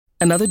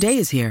Another day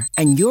is here,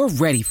 and you're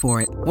ready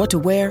for it. What to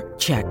wear?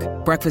 Check.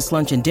 Breakfast,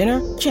 lunch, and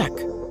dinner? Check.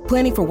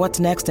 Planning for what's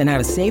next and how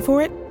to save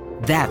for it?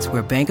 That's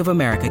where Bank of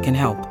America can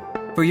help.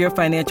 For your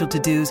financial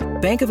to-dos,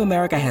 Bank of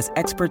America has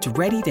experts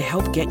ready to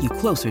help get you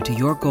closer to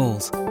your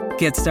goals.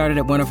 Get started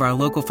at one of our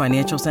local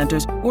financial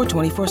centers or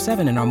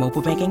 24/7 in our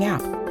mobile banking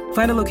app.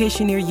 Find a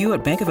location near you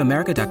at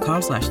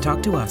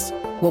bankofamerica.com/talktous.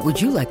 What would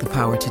you like the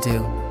power to do?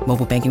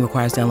 Mobile banking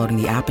requires downloading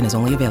the app and is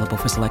only available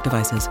for select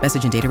devices.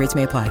 Message and data rates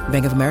may apply.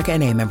 Bank of America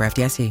N.A., member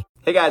FDIC.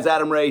 Hey guys,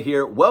 Adam Ray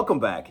here. Welcome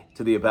back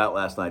to the About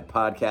Last Night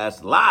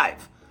podcast,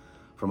 live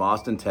from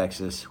Austin,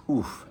 Texas.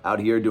 Out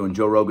here doing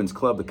Joe Rogan's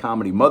Club, the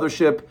comedy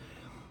mothership.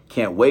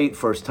 Can't wait,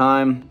 first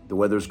time. The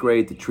weather's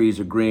great, the trees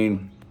are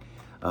green.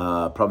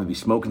 Probably be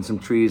smoking some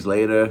trees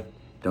later.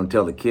 Don't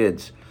tell the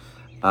kids.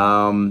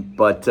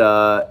 But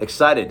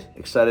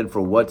excited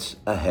for what's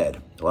ahead.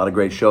 A lot of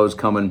great shows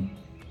coming,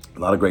 a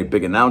lot of great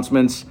big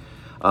announcements.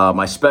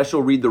 My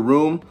special, Read the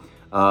Room,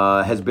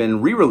 has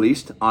been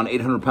re-released on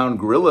 800 Pound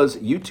Gorilla's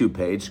YouTube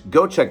page.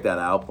 Go check that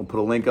out. We'll put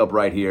a link up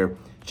right here.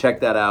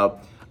 Check that out.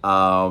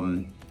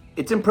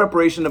 It's in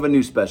preparation of a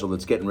new special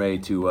that's getting ready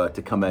to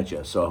come at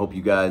you. So I hope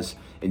you guys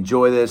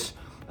enjoy this.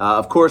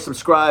 Of course,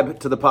 subscribe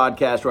to the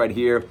podcast right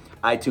here.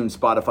 iTunes,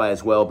 Spotify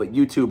as well, but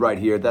YouTube right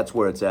here, that's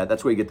where it's at.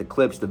 That's where you get the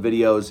clips, the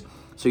videos,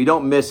 so you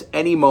don't miss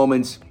any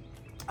moments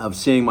of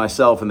seeing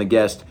myself and the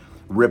guest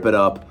rip it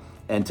up.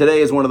 And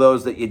today is one of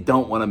those that you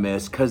don't want to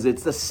miss because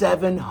it's the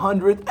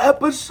 700th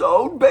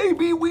episode,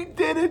 baby. We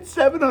did it,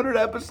 700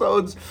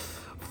 episodes.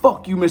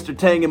 Fuck you, Mr.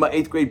 Tang, and my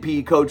 8th grade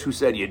PE coach who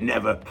said, you'd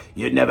never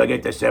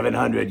get to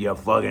 700, you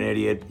fucking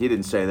idiot. He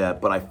didn't say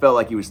that, but I felt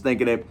like he was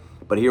thinking it.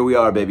 But here we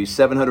are, baby,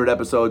 700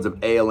 episodes of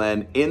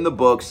ALN in the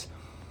books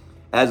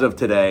as of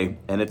today,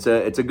 and it's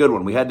a good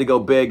one. We had to go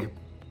big.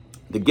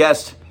 The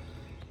guest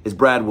is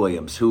Brad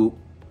Williams, who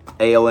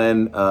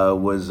ALN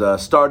was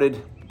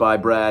started by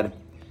Brad.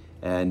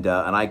 And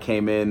I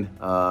came in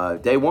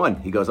day one.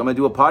 He goes, I'm going to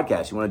do a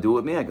podcast. You want to do it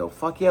with me? I go,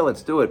 fuck yeah,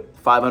 let's do it.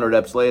 500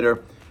 eps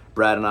later,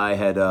 Brad and I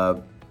had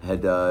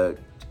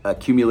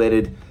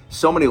accumulated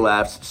so many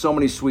laughs, so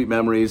many sweet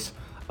memories,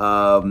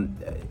 so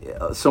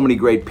many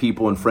great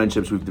people and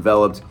friendships we've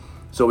developed.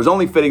 So it was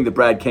only fitting that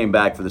Brad came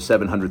back for the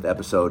 700th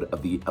episode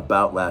of the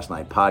About Last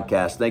Night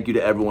podcast. Thank you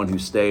to everyone who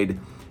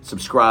stayed,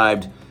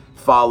 subscribed,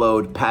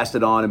 followed, passed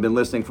it on, and been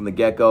listening from the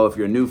get-go. If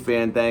you're a new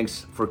fan,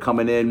 thanks for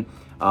coming in.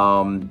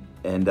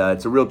 And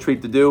it's a real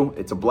treat to do.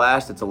 It's a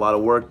blast. It's a lot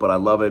of work, but I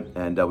love it.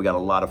 And we got a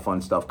lot of fun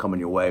stuff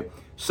coming your way.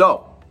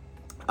 So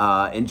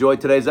enjoy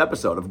today's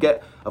episode.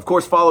 Of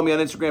course, follow me on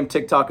Instagram,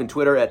 TikTok, and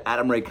Twitter at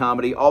Adam Ray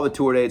Comedy. All the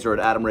tour dates are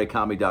at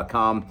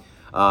adamraycomedy.com.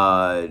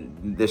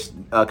 This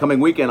coming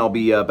weekend, I'll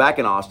be back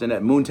in Austin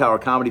at Moon Tower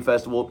Comedy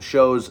Festival.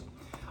 Shows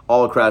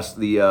all across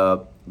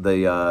the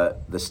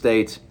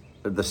state,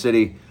 the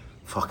city.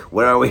 Fuck,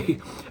 where are we?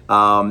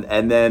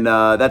 And then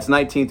that's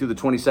 19th through the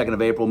 22nd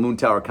of April, Moon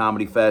Tower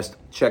Comedy Fest.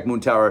 Check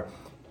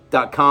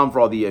moontower.com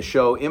for all the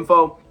show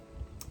info.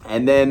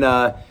 And then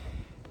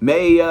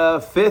May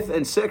 5th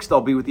and 6th,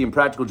 I'll be with the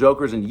Impractical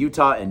Jokers in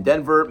Utah and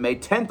Denver. May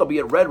 10th, I'll be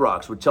at Red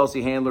Rocks with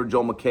Chelsea Handler,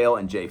 Joel McHale,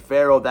 and Jay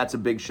Farrow. That's a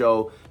big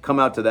show. Come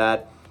out to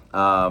that.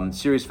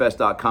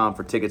 SiriusFest.com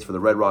for tickets for the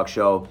Red Rock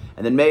show.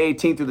 And then May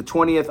 18th through the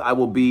 20th, I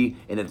will be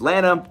in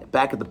Atlanta,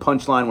 back at the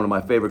Punchline, one of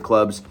my favorite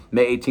clubs,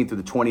 May 18th through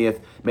the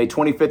 20th. May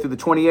 25th through the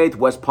 28th,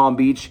 West Palm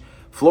Beach,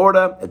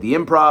 Florida, at the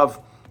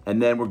Improv.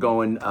 And then we're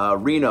going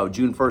Reno,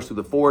 June 1st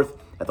through the 4th,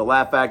 at the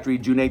Laugh Factory,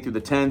 June 8th through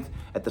the 10th,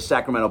 at the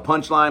Sacramento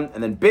Punchline.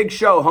 And then big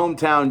show,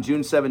 hometown,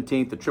 June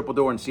 17th, the Triple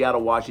Door in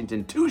Seattle,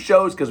 Washington. 2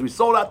 shows because we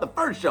sold out the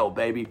first show,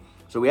 baby.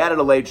 So we added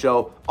a late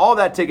show. All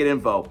that ticket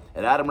info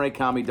at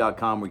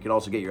adamraycomedy.com, where you can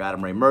also get your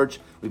Adam Ray merch.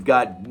 We've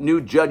got new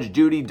Judge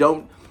Judy,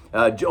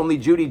 Only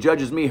Judy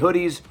Judges Me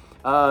hoodies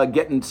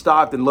getting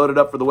stocked and loaded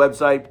up for the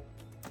website.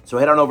 So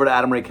head on over to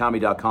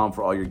adamraycomedy.com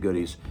for all your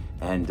goodies.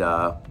 And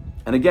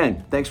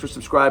again, thanks for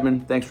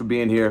subscribing. Thanks for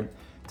being here.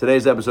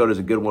 Today's episode is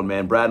a good one,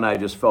 man. Brad and I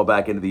just fell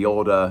back into the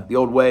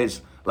old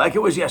ways like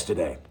it was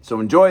yesterday.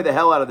 So enjoy the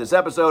hell out of this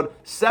episode,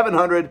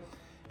 700,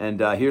 and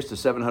here's to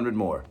 700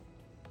 more.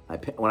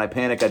 When I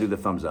panic, I do the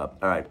thumbs up.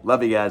 All right.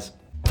 Love you guys.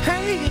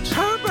 Hey, it's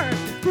Herbert.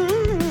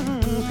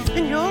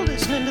 And you're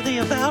listening to the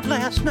About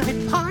Last Night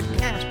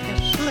podcast,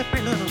 you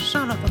slippery little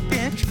son of a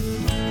bitch.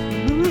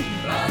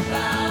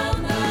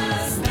 About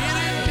last night.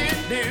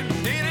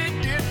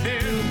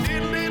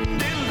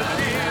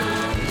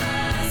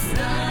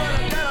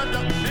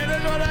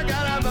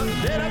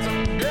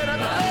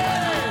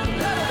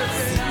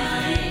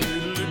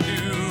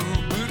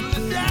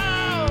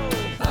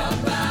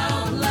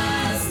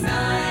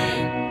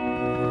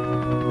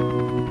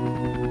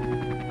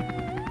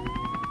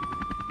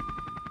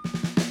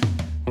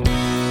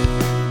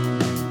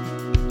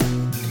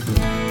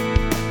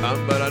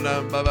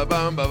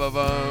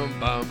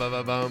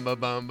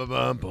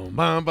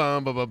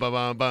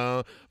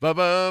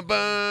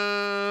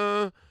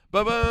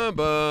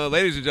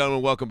 Ladies and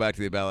gentlemen, welcome back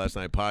to the About Last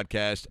Night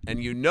podcast.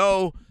 And you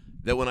know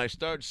that when I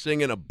start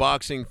singing a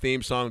boxing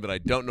theme song that I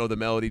don't know the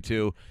melody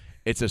to,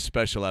 it's a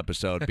special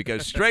episode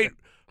because straight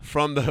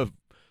from the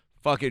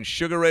fucking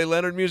Sugar Ray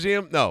Leonard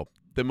Museum? No,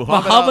 the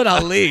Muhammad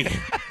Ali.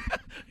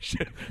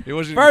 It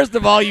wasn't. First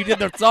of all, you did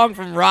the song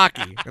from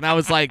Rocky, and I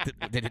was like,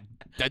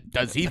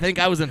 does he think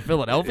I was in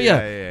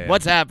Philadelphia? Yeah.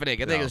 What's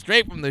happening? And they go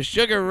straight from the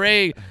Sugar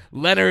Ray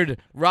Leonard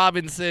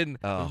Robinson,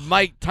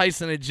 Mike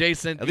Tyson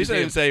adjacent. At least I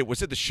didn't say,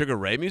 was it the Sugar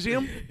Ray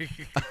Museum?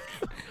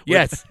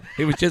 Yes,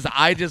 it was just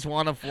I Just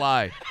Want to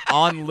Fly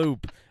on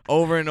loop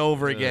over and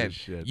over again.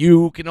 Shit.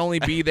 You can only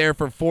be there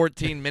for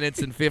 14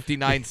 minutes and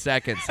 59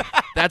 seconds.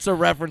 That's a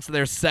reference to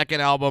their second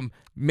album.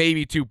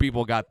 Maybe 2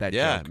 people got that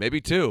Yeah, joke.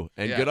 maybe 2.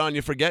 And Yeah. good on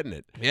you for getting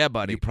it. Yeah,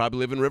 buddy. You probably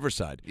live in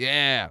Riverside.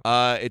 Yeah.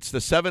 It's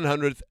the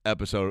 700th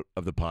episode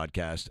of the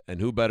podcast, and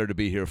who better to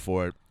be here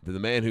for it than the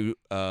man who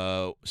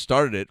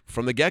started it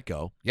from the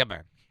get-go Yeah,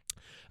 man.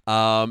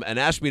 and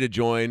asked me to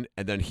join,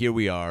 and then here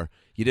we are.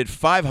 You did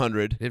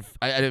 500.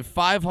 I did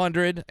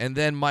 500, and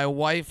then my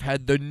wife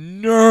had the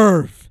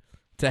nerve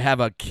to have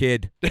a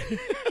kid.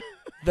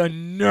 The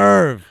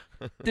nerve.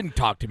 Didn't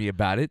talk to me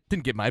about it.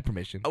 Didn't get my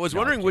permission. I was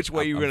wondering which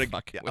way you were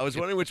gonna. I was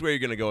wondering which way you're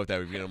gonna go with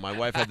that. You know, my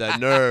wife had that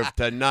nerve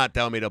to not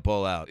tell me to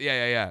pull out.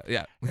 Yeah.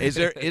 Is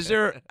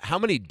there how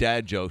many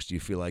dad jokes do you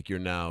feel like you're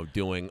now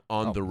doing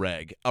on the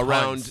reg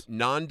around tons.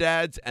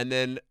 non-dads? And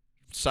then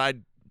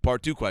side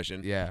part 2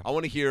 question. Yeah. I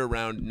want to hear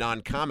around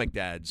non-comic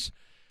dads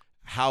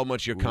how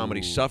much your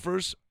comedy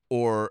suffers,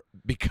 or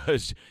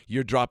because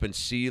you're dropping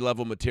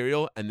C-level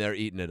material and they're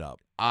eating it up.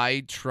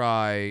 I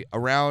try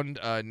around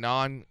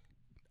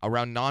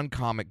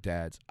non-comic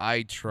dads.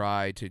 I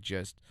try to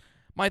just.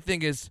 My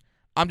thing is,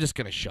 I'm just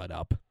gonna shut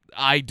up.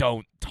 I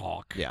don't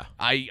talk. Yeah.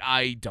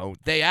 I don't.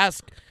 They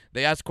ask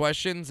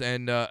questions,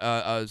 and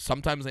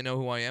sometimes they know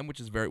who I am, which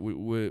is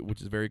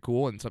very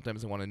cool. And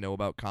sometimes they want to know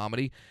about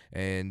comedy,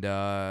 and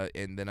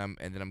then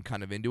I'm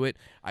kind of into it.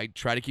 I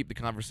try to keep the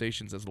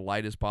conversations as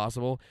light as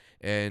possible.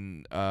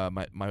 And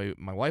my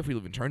wife will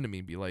even turn to me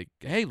and be like,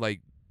 "Hey,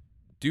 like,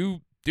 do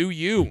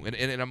you?"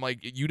 And I'm like,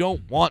 "You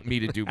don't want me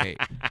to do me."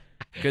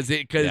 Because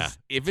if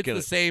it's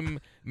the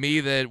same me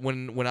that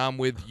when I'm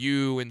with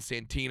you and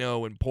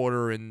Santino and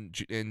Porter and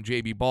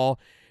JB Ball,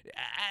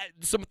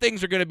 some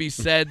things are going to be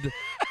said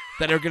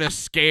that are going to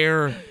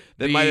scare.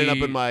 That might end up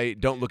in my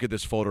don't look at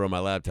this folder on my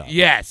laptop.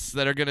 Yes,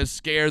 that are going to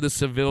scare the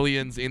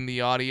civilians in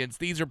the audience.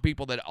 These are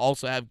people that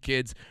also have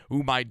kids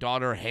who my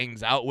daughter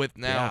hangs out with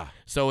now. Yeah.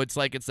 So it's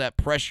that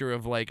pressure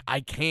of like, I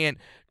can't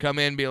come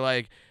in and be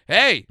like,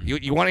 hey,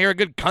 you want to hear a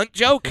good cunt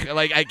joke?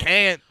 Like, I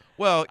can't.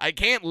 Well, I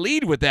can't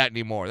lead with that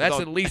anymore. That's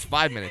at least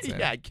 5 minutes in.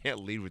 Yeah, I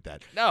can't lead with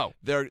that. No.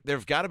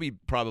 There've got to be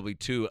probably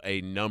a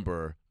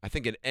number, I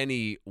think, in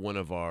any one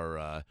of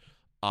our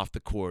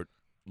off-the-court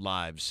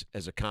lives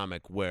as a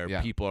comic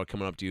where people are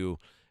coming up to you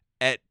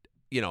at,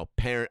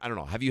 parent, I don't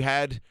know.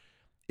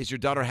 Is your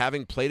daughter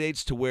having play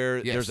dates to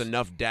where there's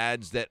enough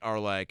dads that are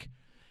like,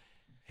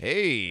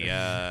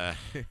 hey,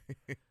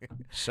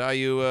 saw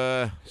your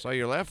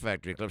Laugh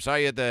Factory Club. Saw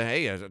you at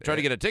I tried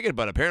to get a ticket,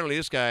 but apparently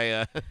this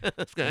guy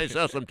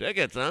sells some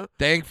tickets, huh?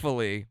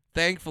 Thankfully,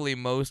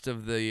 most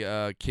of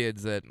the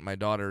kids that my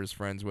daughter is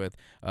friends with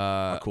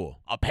cool.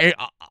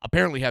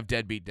 Apparently have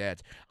deadbeat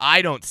dads.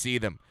 I don't see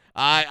them.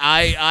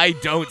 I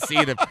don't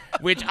see them,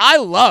 which I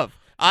love.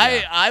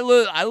 I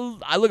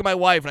look at my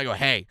wife and I go,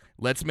 hey,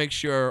 let's make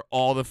sure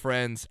all the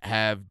friends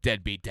have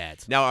deadbeat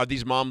dads. Now, are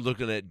these moms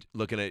looking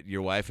at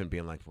your wife and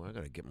being like, well, I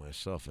got to get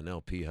myself an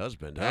LP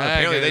husband?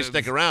 Apparently they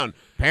stick around.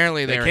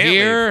 Apparently they're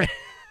here.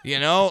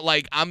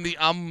 Like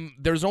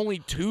there's only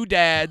 2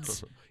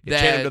 dads. You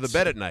chain them to the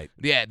bed at night.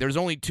 Yeah, there's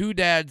only 2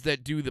 dads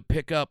that do the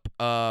pickup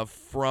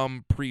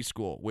from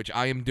preschool, which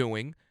I am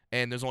doing.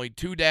 And there's only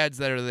 2 dads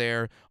that are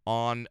there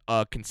on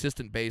a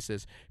consistent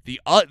basis. The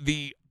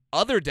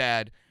other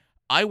dad,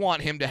 I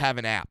want him to have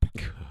an app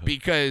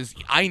because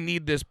I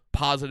need this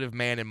positive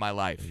man in my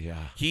life. Yeah.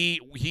 He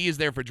is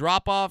there for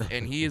drop-off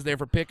and he is there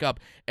for pickup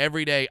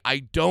every day. I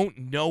don't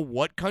know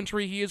what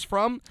country he is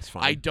from. It's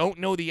fine. I don't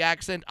know the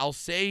accent. I'll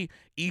say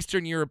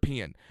Eastern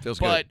European. Feels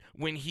but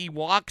good. when he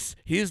walks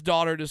his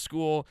daughter to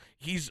school,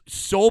 he's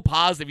so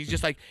positive. He's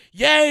just like,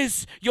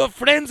 yes, your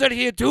friends are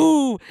here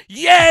too.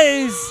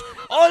 Yes.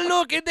 Oh,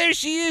 look, and there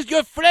she is,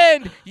 your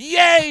friend.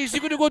 Yes, you're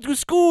going to go to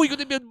school. You're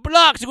going to build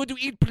blocks. You're going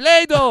to eat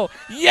Play-Doh.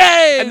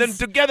 Yes. And then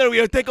together we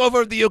will take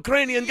over the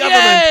Ukrainian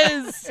government.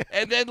 Yes.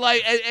 and then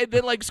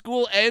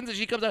school ends and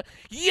she comes out,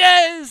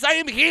 yes, I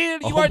am here.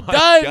 You are my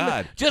done.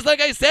 God. Just like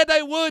I said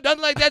I would.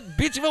 Unlike that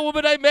bitch of a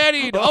woman I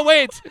married. Oh,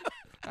 wait.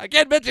 I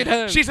can't mention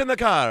her. She's in the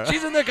car.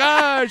 She's in the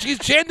car. She's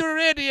chained to a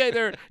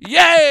radiator.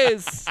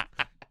 Yes.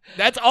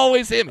 That's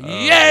always him.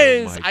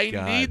 Yes. my I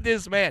God. need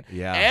this man.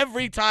 Yeah.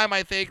 Every time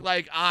I think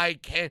like I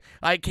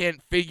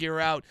can't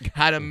figure out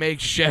how to make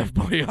Chef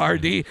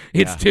Boyardee.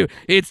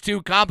 It's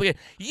too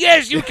complicated.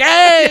 Yes, you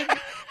can.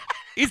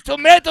 It's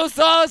tomato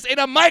sauce in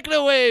a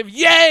microwave.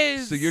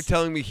 Yes. So you're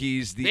telling me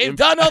he's the They've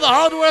done all the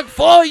hard work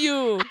for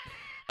you.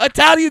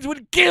 Italians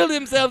would kill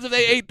themselves if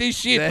they ate this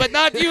shit, but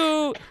not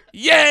you.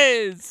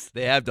 Yes.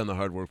 They have done the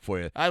hard work for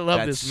you. I love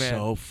That's this man.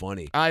 so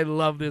funny. I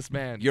love this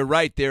man. You're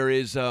right.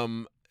 There's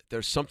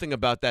something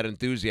about that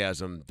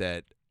enthusiasm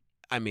that,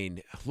 I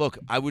mean, look,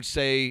 I would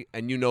say,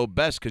 and you know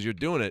best because you're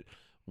doing it,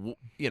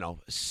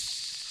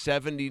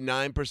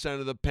 79%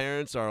 of the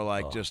parents are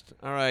like, just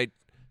all right,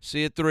 see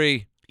you at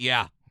 3.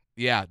 Yeah.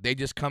 They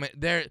just come in.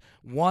 There,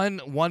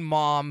 one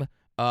mom.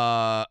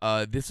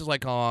 This is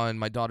like on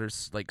my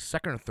daughter's like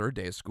second or third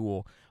day of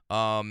school.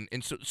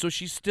 And so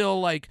she's still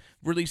like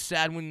really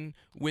sad when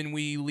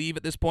we leave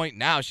at this point.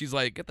 Now she's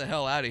like, get the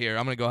hell out of here.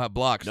 I'm gonna go have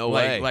blocks. No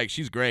way. Like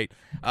she's great.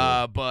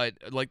 Cool. But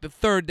like the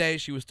third day,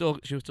 she was still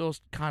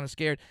kind of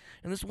scared.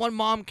 And this one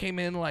mom came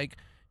in like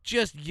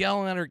just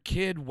yelling at her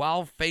kid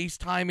while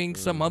FaceTiming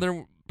some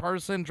other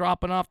person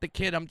dropping off the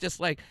kid. I'm just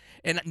like,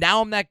 and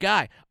now I'm that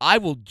guy. I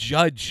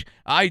judge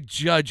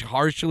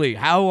harshly.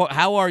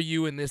 How are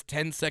you in this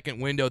 10-second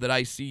window that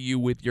I see you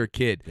with your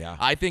kid? Yeah.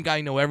 I think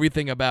I know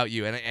everything about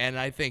you, and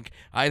I think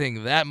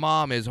that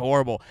mom is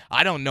horrible.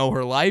 I don't know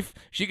her life.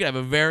 She could have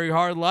a very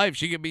hard life.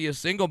 She could be a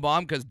single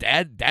mom because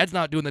dad's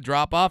not doing the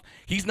drop off.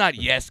 He's not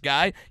yes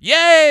guy.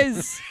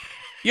 Yes.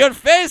 You're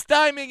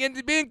FaceTiming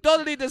and being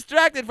totally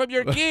distracted from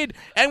your kid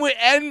and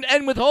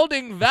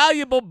withholding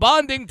valuable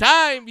bonding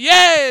time.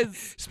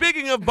 Yes!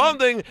 Speaking of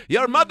bonding,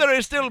 your mother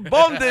is still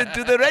bonded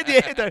to the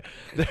radiator.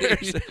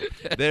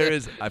 There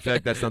is. I feel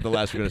like that's not the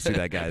last we're going to see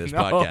that guy this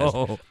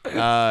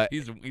podcast.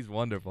 He's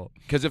wonderful.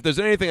 Because if there's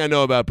anything I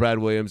know about Brad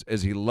Williams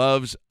is he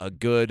loves a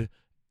good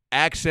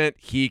accent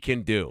he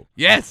can do.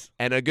 Yes!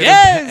 And a good...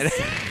 Yes!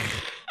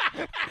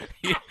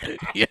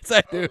 Yes,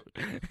 I do.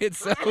 It's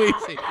so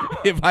easy.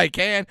 If I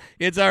can,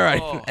 it's all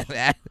right. Oh.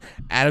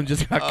 Adam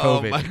just got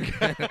COVID. Oh, my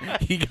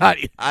God. He got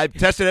it. I've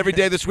tested every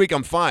day this week.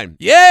 I'm fine.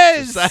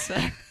 Yes!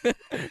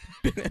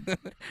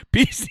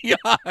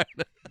 PCR.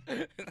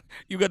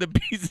 You got a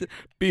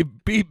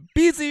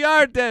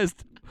PCR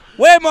test.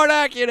 Way more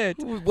accurate.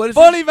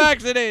 Fully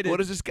vaccinated.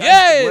 What is this guy?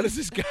 Yes! What is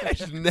this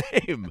guy's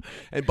name?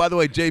 And by the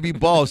way, JB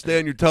Ball, stay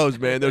on your toes,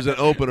 man. There's an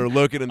opener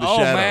looking in the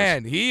shadows. Oh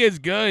man, he is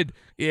good.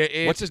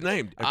 What's his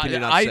name? Can you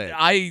not say it?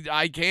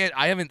 I can't.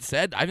 I haven't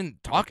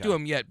talked to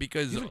him yet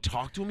because you haven't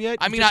talked to him yet.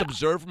 I mean, just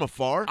observe from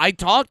afar. I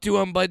talked to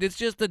him, but it's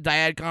just the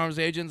dad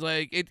conversations.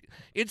 Like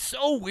it's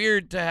so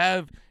weird to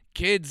have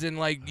kids and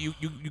like you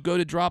go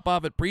to drop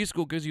off at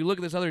preschool because you look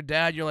at this other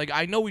dad. You're like,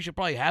 I know we should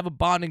probably have a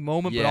bonding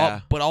moment,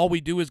 but all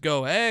we do is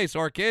go, hey, so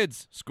our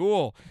kids,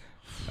 school,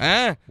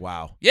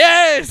 Wow.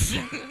 Yes.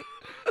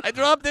 I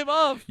dropped him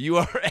off. You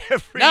are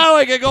Now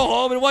I can go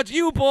home and watch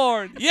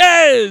YouPorn.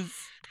 Yes.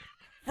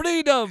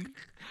 Freedom.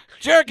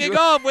 Jerking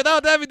off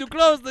without having to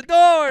close the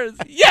doors.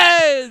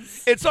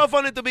 Yes. It's so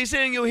funny to be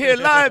seeing you here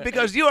live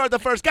because you are the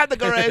first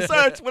category I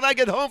search when I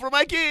get home from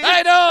my kids.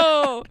 I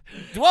know.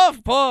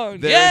 Dwarf porn.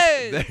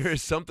 Yes. There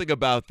is something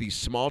about the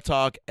small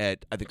talk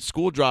at, I think,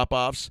 school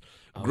drop-offs,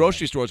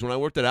 grocery stores. When I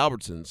worked at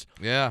Albertsons,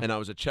 and I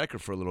was a checker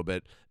for a little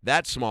bit,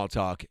 that small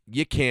talk,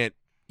 you can't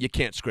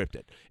script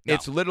it. No.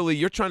 It's literally,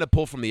 you're trying to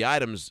pull from the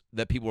items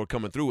that people are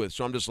coming through with.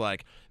 So I'm just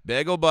like,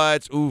 bagel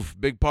bites, oof,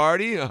 big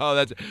party. Oh,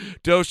 that's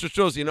toaster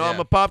strudels. You know, I'm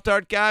a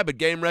Pop-Tart guy, but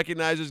game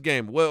recognizes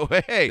game. Well,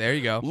 hey. There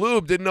you go.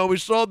 Lube didn't know we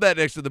sold that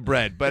next to the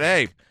bread. But,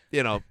 hey,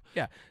 you know.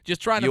 Yeah,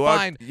 just trying to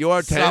find You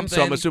are 10, something.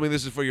 so I'm assuming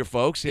this is for your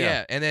folks.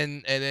 Yeah, and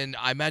then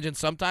I imagine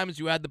sometimes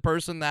you had the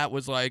person that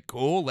was like,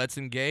 cool, let's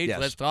engage,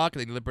 let's talk.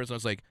 And then the other person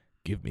was like,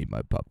 give me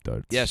my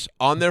Pop-Tarts. Yes,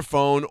 on their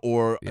phone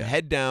or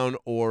head down,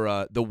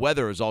 or the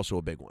weather is also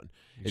a big one.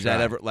 Is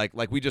that ever like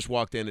we just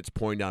walked in, it's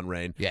pouring down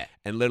rain. Yeah.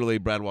 And literally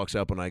Brad walks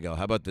up and I go,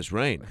 how about this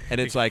rain? And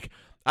it's like,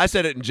 I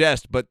said it in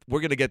jest, but we're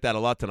going to get that a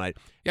lot tonight.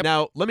 Yep.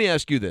 Now, let me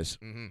ask you this.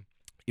 Mm-hmm.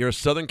 You're a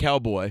Southern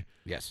cowboy.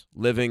 Yes.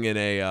 Living in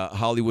a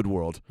Hollywood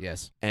world.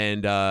 Yes.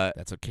 And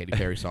that's a Katy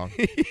Perry song.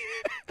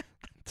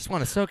 Just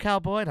want to sow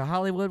cowboy in a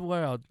Hollywood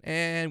world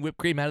and whipped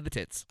cream out of the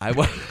tits.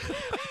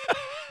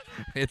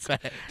 It's. Do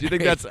you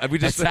think that's? We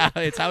just.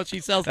 It's how she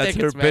sells that's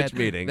tickets, her pitch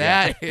meeting.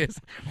 That is.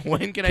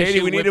 When can Katie,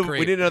 I shoot whipped cream?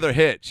 We need another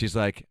hit. She's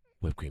like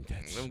whipped cream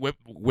tits.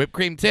 Whipped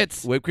cream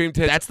tits. Whipped cream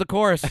tits. That's the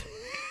chorus.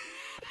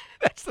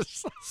 That's the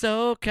song.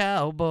 So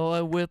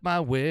cowboy with my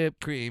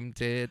whipped cream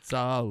tits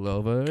all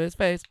over his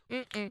face.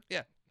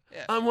 Yeah.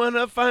 I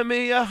wanna find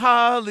me a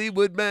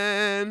Hollywood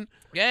man.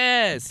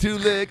 Yes. To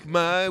lick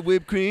my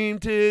whipped cream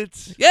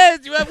tits.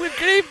 Yes, you have whipped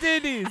cream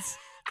titties.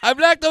 I'm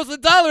lactose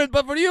intolerant,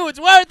 but for you, it's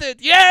worth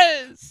it.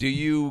 Yes. Do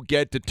you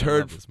get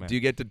deterred? Do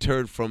you get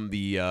deterred from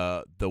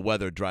the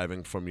weather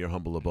driving from your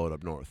humble abode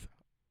up north?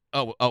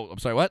 Oh, I'm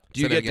sorry. What?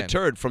 Do you get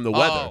deterred from the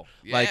weather? Oh,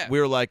 yeah. Like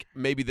we're like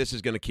maybe this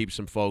is going to keep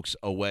some folks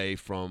away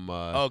from.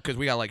 Because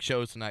we got like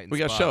shows tonight. And we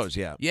got shows,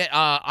 yeah. Yeah.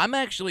 I'm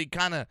actually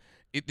kind of.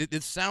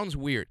 It sounds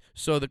weird.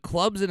 So the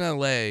clubs in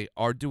LA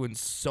are doing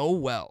so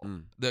well.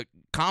 The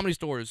Comedy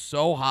Store is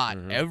so hot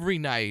every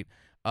night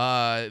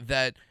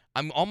that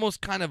I'm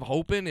almost kind of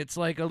hoping it's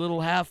like a little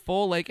half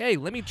full. Like, hey,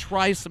 let me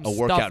try some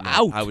stuff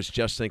out. I was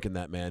just thinking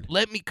that, man.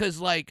 Because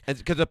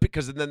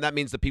then that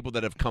means the people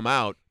that have come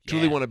out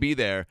truly want to be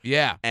there.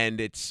 Yeah. And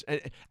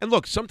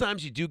look,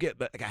 sometimes you do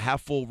get like a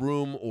half full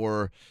room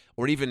or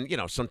even,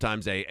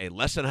 sometimes a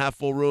less than half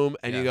full room,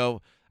 and you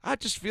go, it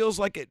just feels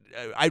like it.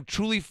 I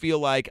truly feel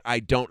like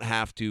I don't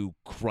have to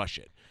crush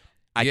it.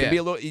 I can be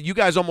a little. You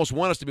guys almost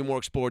want us to be more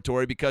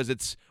exploratory because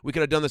we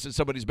could have done this in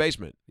somebody's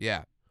basement.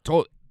 Yeah,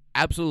 totally.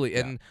 Absolutely. Yeah.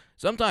 And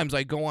sometimes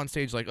I go on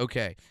stage like,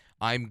 okay,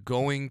 I'm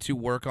going to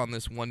work on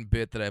this one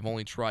bit that I've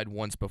only tried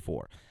once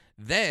before.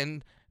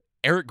 Then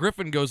Eric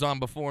Griffin goes on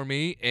before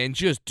me and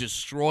just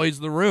destroys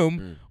the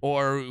room,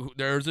 or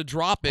there's a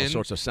drop-in. All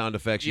sorts of sound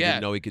effects you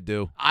didn't know he could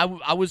do.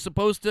 I was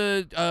supposed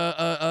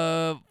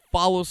to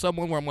follow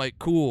someone where I'm like,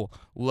 cool,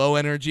 low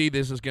energy,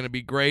 this is going to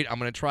be great, I'm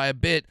going to try a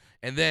bit,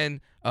 and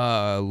then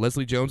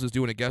Leslie Jones is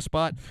doing a guest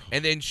spot,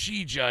 and then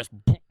she just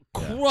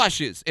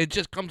crushes. It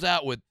just comes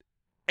out with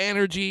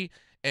energy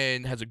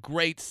and has a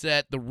great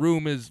set. The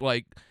room is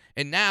like...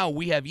 And now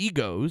we have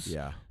egos.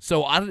 Yeah.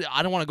 So I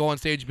don't want to go on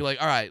stage and be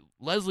like, all right,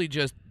 Leslie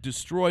just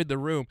destroyed the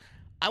room.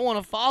 I want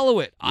to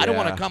follow it. I don't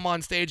want to come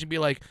on stage and be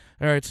like,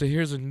 all right, so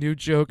here's a new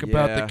joke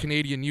about the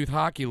Canadian Youth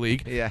Hockey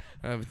League. Yeah.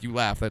 You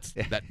laugh. That's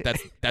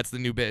the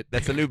new bit.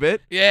 That's a new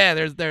bit? Yeah.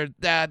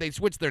 They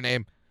switched their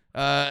name.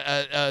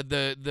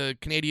 The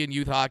Canadian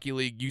Youth Hockey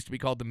League used to be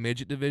called the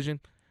Midget Division.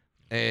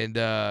 And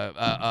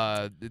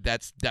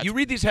that's you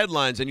read these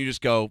headlines and you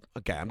just go,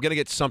 okay, I'm going to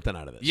get something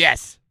out of this.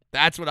 Yes.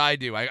 That's what I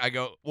do. I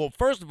go, well,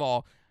 first of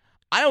all,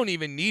 I don't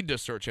even need to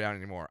search it out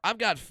anymore. I've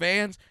got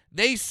fans.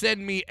 They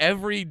send me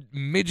every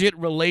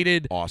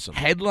midget-related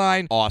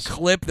headline,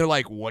 clip. They're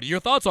like, what are your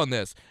thoughts on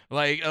this?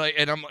 Like,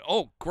 and I'm like,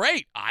 oh,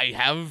 great. I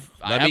have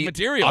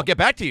material. I'll get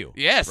back to you.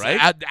 Yes, right?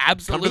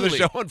 Absolutely. Come to the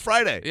show on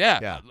Friday.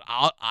 Yeah.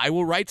 I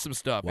will write some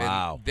stuff.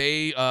 Wow.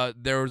 And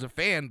there was a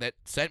fan that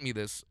sent me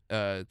this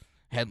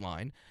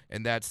headline,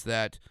 and that's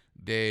that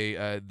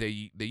they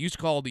used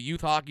to call the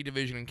youth hockey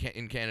division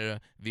in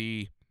Canada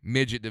the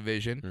midget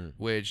division,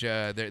 which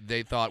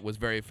they thought was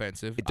very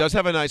offensive. It does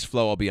have a nice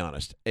flow, I'll be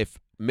honest. If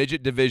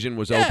midget division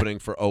was opening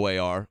for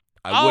OAR,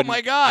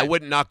 my God, I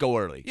would not go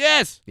early.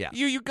 Yes. Yeah.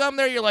 You come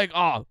there, you're like,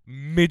 oh,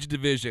 midget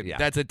division. Yeah.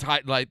 That's a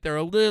tight, like they're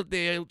a little,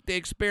 they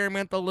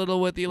experiment a little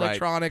with the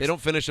electronics. They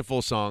don't finish a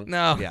full song.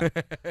 No. Yeah.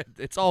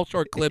 It's all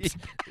short clips.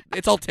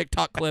 It's all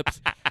TikTok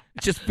clips.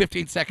 It's just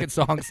 15-second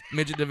songs.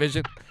 Midget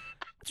division.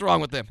 What's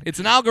wrong with them? It's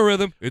an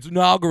algorithm. Or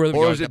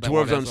is it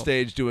dwarves on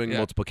stage doing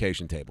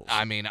multiplication tables?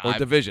 I mean, or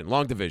division,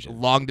 long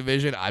division. Long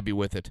division, I'd be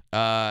with it.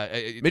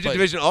 Midget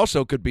division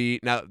also could be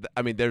now.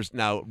 I mean, there's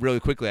now really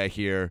quickly I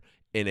hear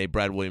in a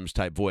Brad Williams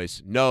type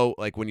voice. No,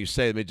 like when you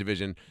say the midget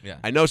division,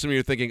 I know some of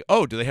you are thinking,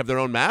 oh, do they have their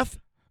own math?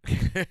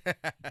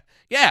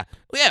 Yeah.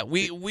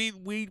 We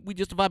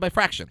just divide by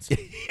fractions.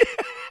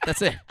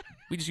 That's it.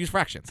 We just use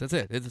fractions. That's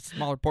it. It's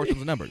smaller portions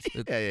of numbers.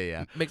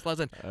 Yeah. Makes a lot of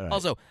sense. Right.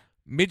 Also,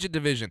 midget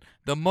division,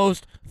 the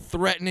most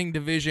threatening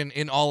division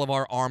in all of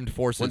our armed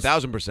forces.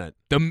 1,000%.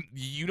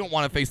 You don't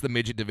want to face the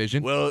midget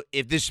division. Well,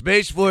 if the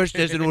Space Force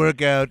doesn't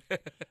work out,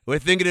 we're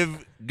thinking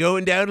of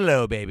going down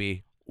low,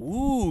 baby.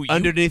 Ooh,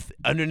 underneath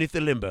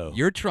the limbo.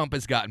 Your Trump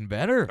has gotten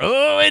better.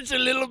 Oh, it's a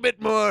little bit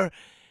more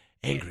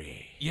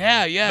angry.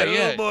 Yeah. A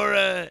little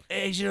more.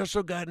 He's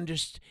also gotten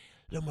just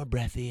a little more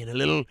breathy and a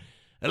little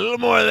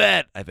more of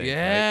that, I think.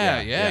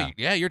 Yeah.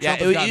 Your Trump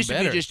has gotten better. It used to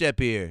be just up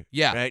here.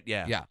 Yeah. Right?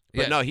 Yeah. Yeah.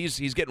 But no,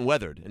 he's getting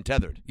weathered and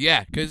tethered.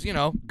 Yeah, because,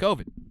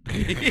 COVID.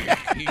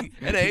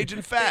 And age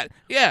and fat.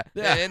 Yeah.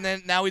 And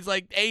then now he's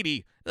like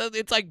 80.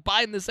 It's like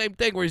Biden, the same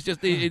thing, where he's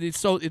just,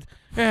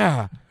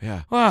 yeah.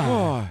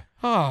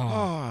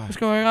 Oh, what's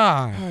going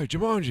on? Hey,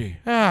 Jumanji.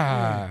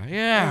 Yeah,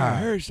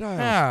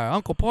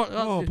 Uncle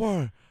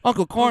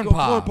Uncle Corn Uncle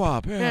Pop. Corn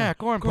Pop, yeah.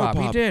 Corn Pop.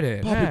 He did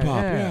it. Poppy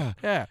Pop,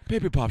 yeah.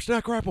 Baby Pop,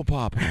 Snack Grapple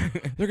Pop.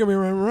 They're going to be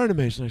running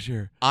mates next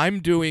year. I'm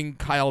doing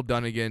Kyle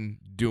Dunnigan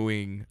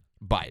doing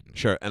Biden.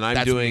 Sure, and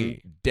I'm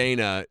doing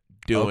Dana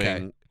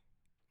doing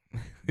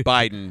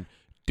Biden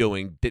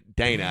doing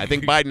Dana. I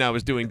think Biden now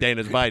was doing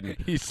Dana's Biden.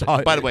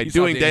 By the way,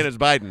 doing Dana's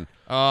Biden.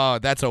 Oh,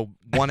 that's a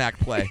one-act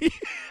play.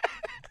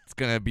 It's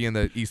going to be in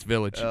the East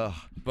Village.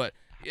 But...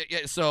 Yeah,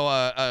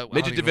 so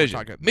midget division.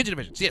 Midget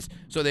divisions, yes.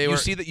 So they you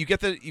see that you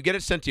get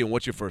it sent to you, and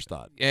what's your first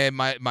thought? And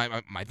my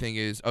thing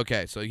is,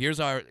 okay, so here's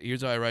how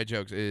I write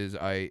jokes is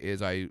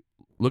I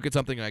look at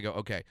something and I go,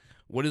 okay,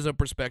 what is a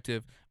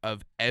perspective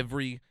of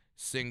every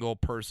single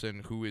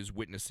person who is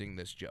witnessing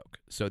this joke?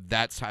 So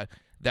that's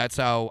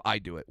how I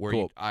do it. Where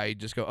cool. I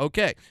just go,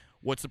 okay,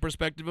 what's the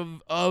perspective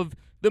of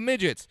the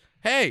midgets?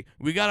 Hey,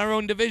 we got our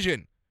own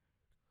division.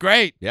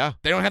 Great. Yeah.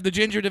 They don't have the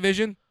ginger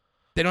division.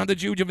 They don't have the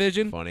Jew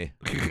division. Funny.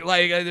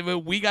 Like,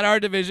 we got our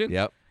division.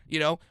 Yep.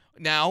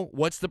 Now,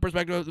 what's the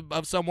perspective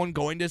of someone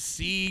going to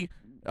see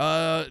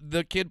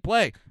the kid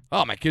play?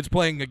 Oh, my kid's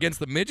playing against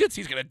the midgets?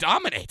 He's going to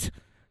dominate.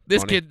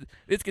 This kid's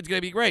going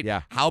to be great.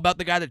 Yeah. How about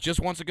the guy that just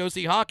wants to go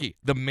see hockey?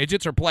 The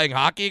midgets are playing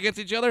hockey against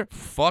each other?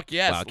 Fuck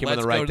yes. Wow,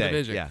 Let's go to the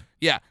division. Yeah.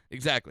 Yeah,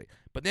 exactly.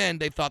 But then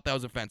they thought that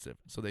was offensive.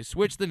 So they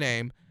switched the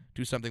name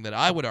to something that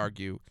I would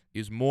argue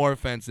is more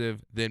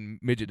offensive than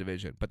midget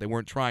division, but they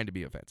weren't trying to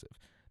be offensive.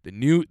 The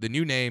new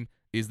name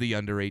is the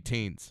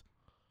under-18s.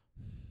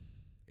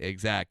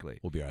 Exactly.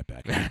 We'll be right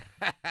back.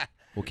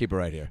 We'll keep it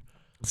right here.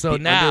 So the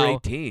now,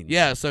 under-18s.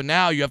 Yeah. So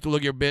now you have to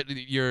look at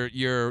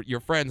your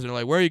friends and they're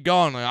like, "Where are you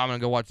going?" Like, I'm gonna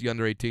go watch the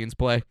under-18s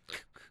play.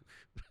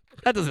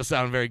 That doesn't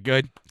sound very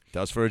good.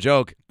 Does for a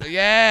joke.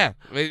 Yeah.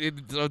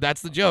 So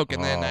that's the joke,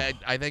 and then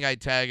I think I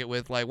tag it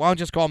with like, "Why don't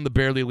you just call them the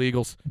barely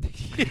legals?"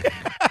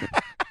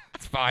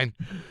 It's fine.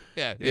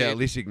 Yeah. At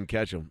least you can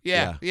catch them.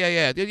 Yeah.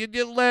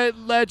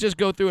 Let's just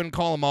go through and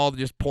call them all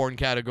just porn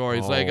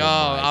categories. I'm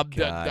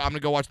going to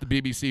go watch the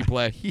BBC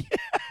play.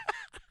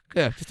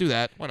 Yeah, just do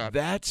that. Why not?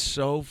 That's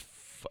so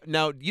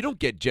now, you don't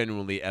get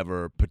genuinely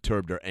ever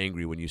perturbed or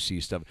angry when you see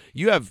stuff.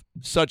 You have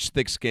such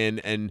thick skin,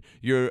 and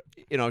I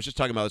was just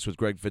talking about this with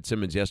Greg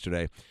Fitzsimmons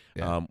yesterday.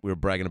 Yeah. We were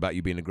bragging about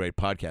you being a great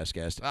podcast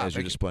guest, as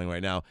you're displaying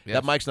right now. Yes.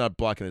 That mic's not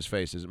blocking his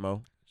face, is it,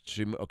 Mo?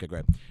 Okay,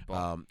 great.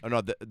 No,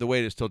 the way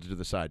it is tilted to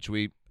the side. Should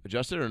we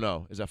adjust it or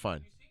no? Is that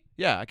fine?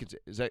 Yeah, I could.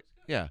 Is that?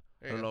 Yeah.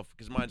 I don't know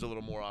because mine's a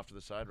little more off to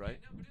the side, right?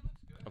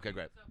 Okay,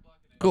 great.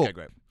 Cool. Okay,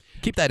 great.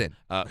 Keep that in.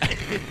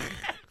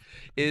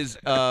 Is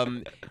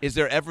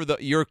there ever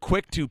you're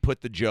quick to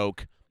put the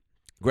joke?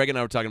 Greg and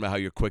I were talking about how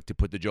you're quick to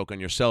put the joke on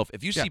yourself.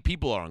 If you see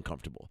people are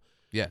uncomfortable,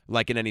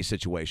 like in any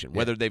situation,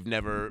 whether they've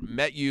never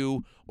met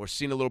you or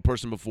seen a little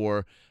person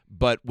before,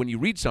 but when you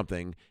read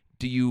something,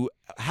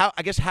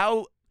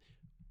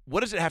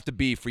 what does it have to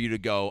be for you to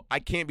go, I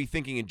can't be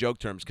thinking in joke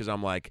terms because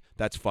I'm like,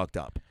 that's fucked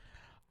up?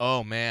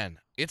 Oh, man.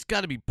 It's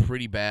got to be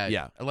pretty bad.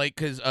 Yeah.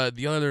 Because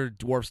the other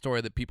dwarf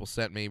story that people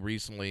sent me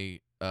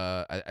recently,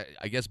 I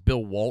guess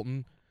Bill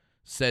Walton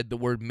said the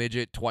word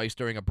midget twice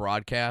during a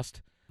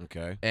broadcast.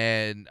 Okay.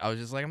 And I was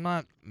just like, I'm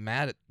not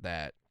mad at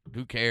that.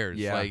 Who cares?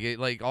 Yeah.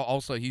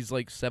 Also, he's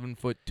like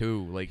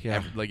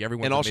 7'2".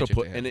 Everyone. And also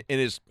in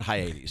his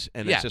high 80s.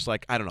 And it's just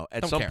like, I don't know.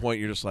 At some point,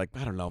 you're just like,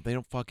 I don't know. They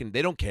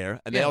don't care.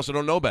 And they also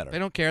don't know better. They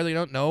don't care. They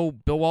don't know.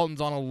 Bill Walton's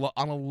on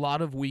a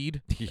lot of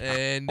weed.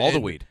 And all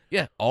the weed.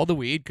 Yeah, all the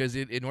weed. Because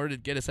in order to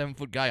get a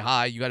 7-foot guy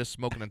high, you got to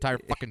smoke an entire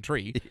fucking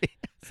tree.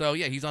 So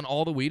yeah, he's on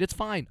all the weed. It's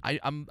fine.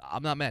 I'm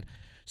not mad.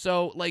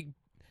 So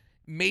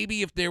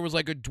maybe if there was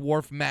like a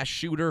dwarf mass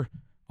shooter.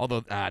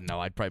 Although,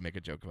 no, I'd probably make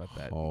a joke about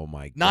that. Oh,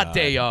 my God. Not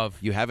day of.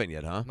 You haven't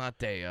yet, huh? Not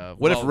day of.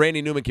 What if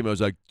Randy Newman came out and was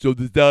like, so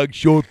the dog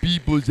short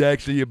people is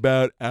actually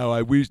about how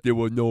I wish there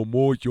were no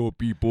more short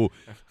people.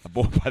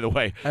 By the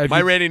way,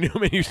 Randy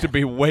Newman used to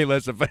be way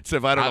less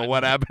offensive. I don't know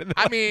what happened.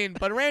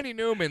 But Randy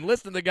Newman,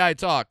 listen to the guy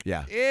talk.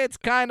 Yeah. It's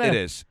kind of. It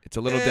is. It's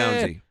a little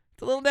downsy.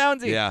 It's a little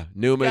downsy. Yeah,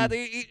 Newman.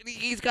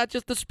 He's got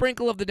just the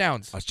sprinkle of the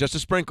downs. It's just a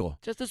sprinkle.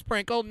 Just a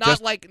sprinkle. Not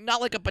like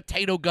a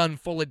potato gun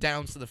full of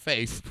downs to the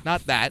face.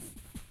 Not that.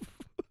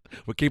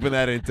 We're keeping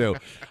that in, too.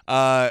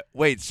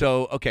 Wait,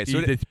 so, okay. So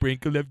he's a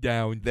sprinkle of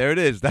downs. There it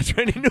is. That's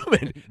Randy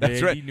Newman.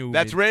 That's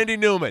Randy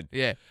Newman.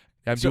 Yeah.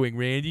 I'm doing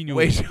Randy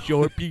Newman.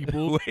 Short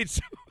people.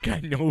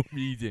 Got no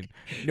reason.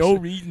 No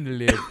reason to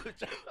live.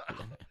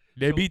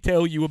 Let me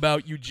tell you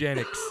about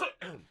eugenics.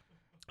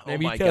 Let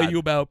me tell you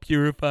about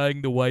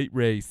purifying the white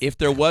race. If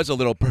there was a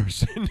little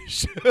person,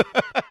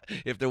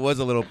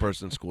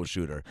 school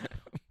shooter,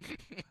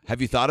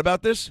 have you thought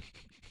about this?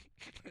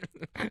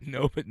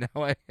 No, but now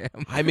I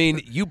am. I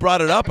mean, you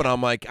brought it up, and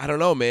I'm like, I don't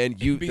know, man.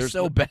 It'd be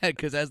so bad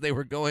because as they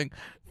were going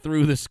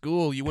through the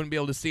school, you wouldn't be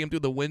able to see them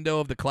through the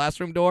window of the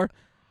classroom door.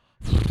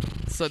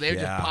 So they'd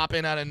just pop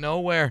in out of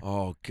nowhere.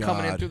 Oh, God.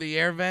 Coming in through the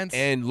air vents.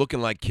 And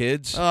looking like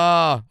kids.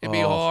 Oh, it'd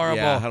be horrible.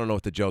 Yeah, I don't know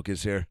what the joke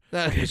is here.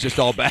 It's just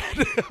all bad.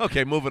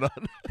 Okay, moving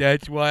on.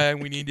 That's why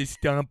we need to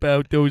stomp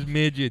out those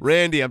midgets.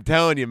 Randy, I'm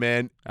telling you,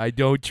 man. I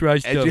don't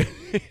trust them.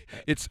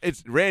 It's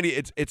Randy,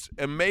 it's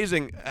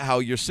amazing how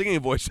your singing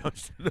voice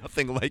sounds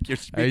nothing like your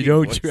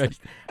speaking voice.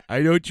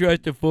 I don't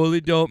trust a full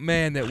adult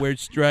man that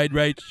wears Stride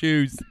Right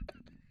shoes.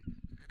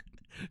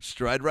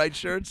 Stride Right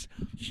shirts?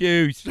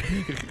 Shoes.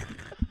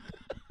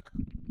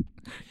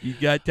 You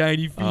got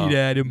tiny feet,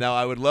 Adam. Now,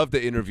 I would love to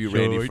interview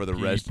Randy for the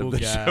rest of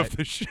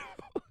the show.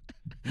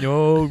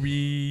 No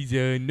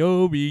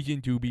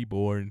reason to be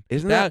born.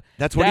 Isn't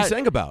that's what he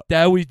sang about?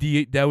 That was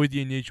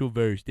the initial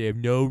verse. They have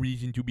no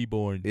reason to be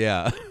born.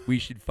 Yeah. We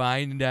should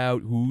find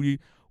out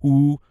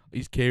who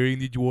is carrying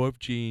the dwarf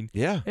gene.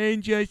 Yeah.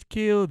 And just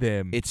kill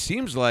them. It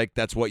seems like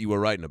that's what you were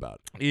writing about.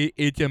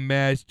 It's a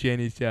mass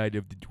genocide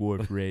of the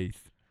dwarf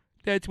race.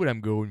 That's what I'm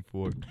going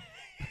for.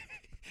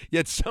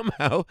 Yet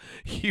somehow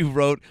you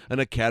wrote an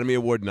Academy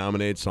Award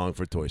nominated song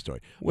for Toy Story.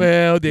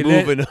 Well, they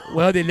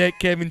let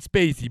Kevin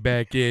Spacey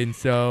back in,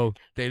 so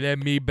they let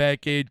me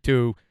back in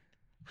too.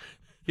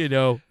 You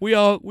know, we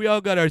all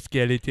got our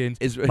skeletons.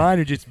 Mine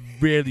are just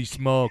really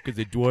small because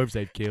the dwarves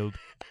I've killed.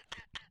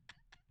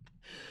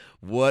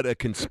 What a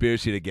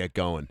conspiracy to get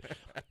going.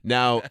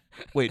 Now,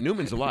 wait,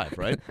 Newman's alive,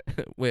 right?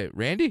 Wait,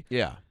 Randy?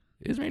 Yeah.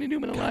 Is Randy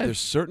Newman alive? God, there's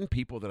certain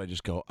people that I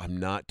just go, I'm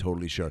not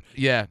totally sure.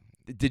 Yeah.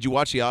 Did you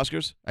watch the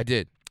Oscars? I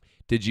did.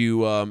 Did you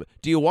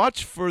do you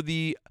watch for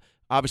the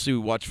obviously we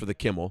watched for the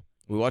Kimmel.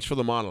 We watched for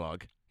the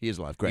monologue. He is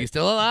alive. Great. He's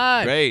still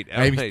alive. Great.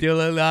 I'm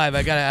still alive.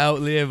 I got to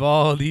outlive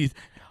all these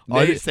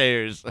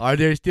naysayers. Are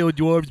there still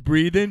dwarves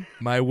breathing?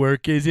 My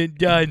work isn't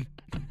done.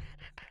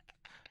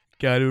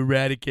 Got to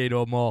eradicate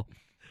them all.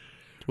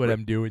 That's what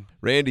I'm doing.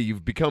 Randy,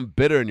 you've become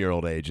bitter in your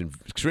old age and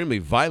extremely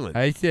violent.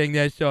 I sang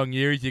that song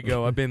years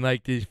ago. I've been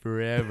like this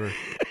forever.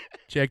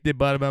 Check the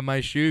bottom of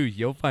my shoes.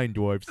 You'll find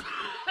dwarves.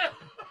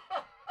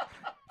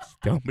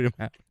 Stomping them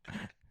out.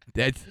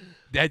 That's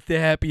the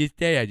happiest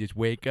day. I just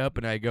wake up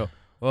and I go,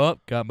 Oh,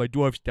 got my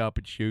dwarf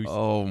stomping shoes.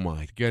 Oh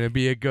my! Gonna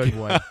be a good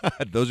one.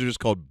 Those are just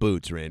called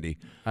boots, Randy.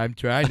 I'm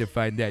trying to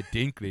find that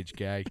Dinklage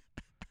guy.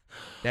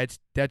 That's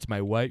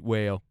my white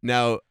whale.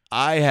 Now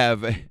I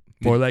have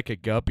More like a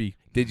guppy.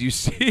 Did you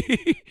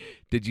see?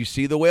 Did you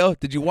see The Whale?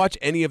 Did you watch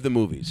any of the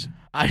movies?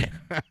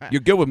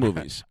 You're good with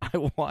movies.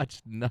 I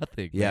watched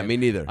nothing. Yeah, man. me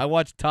neither. I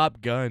watched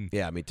Top Gun.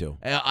 Yeah, me too.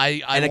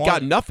 It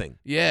got nothing.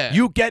 Yeah,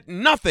 You get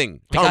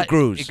nothing, Tom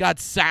Cruise. It got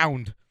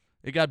sound.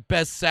 It got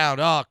best sound.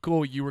 Oh,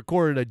 cool. You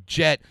recorded a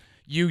jet.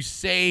 You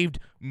saved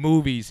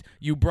movies.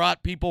 You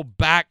brought people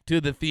back to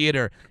the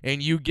theater,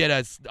 and you get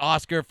an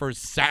Oscar for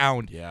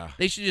sound. Yeah.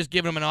 They should just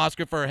give him an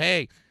Oscar for,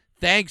 hey,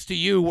 thanks to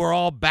you, we're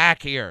all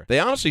back here. They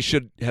honestly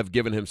should have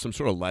given him some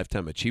sort of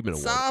lifetime achievement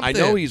award. Something. I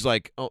know he's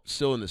like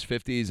still in his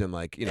 50s and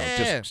like,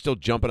 just still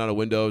jumping out of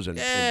windows and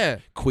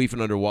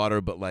queefing underwater,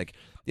 but like,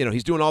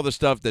 he's doing all the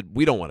stuff that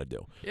we don't want to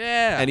do.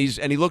 Yeah. And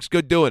he looks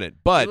good doing it.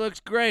 But he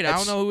looks great. I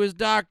don't know who his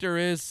doctor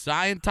is.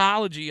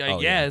 Scientology,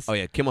 I guess. Yeah. Oh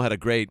yeah, Kimmel had a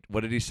great.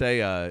 What did he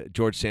say?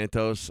 George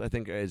Santos, I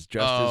think, is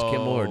dressed as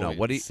Kimmel or no?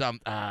 What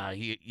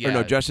Or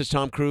no, dressed as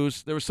Tom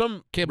Cruise. There was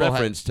some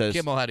reference to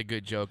Kimmel had a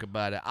good joke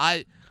about it.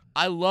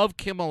 I love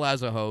Kimmel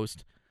as a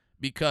host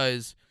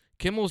because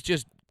Kimmel's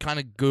just kind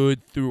of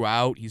good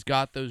throughout. He's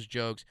got those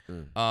jokes.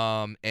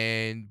 But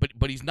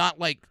he's not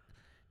like,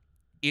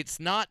 it's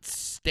not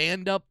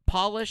stand-up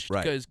polished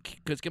because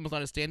Kimmel's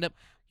not a stand-up.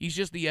 He's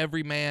just the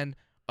everyman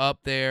up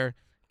there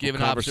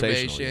giving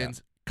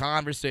observations,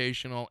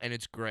 conversational, and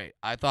it's great.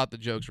 I thought the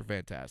jokes were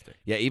fantastic.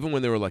 Yeah, even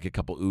when there were like a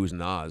couple oohs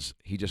and ahs,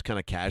 he just kind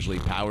of casually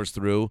powers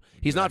through.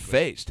 He's not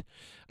phased.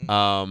 He's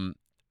got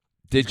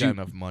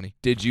enough money.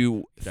 Did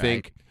you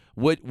think?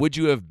 Would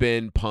you have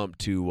been pumped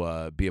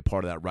to be a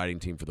part of that writing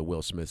team for the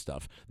Will Smith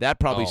stuff? That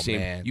probably seemed.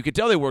 Man. You could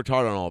tell they worked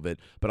hard on all of it,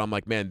 but I'm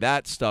like, man,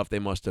 that stuff they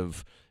must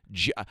have.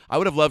 I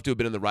would have loved to have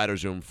been in the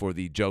writers' room for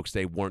the jokes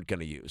they weren't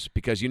going to use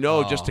because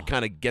just to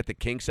kind of get the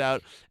kinks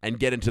out and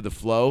get into the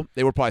flow,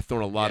 they were probably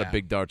throwing a lot of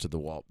big darts at the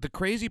wall. The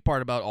crazy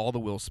part about all the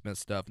Will Smith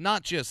stuff,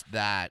 not just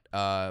that,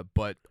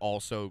 but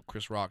also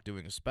Chris Rock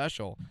doing a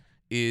special,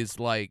 is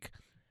like,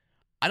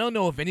 I don't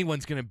know if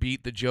anyone's going to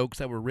beat the jokes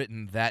that were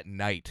written that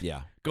night.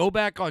 Yeah. Go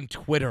back on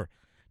Twitter.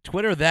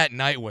 Twitter that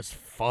night was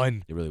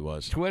fun. It really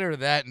was. Twitter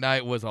that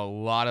night was a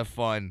lot of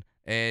fun.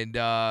 And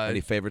any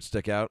favorites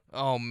stick out?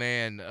 Oh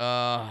man,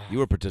 you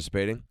were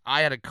participating. I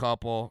had a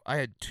couple. I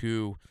had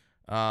two.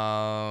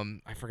 I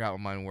forgot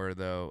what mine were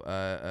though.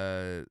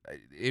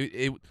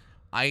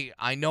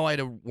 I know I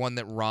had one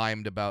that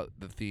rhymed about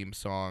the theme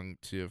song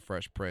to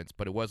Fresh Prince,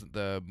 but it wasn't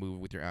the movie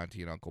with your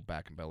auntie and uncle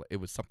back in Bella. It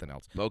was something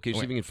else. Okay, see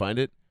if you can find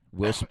it.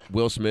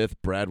 Will Smith,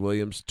 Brad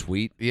Williams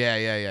tweet.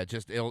 Yeah.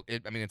 Just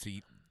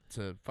it's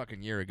a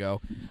fucking year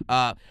ago.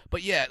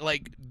 But yeah,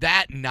 like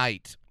that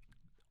night.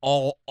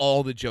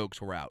 All the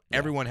jokes were out. Yeah.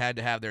 Everyone had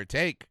to have their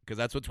take because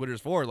that's what Twitter's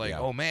for. Like,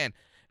 oh man,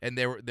 and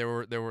there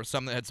were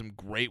some that had some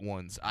great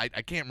ones. I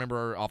can't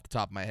remember off the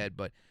top of my head,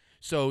 but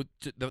so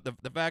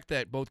the fact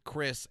that both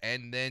Chris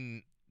and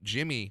then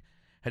Jimmy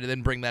had to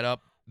then bring that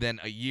up then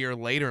a year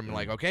later and be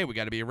like, okay, we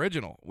got to be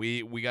original.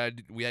 We got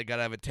to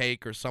have a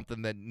take or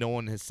something that no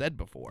one has said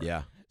before.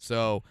 Yeah.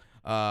 So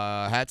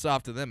hats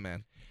off to them,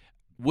 man.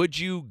 Would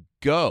you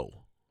go?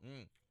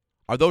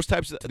 Are those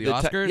types of the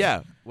Oscars?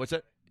 Yeah. What's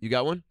that? You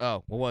got one?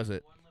 Oh, what was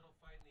it? One little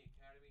fight in the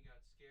Academy got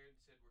scared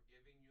and said, "We're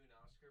giving you an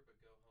Oscar, but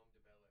go home to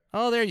Bel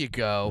Air." Oh, there you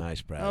go.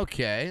 Nice, Brad.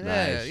 Okay.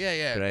 Nice.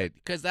 Yeah. Great.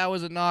 Because that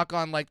was a knock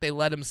on like they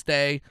let him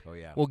stay. Oh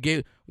yeah.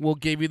 We'll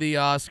give you the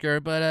Oscar,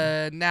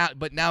 but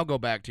now go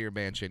back to your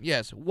mansion.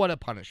 Yes. What a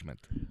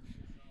punishment.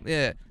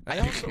 Yeah.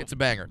 It's a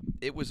banger.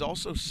 It was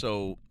also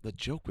the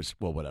joke was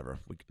whatever.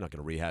 We're not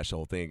going to rehash the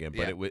whole thing again,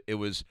 but it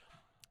was,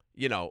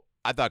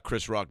 I thought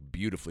Chris Rock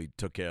beautifully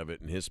took care of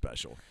it in his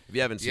special. If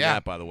you haven't seen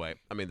that, by the way,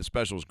 I mean, the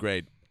special was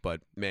great,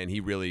 but, man, he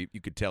really – you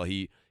could tell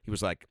he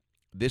was like,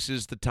 this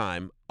is the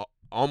time,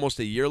 almost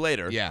a year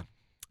later,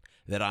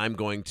 that I'm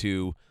going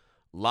to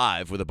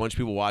live with a bunch of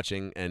people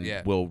watching and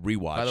we'll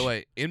rewatch. By the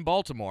way, in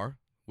Baltimore,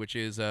 which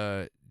is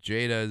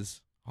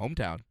Jada's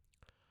hometown.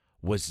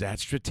 Was that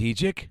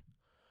strategic?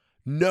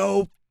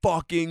 No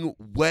fucking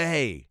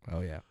way.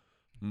 Oh, yeah.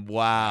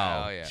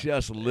 Wow. Oh, yeah.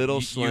 Just little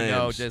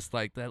slams. Just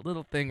like that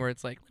little thing where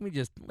it's like, let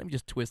me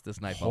just twist this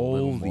knife a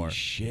little more. Holy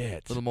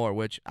shit. A little more,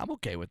 which I'm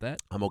okay with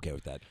that. I'm okay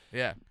with that.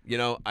 Yeah.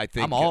 I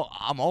think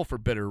I'm all for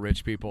bitter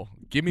rich people.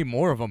 Give me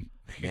more of them.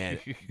 Man,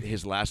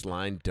 his last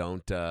line,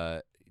 don't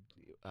fight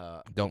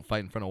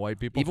in front of white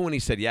people. Even when he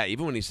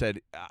said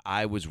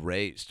I was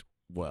raised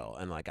well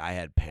and like I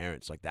had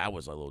parents, like that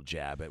was a little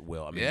jab at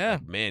Will. I mean,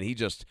 like, man, he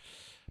just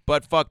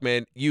but fuck,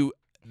 man,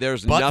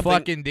 there's but nothing.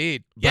 Fuck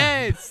indeed.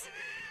 Yes.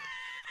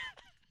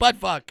 Butt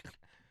fuck.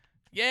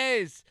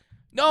 Yes.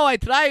 No, I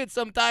try it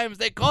sometimes.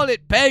 They call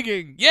it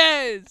pegging.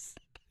 Yes.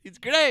 It's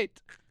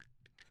great.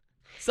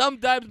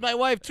 Sometimes my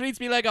wife treats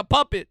me like a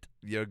puppet.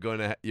 You're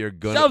gonna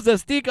shoves a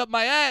stick up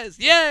my ass.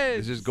 Yes.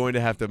 This is going to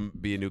have to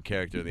be a new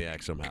character in the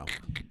act somehow.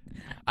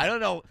 I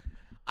don't know.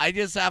 I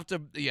just have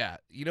to. Yeah.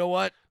 You know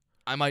what?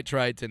 I might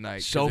try it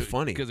tonight. So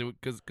funny. Because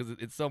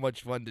it's so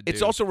much fun to do.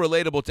 It's also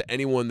relatable to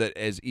anyone that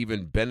has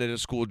even been at a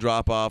school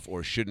drop-off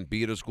or shouldn't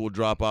be at a school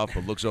drop-off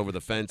but looks over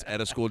the fence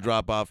at a school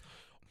drop-off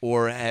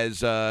or has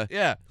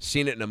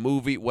seen it in a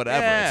movie,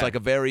 whatever. Yeah. It's like a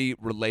very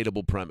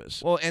relatable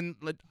premise. Well, and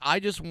I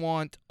just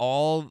want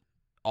all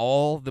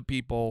the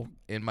people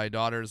in my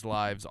daughter's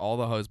lives, all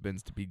the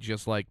husbands, to be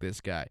just like this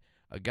guy.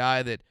 A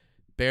guy that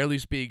barely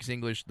speaks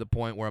English to the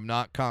point where I'm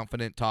not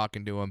confident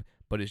talking to him,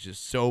 but is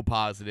just so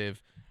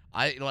positive.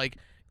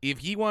 If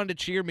he wanted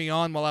to cheer me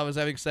on while I was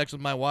having sex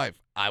with my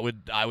wife, I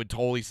would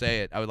totally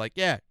say it. I would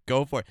yeah,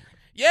 go for it.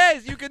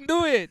 Yes, you can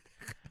do it.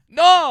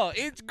 No,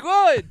 it's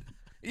good.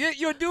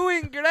 You're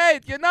doing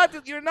great. You're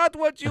not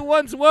what you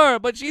once were,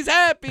 but she's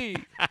happy.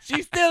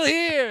 She's still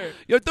here.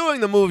 You're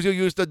doing the moves you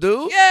used to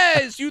do.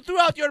 Yes, you threw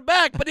out your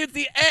back, but it's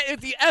the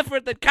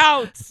effort that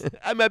counts.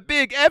 I'm a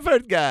big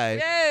effort guy.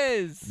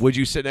 Yes. Would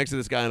you sit next to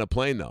this guy on a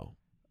plane, though?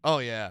 Oh,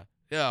 yeah.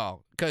 Yeah,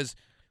 because,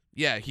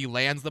 he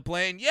lands the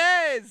plane.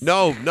 Yes.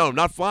 No,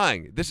 not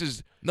flying. This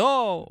is...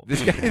 No.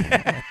 This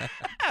guy...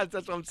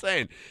 That's what I'm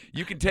saying.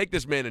 You can take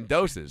this man in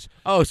doses.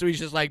 Oh, so he's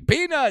just like,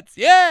 peanuts.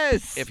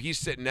 Yes. If he's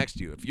sitting next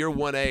to you. If you're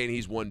 1A and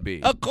he's 1B.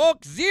 A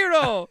Coke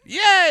Zero.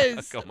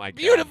 Yes. Oh, my God.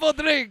 Beautiful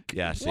drink.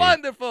 Yeah, see.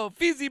 Wonderful.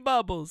 Fizzy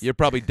bubbles. You're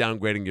probably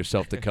downgrading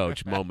yourself to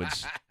coach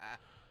moments.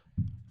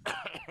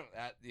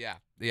 Yeah.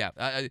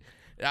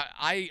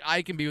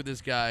 I can be with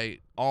this guy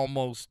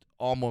almost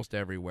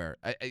everywhere.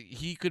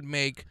 He could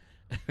make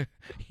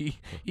he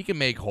can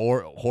make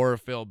horror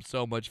films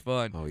so much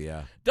fun. Oh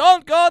yeah.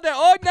 Don't go there.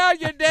 Oh, now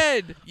you're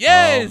dead.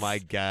 Yes. Oh my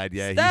God.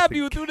 Yeah. Stab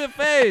you through the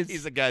face.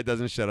 He's the guy that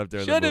doesn't shut up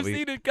during the Should have movie.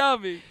 seen it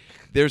coming.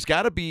 There's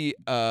got to be.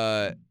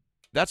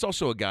 That's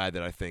also a guy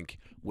that I think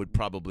would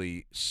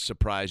probably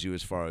surprise you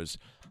as far as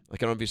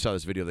like I don't know if you saw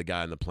this video of the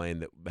guy on the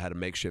plane that had a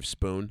makeshift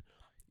spoon.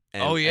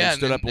 And, and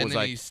stood up and was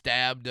then like, he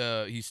stabbed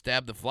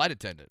the flight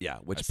attendant. Yeah,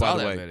 which I saw by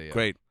the way, that video.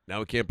 great. Now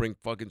we can't bring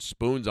fucking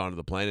spoons onto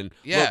the plane. And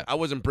Yeah. look, I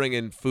wasn't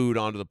bringing food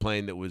onto the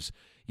plane that was,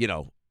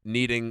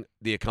 needing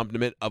the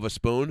accompaniment of a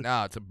spoon.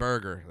 No, it's a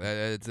burger.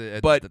 That's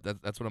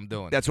what I'm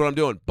doing. That's what I'm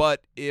doing.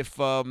 But if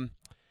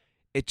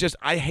it just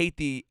I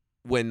hate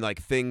when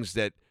like things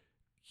that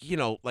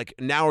like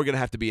now are gonna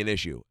have to be an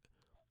issue.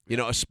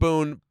 A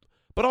spoon.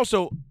 But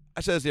also,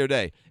 I said this the other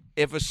day,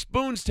 if a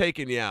spoon's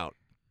taking you out,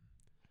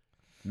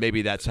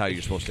 maybe that's how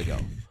you're supposed to go.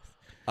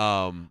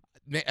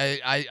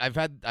 I've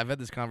had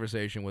this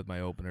conversation with my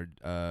opener,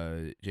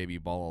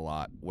 JB Ball, a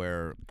lot,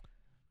 where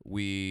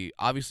we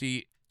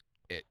obviously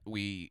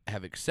we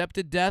have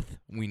accepted death.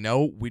 We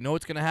know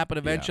it's going to happen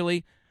eventually.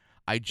 Yeah.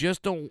 I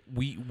just don't.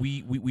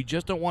 We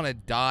just don't want to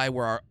die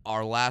where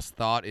our last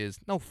thought is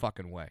no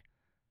fucking way.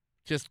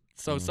 Just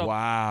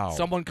wow.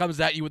 Someone comes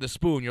at you with a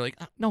spoon, you're like,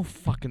 no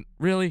fucking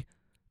really,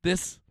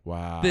 this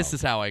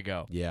is how I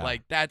go. Yeah,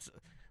 like that's.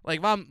 Like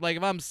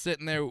if I'm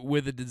sitting there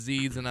with a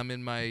disease and I'm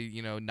in my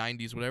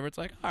 90s, whatever, it's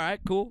like, all right,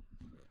 cool.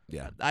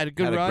 Yeah, I had a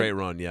good run. Had a great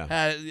run. Yeah,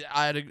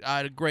 I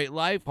had a great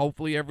life.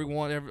 Hopefully,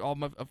 all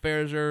my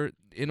affairs are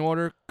in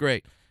order.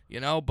 Great,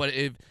 But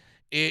if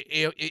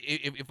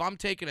I'm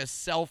taking a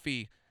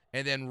selfie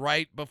and then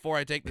right before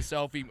I take the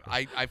selfie,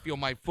 I feel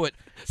my foot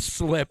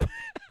slip,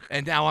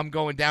 and now I'm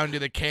going down into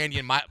the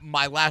canyon.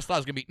 My last thought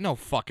is gonna be no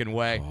fucking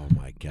way. Oh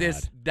my God.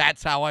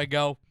 That's how I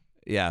go.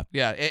 Yeah.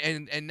 Yeah,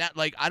 and that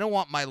I don't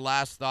want my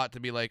last thought to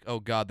be like,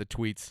 oh God, the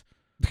tweets.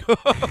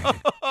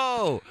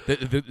 Oh,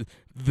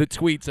 the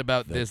tweets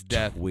about this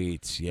death.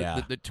 Tweets,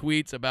 yeah. The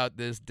tweets about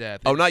this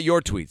death. Oh, not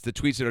your tweets. The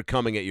tweets that are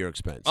coming at your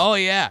expense. Oh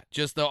yeah,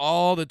 just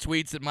all the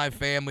tweets that my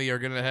family are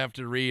gonna have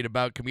to read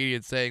about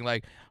comedians saying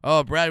like,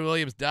 oh, Brad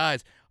Williams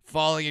dies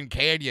falling in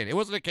canyon. It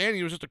wasn't a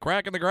canyon. It was just a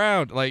crack in the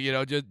ground. Like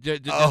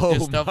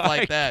just stuff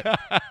like that.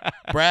 God.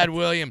 Brad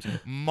Williams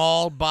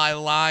mauled by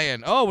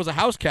lion. Oh, it was a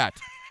house cat.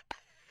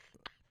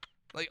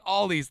 Like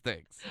all these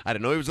things. I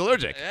didn't know he was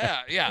allergic.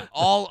 Yeah.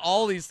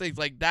 All these things.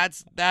 Like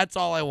that's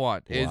all I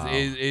want. Wow.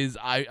 Is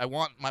I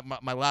want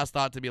my last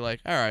thought to be like,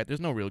 all right, there's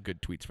no real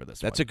good tweets for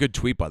this. That's a good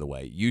tweet, by the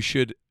way. You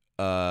should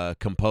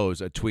compose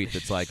a tweet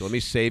that's like, let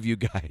me save you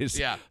guys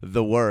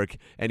the work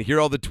and hear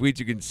all the tweets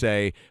you can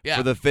say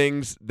for the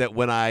things that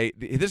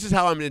this is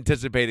how I'm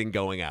anticipating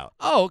going out.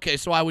 Oh, okay.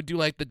 So I would do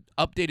like the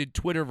updated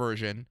Twitter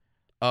version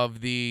of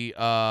the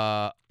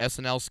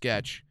SNL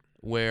sketch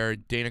where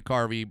Dana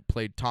Carvey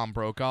played Tom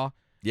Brokaw.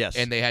 Yes.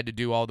 And they had to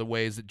do all the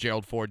ways that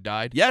Gerald Ford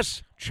died.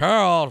 Yes.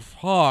 Gerald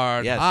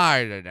Ford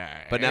died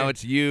today. But now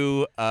it's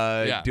you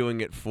doing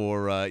it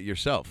for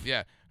yourself.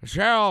 Yeah.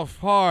 Gerald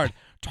Ford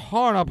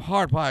torn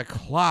apart by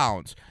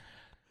clowns.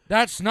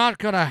 That's not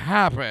gonna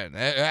happen.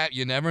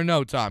 You never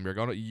know, Tom. You're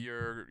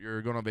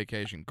going on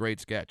vacation.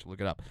 Great sketch.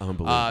 Look it up.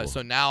 Unbelievable.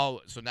 So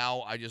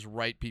now I just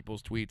write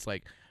people's tweets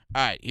like,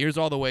 all right, here's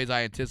all the ways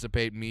I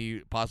anticipate me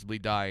possibly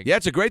dying. Yeah,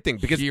 it's a great thing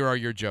because here are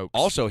your jokes.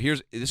 Also,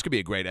 this could be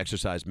a great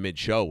exercise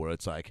mid-show where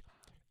it's like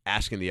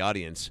asking the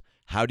audience,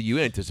 how do you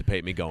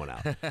anticipate me going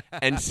out?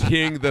 And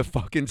seeing the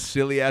fucking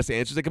silly-ass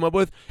answers they come up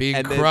with.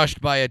 Being crushed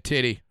by a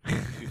titty.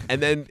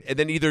 And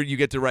then either you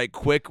get to write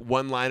quick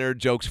one-liner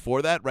jokes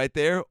for that right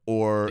there,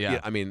 or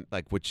I mean,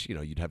 like, which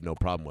you'd have no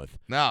problem with.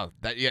 No,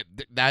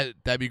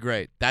 that'd be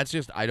great. That's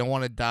just I don't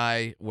want to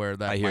die where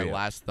my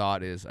last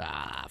thought is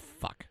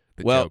fuck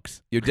the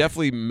jokes. You're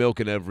definitely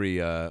milking every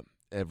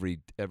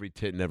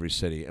tit in every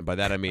city, and by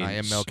that I mean I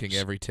am milking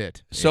every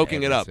tit,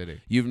 soaking it up.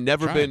 City. You've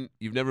never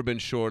been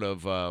short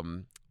of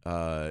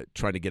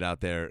trying to get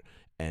out there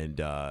and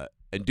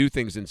do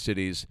things in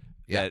cities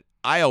that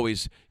I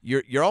always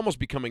you're almost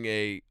becoming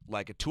a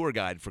tour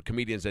guide for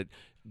comedians that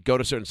go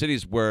to certain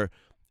cities where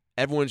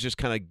everyone's just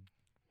kind of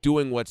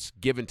doing what's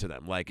given to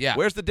them. Like,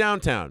 where's the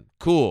downtown?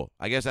 Cool.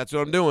 I guess that's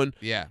what I'm doing.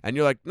 Yeah. And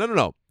you're like,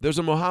 no. There's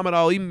a Muhammad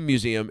Ali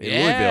museum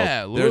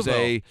in Louisville. There's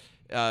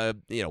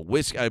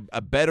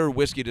a better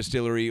whiskey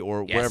distillery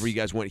or wherever you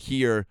guys went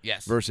here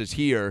versus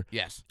here.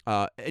 Yes.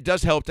 It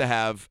does help to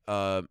have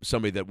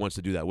somebody that wants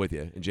to do that with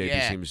you, and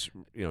JB seems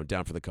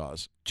down for the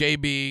cause.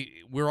 JB,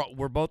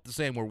 we're both the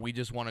same where we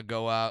just want to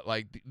go out.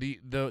 Like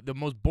the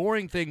most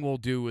boring thing we'll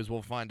do is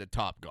we'll find a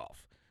Topgolf,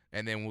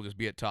 and then we'll just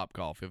be at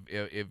Topgolf.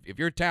 If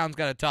your town's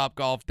got a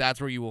Topgolf,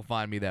 that's where you will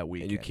find me that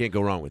weekend. And you can't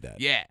go wrong with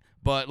that. Yeah,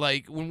 but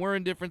like when we're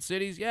in different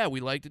cities, we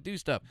like to do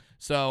stuff.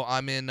 So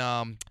I'm in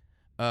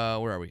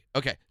where are we?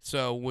 Okay,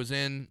 so was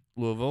in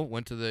Louisville.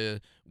 Went to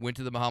the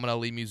Muhammad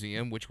Ali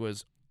Museum, which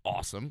was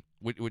awesome.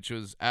 Which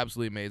was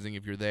absolutely amazing.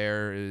 If you're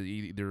there,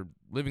 either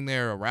living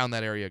there or around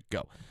that area,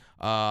 go.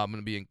 I'm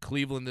gonna be in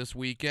Cleveland this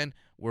weekend,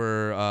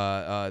 where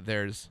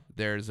there's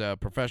a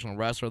professional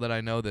wrestler that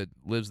I know that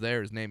lives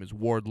there. His name is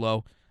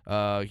Wardlow.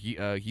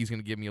 He's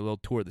gonna give me a little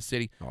tour of the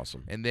city.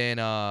 Awesome. And then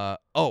and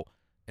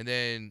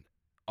then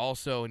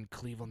also in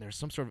Cleveland, there's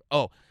some sort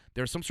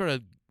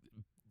of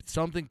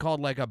something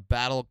called like a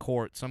battle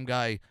court. Some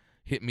guy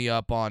hit me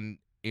up on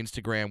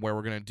Instagram where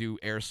we're gonna do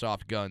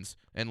airsoft guns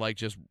and like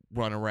just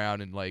run around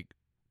and like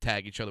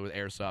tag each other with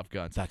airsoft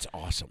guns. That's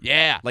awesome.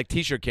 Yeah, like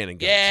t-shirt cannon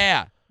guns.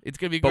 Yeah, it's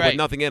gonna be but great. With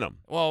nothing in them.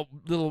 Well,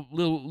 little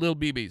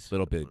BBs.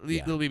 Little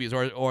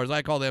BBs, or as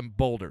I call them,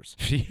 boulders.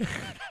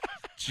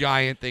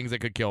 Giant things that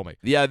could kill me.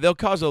 Yeah, they'll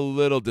cause a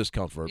little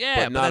discomfort,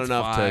 but not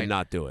enough to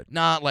not do it.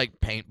 Not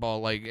like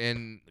paintball,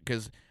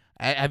 because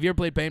have you ever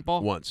played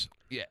paintball? Once.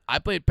 Yeah, I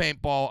played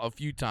paintball a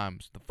few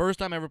times. The first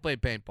time I ever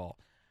played paintball,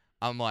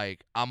 I'm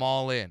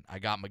all in. I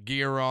got my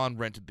gear on,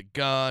 rented the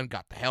gun,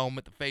 got the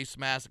helmet, the face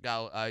mask.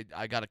 I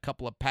got a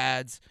couple of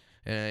pads,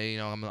 and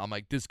I'm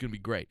like, this is gonna be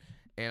great.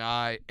 And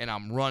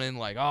I'm running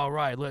like, all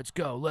right, let's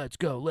go.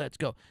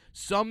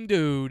 Some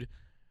dude,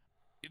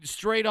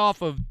 straight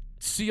off of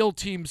SEAL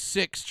Team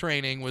 6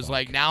 training, was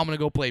like, now I'm gonna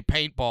go play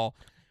paintball.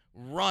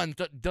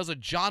 Does a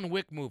John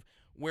Wick move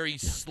where he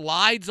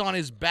slides on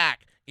his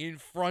back in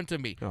front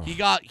of me. Oh. He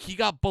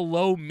got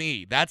below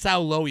me. That's how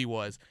low he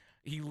was.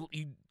 He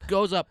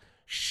goes up,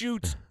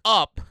 shoots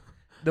up.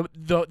 The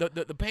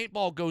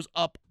paintball goes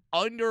up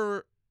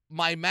under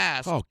my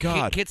mask. Oh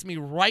God! Hits me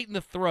right in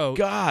the throat.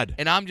 God!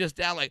 And I'm just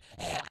down like.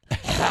 The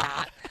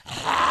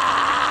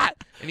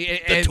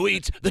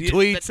tweets.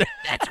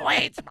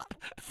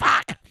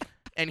 Fuck.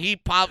 And he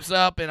pops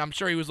up, and I'm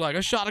sure he was like,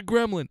 I shot a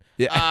gremlin.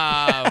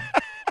 Yeah.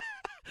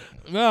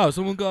 No,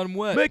 someone got him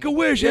wet. Make a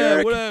wish,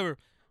 Eric. Whatever.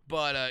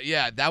 But,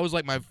 that was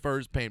like my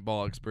first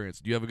paintball experience.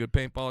 Do you have a good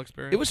paintball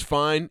experience? It was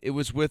fine. It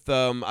was with,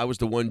 I was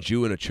the one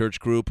Jew in a church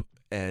group,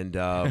 and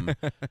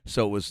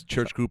so it was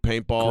church group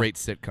paintball. Great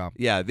sitcom.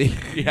 Yeah,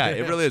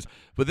 it really is.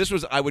 But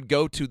I would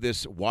go to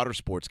this water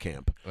sports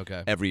camp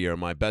every year.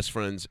 My best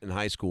friends in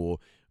high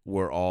school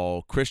were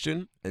all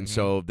Christian, and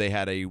so they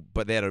had a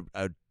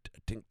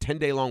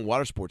 10-day long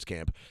water sports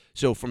camp.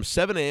 So from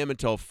 7 a.m.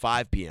 until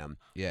 5 p.m.,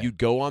 you'd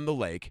go on the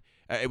lake.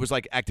 It was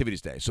like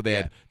activities day. So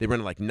they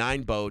rented like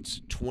 9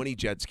 boats, 20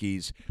 jet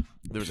skis.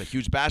 There was a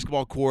huge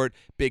basketball court,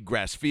 big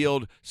grass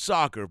field,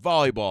 soccer,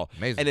 volleyball.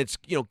 Amazing. And it's,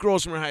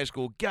 girls from high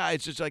school,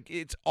 guys, just like,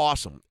 it's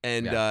awesome.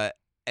 And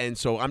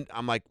so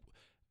I'm like,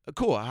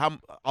 cool,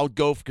 I'll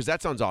go because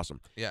that sounds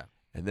awesome. Yeah.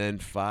 And then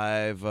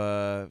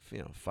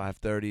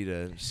 5:30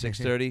 to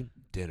 6:30,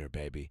 dinner,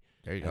 baby.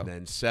 There you go. And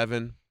then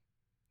 7,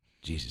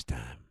 Jesus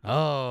time.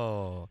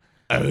 Oh.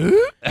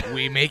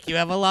 We make you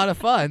have a lot of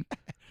fun.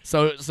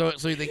 So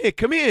you think, hey,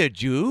 come here,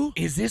 Jew.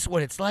 Is this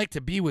what it's like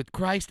to be with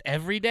Christ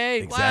every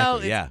day?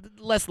 Exactly, well, it's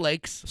less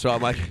lakes. So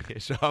I'm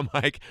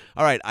like,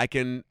 all right, I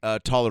can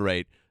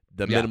tolerate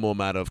the minimal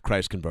amount of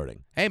Christ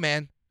converting. Hey,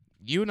 man,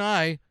 you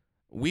and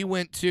we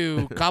went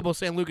to Cabo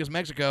San Lucas,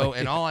 Mexico,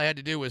 and all I had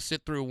to do was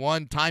sit through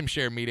one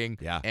timeshare meeting,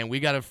 and we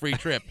got a free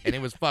trip, and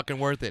it was fucking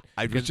worth it.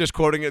 I was just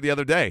quoting it the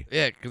other day.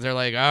 Yeah, because they're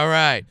like, all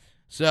right,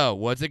 so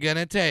what's it going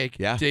to take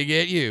to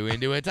get you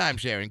into a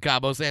timeshare in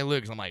Cabo San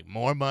Lucas? I'm like,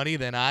 more money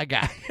than I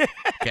got,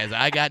 because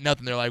I got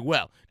nothing. They're like,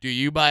 well, do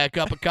you buy a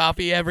cup of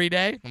coffee every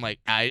day? I'm like,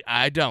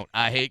 I don't.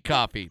 I hate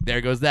coffee.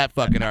 There goes that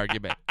fucking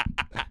argument.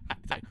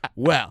 Like,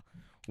 well,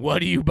 what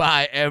do you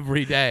buy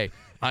every day?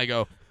 I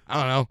go, I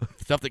don't know,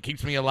 stuff that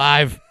keeps me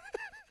alive.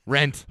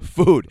 Rent.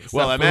 Food.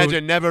 Well,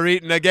 imagine never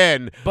eating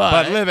again,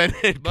 but living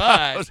in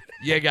Cabo.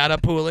 You got a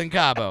pool in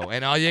Cabo,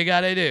 and all you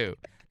got to do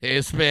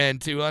is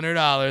spend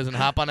 $200 and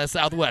hop on a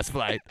Southwest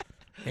flight.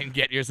 and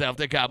get yourself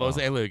to Cabo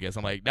San Lucas.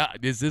 I'm like, no,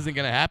 this isn't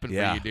gonna happen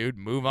for you, dude.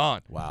 Move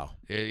on. Wow.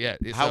 Yeah.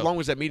 How long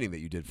was that meeting that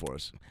you did for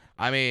us?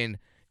 I mean,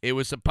 it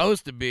was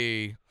supposed to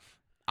be.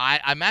 I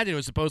imagine it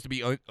was supposed to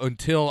be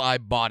until I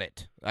bought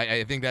it.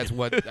 I think that's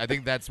what. I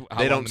think that's how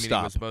They long don't the meeting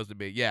stop. was supposed to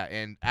be. Yeah,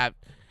 and after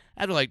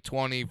like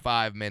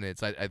 25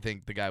 minutes, I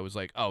think the guy was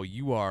like, "Oh,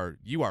 you are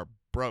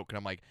broke," and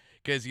I'm like.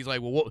 Because he's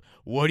like, well,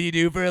 what do you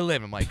do for a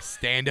living? I'm like,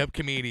 stand-up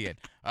comedian.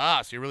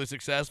 So you're really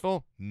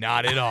successful?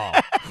 Not at all.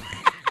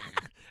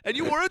 And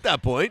you were at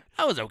that point.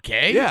 I was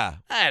okay. Yeah.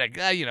 I had a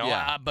guy,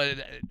 Yeah. But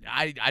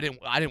I didn't You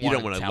want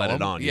don't wanna to let him.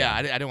 it on, Yeah, yeah.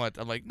 I didn't want.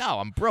 I'm like, no,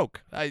 I'm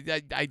broke. I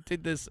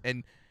did this,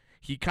 and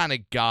he kind of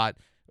got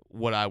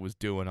what I was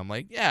doing. I'm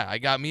like, yeah, I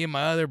got me and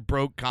my other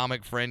broke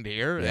comic friend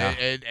here, Yeah.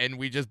 and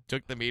we just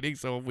took the meeting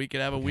so we could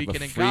have a weekend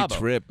Have a in free Cabo.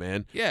 trip,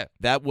 man. Yeah.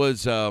 That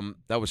was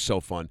so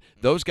fun.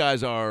 Those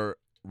guys are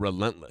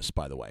relentless,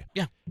 by the way.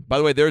 Yeah. By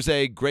the way, there's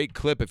a great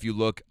clip if you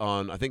look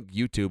on, I think,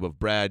 YouTube of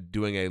Brad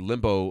doing a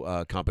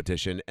limbo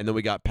competition, and then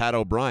we got Pat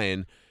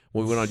O'Brien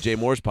when we went on Jay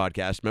Moore's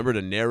podcast. Remember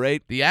to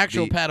narrate The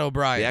actual Pat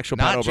O'Brien. the actual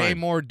not Pat Jay O'Brien.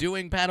 Moore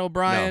doing Pat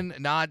O'Brien,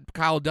 not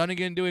Kyle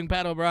Dunnigan doing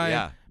Pat O'Brien.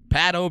 Yeah.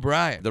 Pat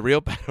O'Brien. the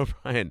real Pat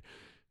O'Brien.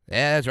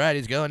 Yeah, that's right.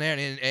 He's going there,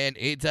 and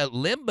it's a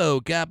limbo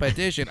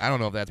competition. I don't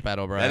know if that's Pat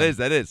O'Brien.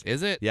 That is.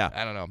 Is it? Yeah.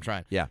 I don't know. I'm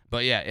trying. Yeah.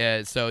 But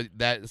yeah. So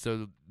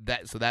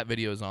that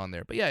video is on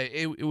there. But yeah,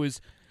 it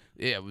was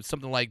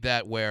something like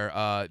that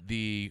where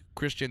the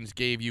Christians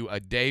gave you a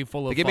day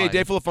full of. They gave me a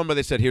day full of fun, but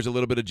they said, "Here's a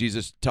little bit of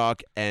Jesus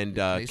talk," and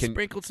They can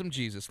sprinkled some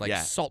Jesus like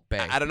Yeah. Salt Bay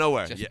out of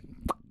nowhere. Just- Yeah.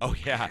 Oh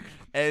yeah,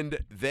 and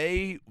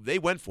they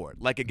went for it.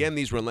 Like again,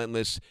 these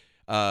relentless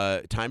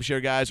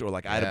timeshare guys, or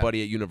like I had a Yeah.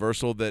 buddy at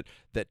Universal that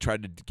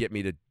tried to get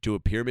me to do a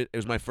pyramid. It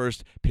was my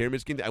first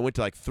pyramid scheme. I went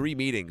to like 3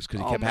 meetings because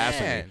he Oh, kept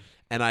asking me, man.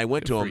 and I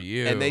went Good to for them,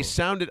 you. and they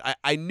sounded.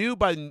 I knew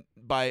by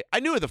I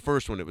knew at the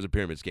first one it was a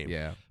pyramid scheme.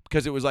 Yeah.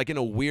 Because it was like in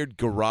a weird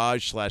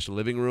garage /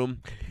 living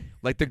room.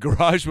 Like the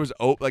garage was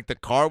open, like the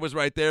car was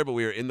right there, but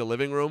we were in the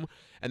living room.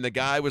 And the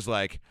guy was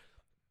like,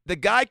 the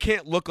guy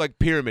can't look like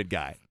Pyramid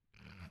Guy.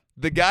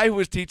 The guy who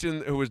was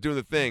teaching, who was doing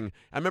the thing,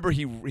 I remember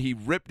he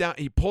ripped down,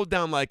 he pulled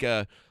down like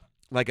a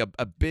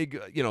big,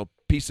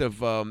 piece of,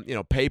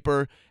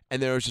 paper.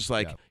 And there was just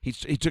like, he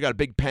took out a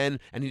big pen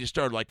and he just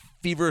started like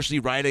feverishly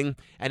writing.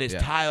 And his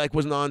tie like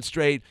wasn't on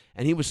straight.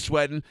 And he was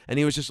sweating. And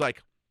he was just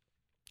like,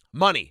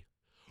 money.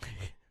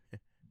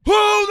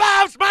 Who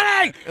loves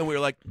money? And we were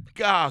like,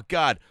 oh,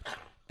 God.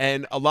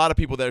 And a lot of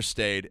people there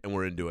stayed and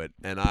were into it.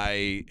 And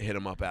I hit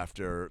him up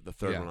after the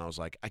third one. I was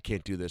like, I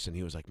can't do this. And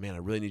he was like, man, I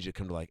really need you to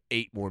come to like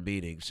 8 more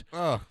meetings.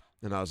 Oh.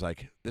 And I was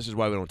like, this is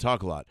why we don't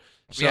talk a lot.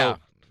 So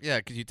yeah,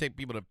 because you take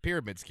people to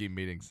pyramid scheme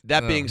meetings.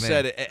 that being man.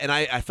 said, and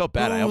I felt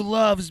bad. Who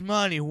loves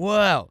money?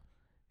 Well,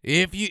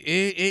 if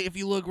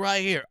you look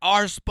right here,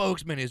 our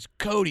spokesman is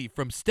Cody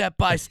from Step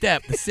by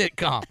Step, the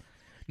sitcom.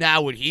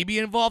 Now, would he be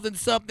involved in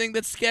something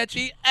that's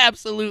sketchy?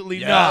 Absolutely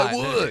not. I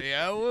would.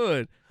 Yeah, I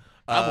would.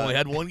 I've only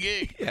had one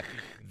gig.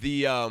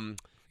 Yeah.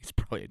 He's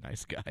probably a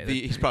nice guy.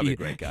 He's probably a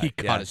great guy. He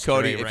caught yeah. it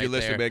Cody, straight if right you're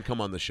listening, there. man, come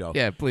on the show.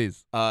 Yeah,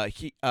 please.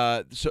 Is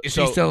Is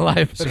he still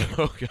alive?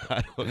 Oh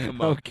God! Look him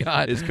Oh, up.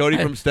 God. Is Cody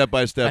from Step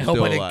by Step I hope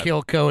still I didn't alive?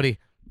 kill Cody.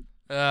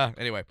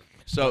 Anyway.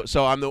 So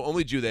I'm the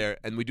only Jew there,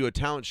 and we do a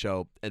talent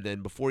show, and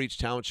then before each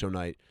talent show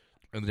night,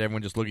 And then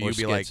everyone just look at you Or and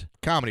be like, skits.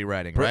 comedy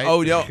writing, right?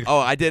 Oh no! Oh,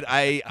 I did.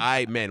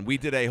 Man, we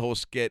did a whole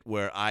skit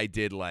where I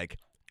did like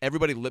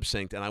everybody lip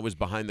synced, and I was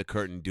behind the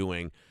curtain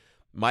doing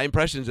my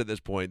impressions at this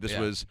point. This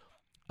was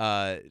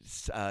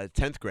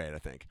 10th grade, I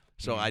think.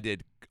 So I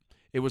did.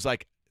 It was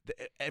like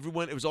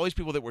everyone. It was all these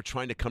people that were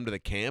trying to come to the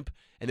camp,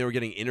 and they were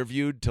getting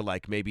interviewed to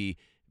like maybe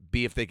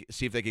see if they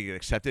could get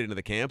accepted into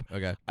the camp.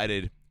 Okay. I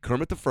did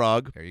Kermit the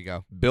Frog, There you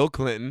go. Bill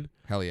Clinton,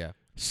 Hell yeah.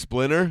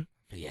 Splinter,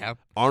 Yeah.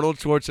 Arnold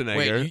Schwarzenegger.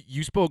 Wait,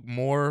 you spoke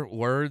more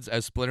words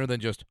as Splinter than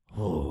just,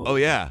 Oh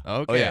yeah.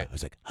 Okay. Oh yeah. I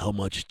was like, how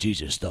much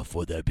Jesus stuff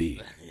would that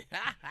be?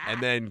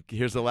 And then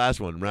here's the last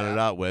one. Round it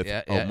out with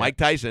Mike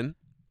Tyson.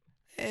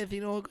 If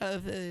you don't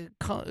Is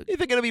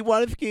it gonna be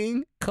Wife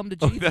King? come to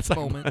Oh, Jesus that's like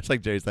moment. that's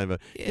like Jerry Steinfeld.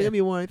 Is it gonna be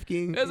Wife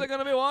King? Is it going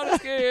to be water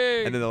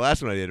skiing? And then the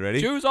last one I did.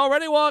 Ready? Jews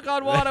already walk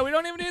on water. We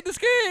don't even need the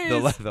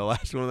skis. The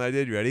last one I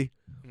did. You ready?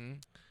 Mhm.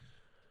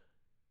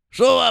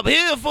 So I'm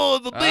here for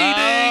the meeting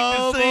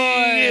Oh, to see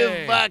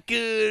boy. if I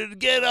could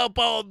get up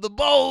on the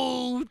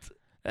boat.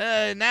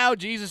 Now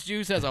Jesus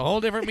Juice has a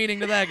whole different meaning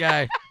to that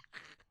guy.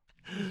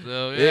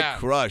 So, It yeah.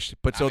 crushed.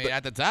 But so I mean,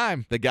 at the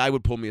time. the guy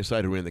would pull me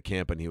aside who ran the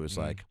camp, and he was Mm.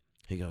 like,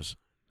 he goes,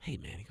 hey,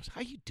 man. He goes,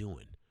 how you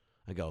doing?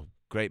 I go,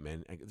 great,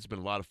 man. It's been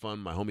a lot of fun.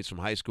 My homies from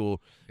high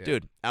school. Yeah.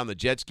 Dude, out on the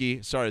jet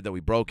ski. Sorry that we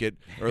broke it.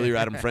 Earlier,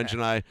 Adam French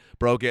and I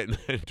broke it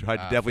and tried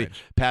to definitely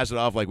French. pass it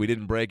off like we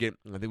didn't break it.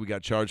 I think we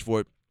got charged for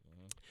it.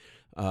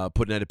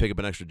 Putting in to pick up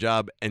an extra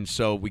job. And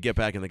so we get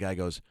back, and the guy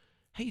goes,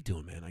 how you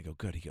doing, man? I go,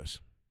 good. He goes,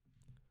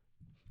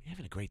 you're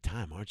having a great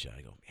time, aren't you?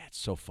 I go, yeah, it's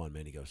so fun,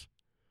 man. He goes,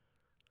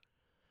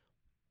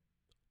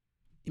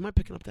 you mind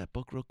picking up that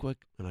book real quick?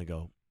 And I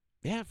go,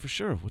 yeah, for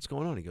sure. What's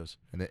going on? He goes,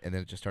 And then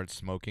it just started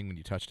smoking when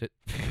you touched it.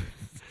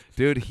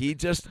 dude,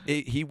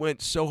 he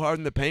went so hard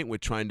in the paint with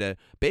trying to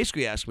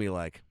basically ask me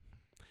like,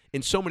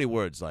 in so many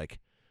words, like,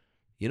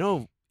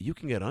 you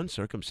can get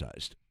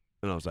uncircumcised.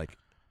 And I was like,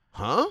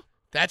 huh?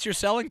 That's your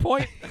selling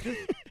point?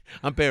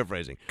 I'm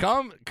paraphrasing.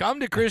 Come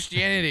to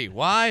Christianity.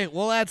 Why?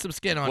 We'll add some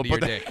skin onto your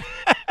dick.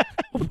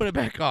 We'll put it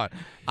back on.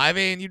 I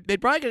mean,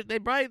 they'd probably,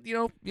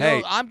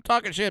 Hey. I'm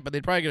talking shit, but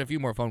they'd probably get a few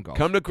more phone calls.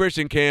 Come to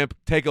Christian camp,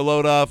 take a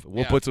load off,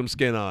 we'll Yeah. put some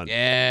skin on.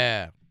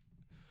 Yeah.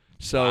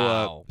 So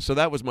Wow. so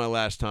that was my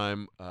last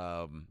time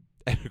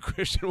at a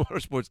Christian water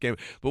sports game.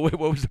 But wait,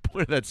 what was the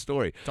point of that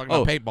story? Talking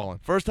about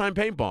paintballing. First time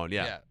paintballing,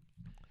 yeah.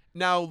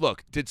 Now,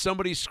 look, did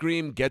somebody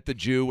scream, "Get the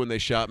Jew," when they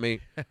shot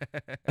me?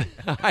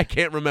 I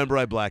can't remember.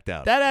 I blacked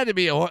out. That had to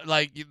be all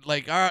right,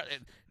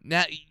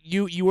 now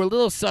you were a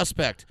little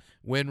suspect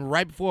when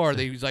right before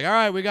he was like, all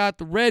right, we got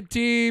the red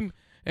team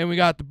and we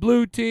got the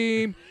blue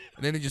team,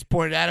 and then they just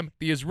pointed at him,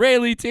 the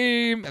Israeli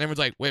team, and everyone's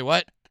like, wait,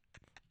 what?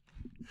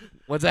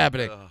 What's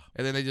happening?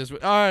 And then they just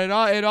went, all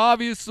right, and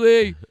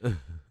obviously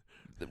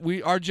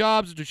our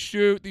jobs are to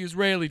shoot the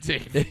Israeli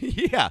team.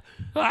 Yeah.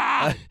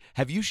 Ah!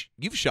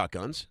 You've shot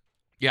guns?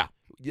 Yeah.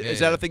 Is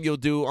that a thing you'll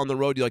do on the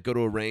road? You go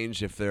to a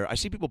range if they're? I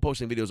see people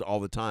posting videos all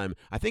the time.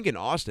 I think in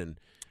Austin.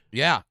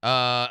 Yeah.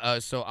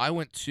 So I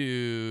went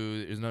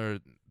to. There's another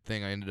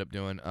thing I ended up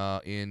doing.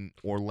 In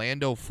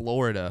Orlando,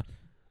 Florida.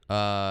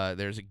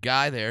 There's a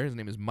guy there. His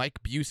name is Mike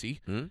Busey.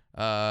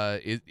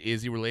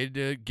 Is he related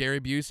to Gary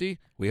Busey?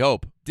 We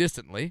hope.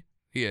 Distantly,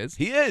 he is.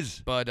 He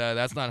is. But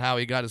that's not how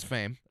he got his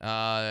fame.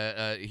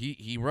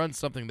 He runs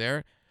something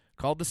there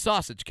called the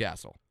Sausage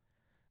Castle,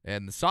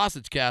 and the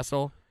Sausage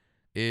Castle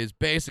is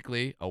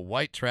basically a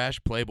white trash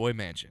Playboy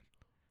mansion,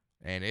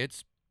 and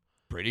it's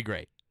pretty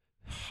great.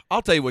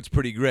 I'll tell you what's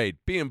pretty great,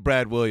 being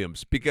Brad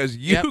Williams, because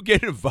you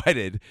get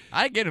invited.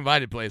 I get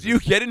invited places. You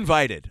get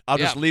invited. I'll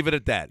just Yep. leave it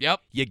at that. Yep.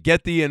 You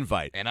get the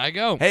invite. And I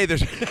go. Hey,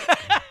 there's.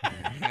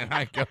 And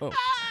I go.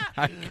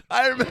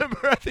 I remember,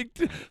 I think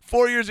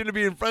 4 years into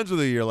being friends with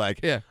you, you're like,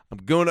 Yeah.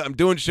 I'm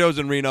doing shows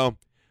in Reno.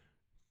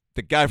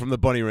 The guy from the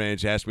Bunny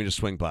Ranch asked me to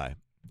swing by.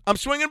 I'm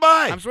swinging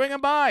by. I'm swinging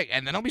by,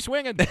 and then I'll be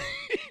swinging.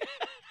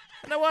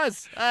 And I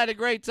had a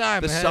great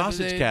time. The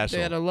Sausage Castle.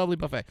 They had a lovely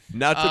buffet.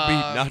 Not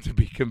to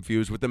be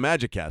confused with the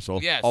Magic Castle.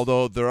 Yes.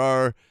 Although there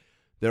are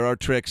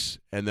tricks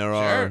and there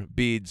are Sure.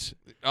 beads.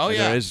 Oh, and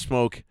yeah. There is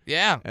smoke.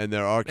 Yeah. And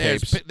there are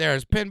There's capes.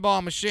 there's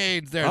pinball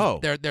machines.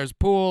 There's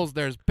pools.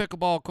 There's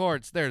pickleball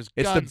courts. There's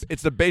guns.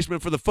 It's the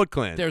basement for the Foot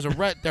Clan. There's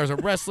a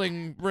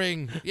wrestling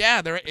ring.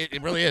 Yeah,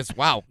 it really is.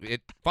 Wow.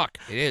 It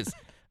is.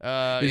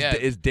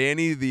 Is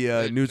Danny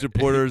the news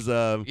reporter's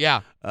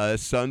Yeah.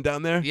 son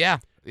down there? Yeah.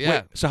 Yeah.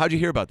 Wait, so how'd you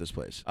hear about this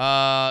place?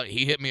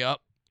 He hit me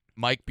up,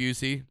 Mike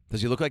Busey.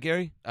 Does he look like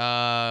Gary?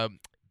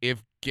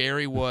 If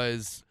Gary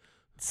was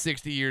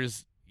 60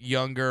 years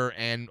younger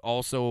and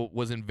also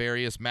was in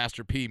various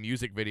Master P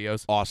music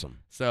videos. Awesome.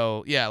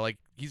 So yeah, like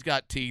he's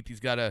got teeth, he's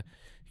got a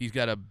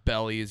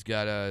belly, he's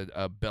got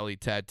a belly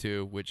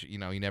tattoo, which he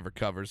never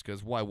covers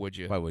because why would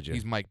you? Why would you?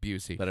 He's Mike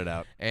Busey. Let it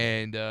out.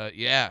 And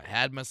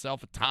had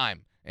myself a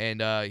time.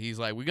 And he's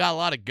like, we got a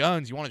lot of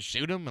guns. You want to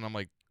shoot them? And I'm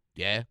like,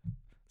 yeah.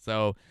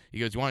 So he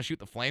goes, you want to shoot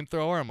the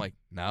flamethrower? I'm like,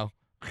 no.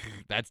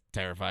 That's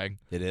terrifying.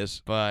 It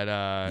is. But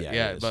it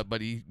is.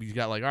 but he's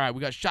got like, all right,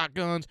 we got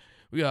shotguns,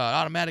 we got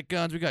automatic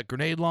guns, we got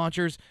grenade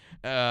launchers.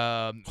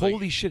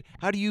 Holy shit!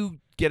 How do you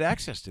get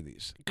access to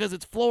these? Because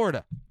it's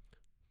Florida.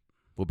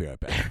 We'll be right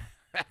back.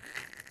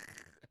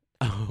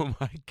 Oh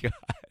my god!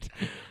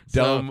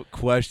 Dumb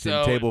question.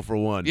 so- Table for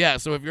one. Yeah.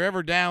 So if you're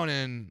ever down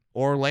in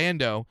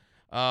Orlando,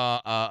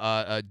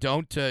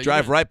 don't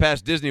Drive right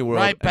past Disney World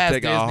Right past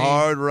and take a Disney.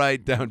 hard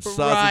right down Sausage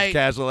Right.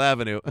 Castle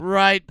Avenue.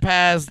 right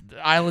past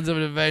Islands of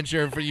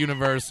Adventure for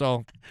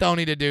Universal. Don't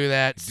need to do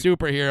that.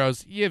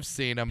 Superheroes, you've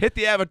seen them. Hit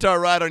the Avatar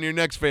ride on your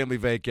next family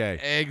vacay.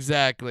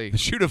 Exactly.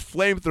 Shoot a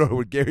flamethrower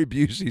with Gary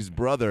Busey's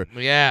brother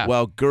Yeah.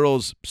 while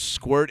girls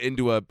squirt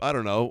into a, I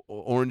don't know,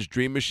 orange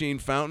Dream Machine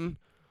fountain.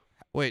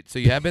 Wait, so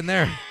you have been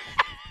there?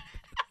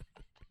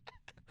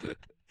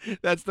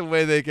 That's the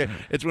way they can.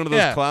 It's one of those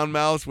Yeah. clown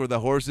mouths where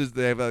the horses,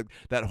 they have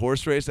that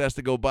horse race has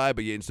to go by,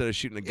 but instead of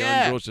shooting a gun,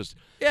 Yeah. girls just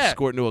Yeah.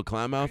 squirt into a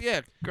clown mouth.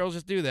 Yeah, girls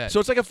just do that. So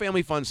it's like a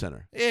family fun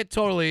center. It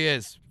totally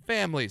is.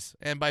 Families.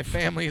 And by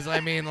families, I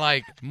mean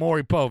like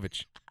Maury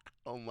Povich.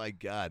 Oh my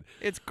God.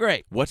 It's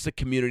great. What's the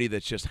community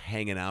that's just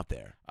hanging out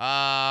there?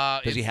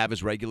 Does he have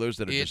his regulars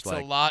that are It's just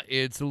like a lot.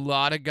 It's a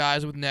lot of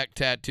guys with neck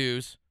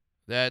tattoos.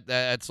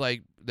 That's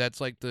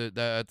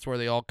where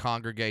they all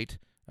congregate.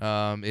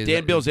 Dan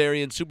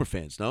Bilzerian super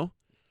fans, no?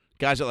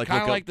 Guys that like kind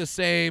look of up. like the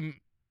same.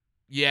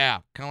 Yeah,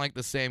 kind of like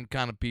the same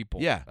kind of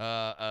people. Yeah.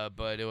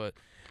 But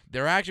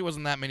there actually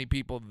wasn't that many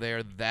people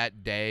there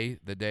that day.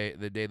 The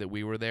day that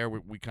we were there,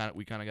 we kind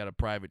of got a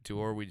private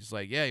tour. We just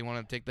like, yeah, you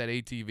want to take that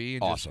ATV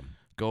and just Awesome.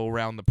 go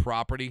around the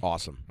property?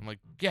 Awesome. I'm like,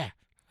 yeah,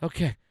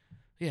 okay,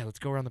 yeah, let's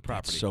go around the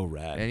property. That's so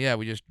rad. And yeah,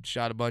 we just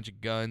shot a bunch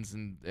of guns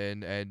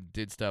and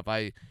did stuff.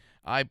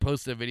 I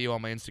posted a video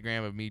on my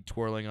Instagram of me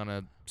twirling on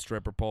a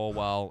stripper pole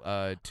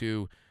while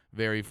two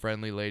very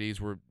friendly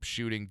ladies were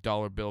shooting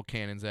dollar bill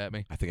cannons at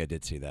me. I think I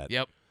did see that.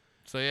 Yep.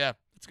 So yeah,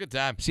 it's a good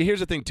time. See, here's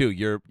the thing too.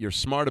 You're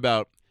smart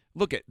about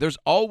look at, there's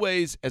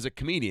always, as a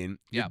comedian,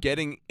 you're Yeah.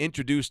 getting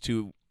introduced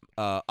to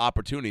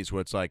opportunities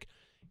where it's like,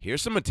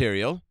 here's some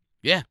material,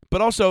 Yeah.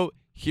 but also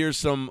here's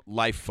some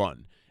life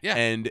fun. Yeah.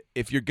 And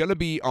if you're going to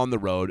be on the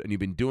road and you've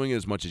been doing it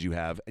as much as you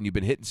have, and you've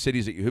been hitting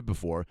cities that you hit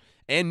before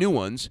and new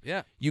ones,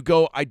 Yeah. you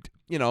go,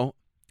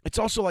 it's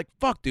also like,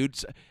 fuck, dude,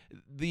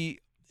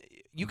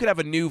 you could have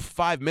a new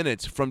 5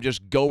 minutes from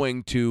just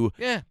going to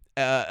Yeah.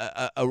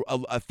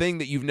 a thing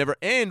that you've never,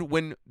 and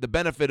when the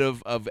benefit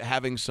of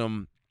having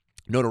some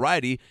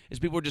notoriety is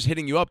people are just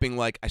hitting you up being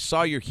like, I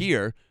saw you're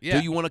here. Yeah.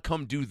 Do you want to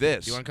come do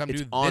this? You want to come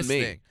It's do on this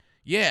me. thing?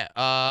 Yeah.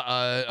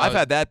 I've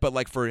had that, but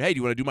like for, hey, do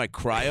you want to do my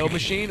cryo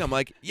machine? I'm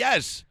like,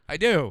 yes. I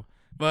do,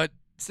 but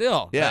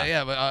still. Yeah.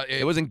 Yeah. But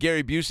It wasn't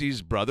Gary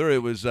Busey's brother.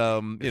 It was,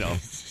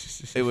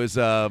 it was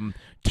Tom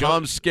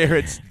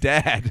Skerritt's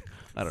dad.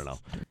 I don't know.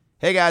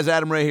 Hey guys,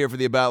 Adam Ray here for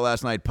the About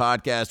Last Night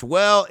podcast.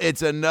 Well,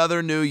 it's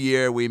another new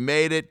year. We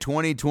made it,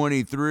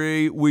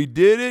 2023. We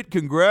did it.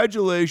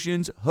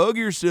 Congratulations. Hug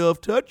yourself,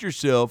 touch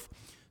yourself,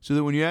 so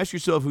that when you ask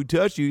yourself who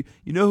touched you,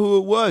 you know who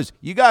it was.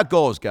 You got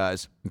goals,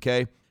 guys, okay?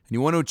 And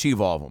you want to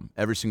achieve all of them,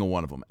 every single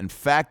one of them. And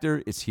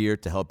Factor is here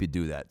to help you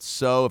do that.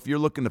 So if you're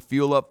looking to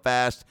fuel up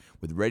fast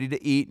with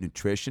ready-to-eat,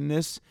 nutritious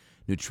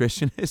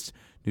meals,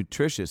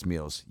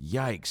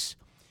 yikes.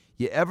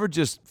 You ever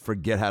just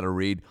forget how to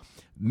read?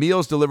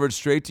 Meals delivered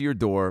straight to your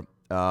door,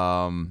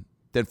 then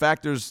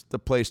Factor's the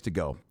place to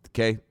go,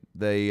 okay?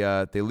 They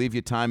leave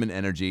you time and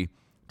energy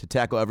to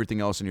tackle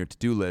everything else on your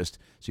to-do list,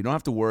 so you don't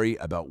have to worry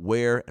about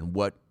where and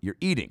what you're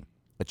eating.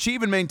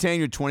 Achieve and maintain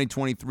your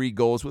 2023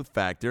 goals with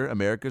Factor,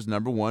 America's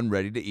 #1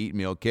 ready-to-eat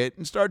meal kit,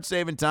 and start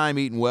saving time,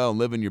 eating well, and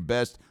living your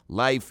best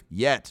life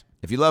yet.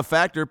 If you love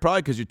Factor,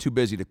 probably because you're too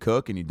busy to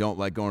cook and you don't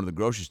like going to the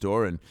grocery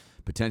store and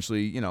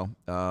potentially,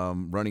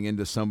 running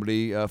into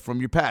somebody from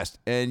your past.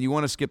 And you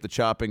want to skip the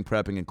chopping,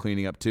 prepping, and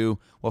cleaning up too.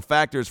 Well,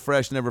 Factor's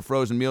fresh, never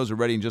frozen meals are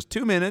ready in just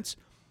 2 minutes.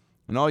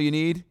 And all you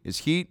need is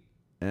heat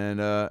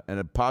and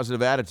a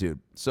positive attitude.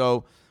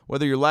 So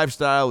whether your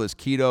lifestyle is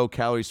keto,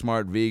 calorie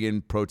smart,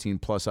 vegan, protein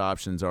plus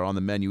options are on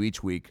the menu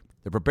each week.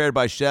 They're prepared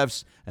by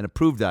chefs and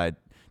approved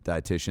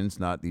dietitians,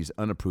 not these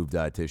unapproved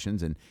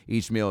dietitians. And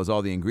each meal has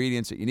all the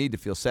ingredients that you need to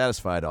feel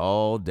satisfied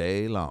all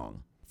day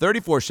long.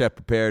 34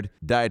 chef-prepared,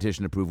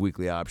 dietitian-approved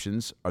weekly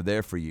options are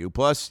there for you.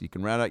 Plus, you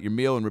can round out your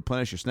meal and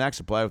replenish your snack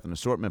supply with an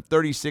assortment of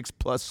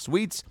 36-plus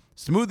sweets,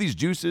 smoothies,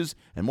 juices,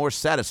 and more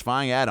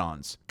satisfying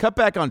add-ons. Cut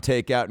back on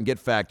takeout and get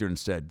Factor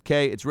instead.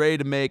 Okay, it's ready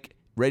to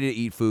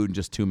eat food in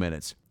just 2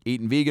 minutes.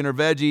 Eating vegan or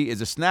veggie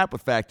is a snap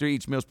with Factor.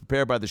 Each meal is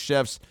prepared by the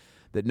chefs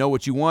that know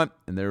what you want,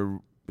 and they're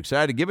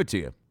excited to give it to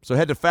you. So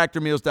head to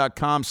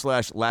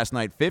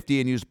factormeals.com/lastnight50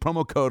 and use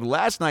promo code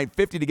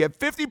lastnight50 to get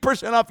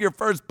 50% off your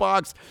first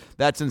box.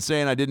 That's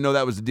insane. I didn't know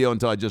that was the deal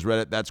until I just read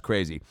it. That's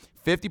crazy.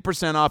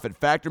 50% off at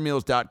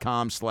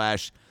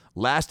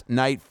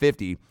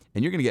factormeals.com/lastnight50,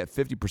 and you're going to get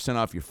 50%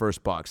 off your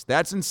first box.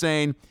 That's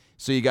insane,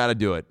 so you got to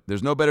do it.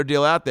 There's no better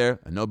deal out there,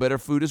 and no better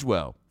food as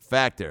well.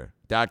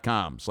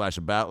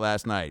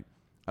 Factor.com/aboutlastnight.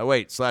 Oh,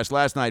 wait,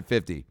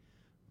 /lastnight50.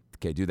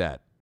 Okay, do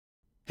that.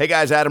 Hey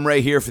guys, Adam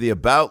Ray here for the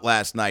About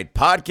Last Night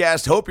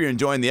podcast. Hope you're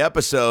enjoying the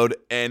episode,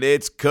 and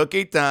it's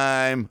cookie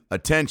time.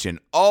 Attention,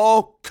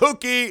 all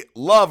cookie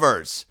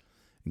lovers,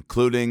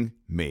 including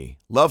me.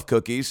 Love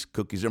cookies.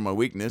 Cookies are my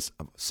weakness.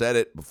 I've said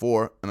it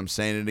before, and I'm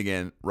saying it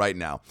again right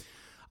now.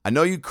 I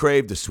know you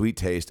crave the sweet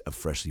taste of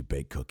freshly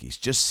baked cookies.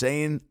 Just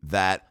saying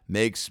that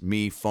makes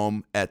me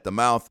foam at the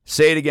mouth.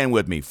 Say it again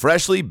with me.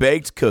 Freshly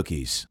baked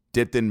cookies,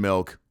 dipped in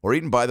milk, or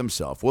eaten by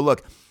themselves. Well,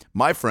 look,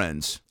 my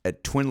friends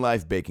at Twin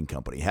Life Baking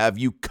Company have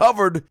you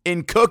covered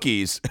in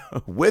cookies.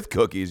 With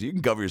cookies, you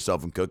can cover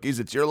yourself in cookies.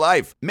 It's your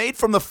life. Made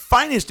from the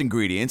finest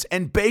ingredients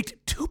and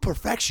baked to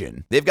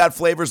perfection. They've got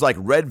flavors like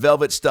red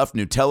velvet stuffed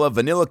Nutella,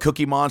 vanilla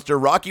cookie monster,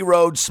 Rocky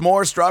Road,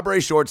 s'more,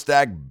 strawberry short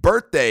stack,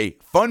 birthday,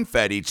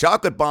 funfetti,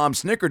 chocolate bomb,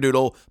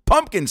 snickerdoodle,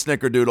 pumpkin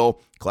snickerdoodle,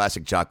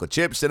 classic chocolate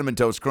chip, cinnamon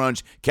toast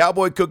crunch,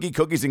 cowboy cookie,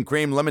 cookies and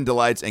cream, lemon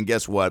delights, and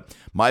guess what?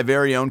 My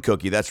very own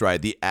cookie. That's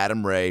right, the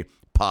Adam Ray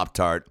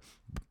Pop-Tart.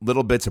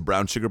 Little bits of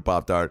brown sugar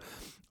Pop-Tart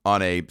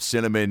on a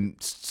cinnamon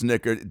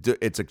Snicker.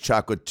 It's a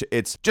chocolate.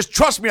 It's just,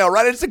 trust me, all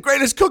right? It's the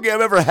greatest cookie I've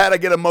ever had. I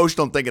get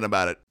emotional thinking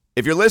about it.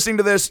 If you're listening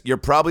to this, you're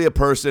probably a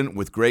person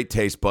with great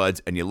taste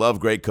buds and you love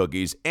great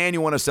cookies and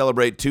you want to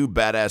celebrate two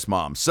badass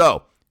moms.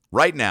 So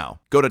right now,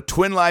 go to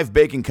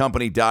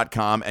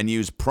twinlifebakingcompany.com and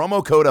use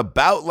promo code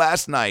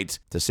ABOUTLASTNIGHT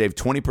to save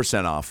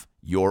 20% off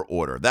your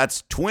order.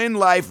 That's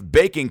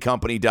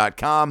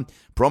twinlifebakingcompany.com.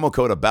 Promo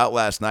code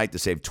ABOUTLASTNIGHT to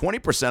save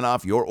 20%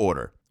 off your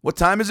order. What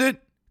time is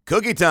it?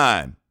 Cookie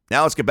time.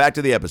 Now let's get back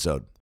to the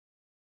episode.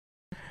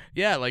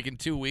 Yeah, like in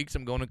 2 weeks,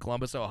 I'm going to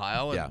Columbus,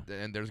 Ohio, Yeah.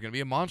 and there's going to be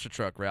a monster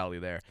truck rally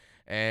there.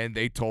 And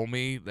they told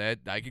me that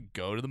I could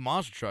go to the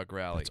monster truck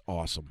rally. That's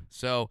awesome.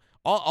 So,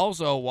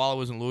 also, while I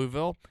was in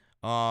Louisville,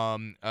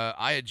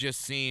 I had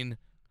just seen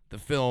the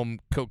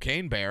film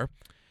Cocaine Bear.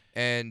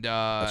 And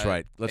That's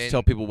right. Let's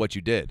tell people what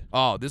you did.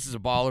 Oh, this is a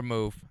baller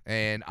move,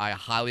 and I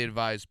highly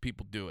advise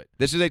people do it.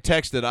 This is a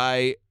text that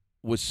I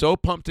was so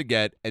pumped to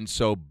get and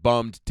so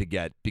bummed to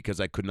get because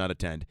I could not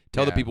attend.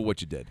 Tell the Yeah. people what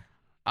you did.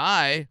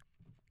 I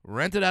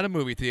rented out a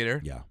movie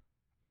theater. Yeah.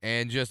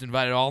 And just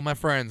invited all my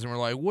friends, and we're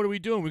like, what are we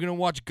doing? We're going to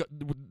watch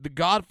The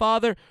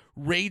Godfather,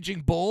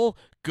 Raging Bull,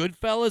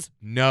 Goodfellas?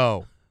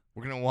 No.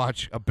 We're going to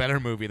watch a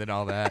better movie than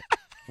all that.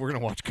 We're going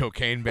to watch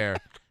Cocaine Bear.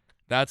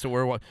 That's what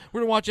we're going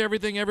to watch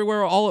Everything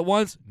Everywhere All at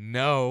Once?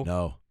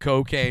 No.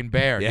 Cocaine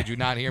Bear. Yeah. Did you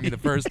not hear me the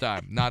first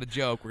time? Not a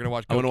joke. We're going to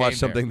watch Cocaine Bear. I want to watch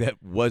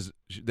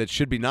something that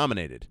should be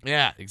nominated.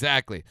 Yeah,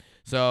 exactly.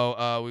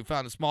 So we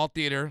found a small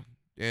theater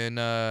in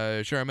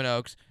Sherman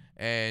Oaks,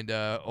 and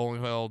only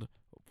held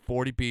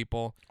 40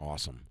 people.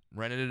 Awesome.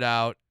 Rented it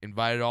out,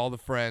 invited all the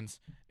friends,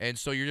 and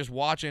so you're just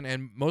watching,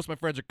 and most of my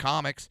friends are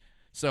comics,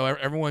 so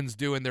everyone's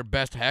doing their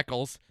best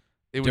heckles.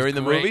 It was During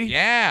the great. movie?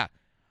 Yeah.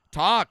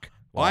 Talk.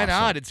 Why Awesome.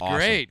 not? It's Awesome.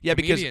 great. Yeah,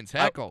 Comedians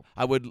because heckle.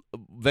 I would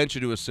venture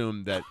to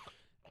assume that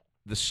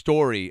the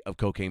story of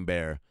Cocaine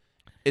Bear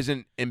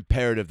isn't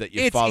imperative that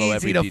you follow easy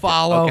every to detail.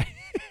 follow. Okay.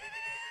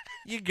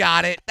 You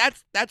got it.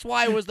 That's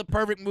why it was the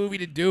perfect movie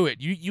to do it.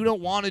 You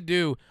don't want to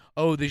do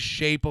The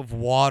Shape of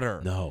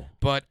Water. No.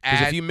 But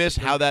Because if you miss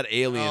how that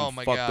alien Oh,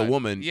 my fucked God. the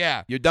woman,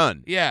 Yeah. you're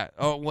done. Yeah.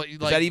 Oh, what? Is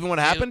that even what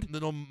happened?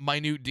 Little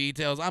minute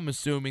details. I'm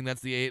assuming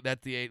that's the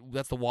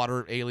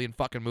water alien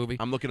fucking movie.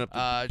 I'm looking up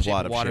the Shape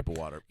plot of of Water. Shape of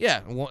Water.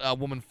 Yeah, a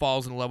woman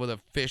falls in love with a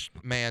fish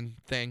man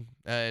thing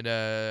and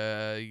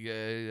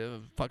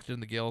fucks her in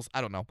the gills.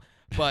 I don't know,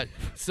 but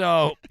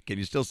so. Can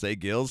you still say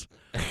gills?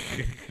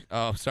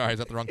 Oh, sorry, is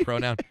that the wrong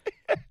pronoun?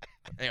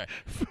 Anyway,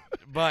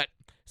 but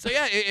so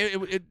yeah,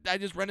 I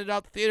just rented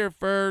out the theater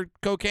for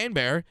Cocaine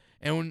Bear,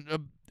 and when,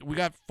 we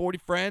got 40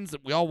 friends.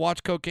 We all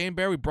watched Cocaine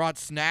Bear. We brought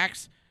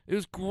snacks. It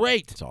was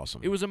great. It's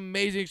awesome. It was an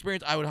amazing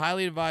experience. I would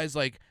highly advise,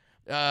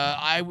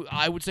 I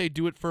would say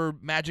do it for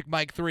Magic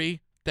Mike 3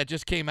 that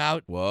just came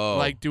out. Whoa.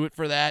 Like, do it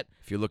for that.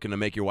 If you're looking to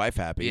make your wife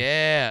happy,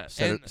 Yeah.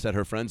 set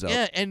her friends up.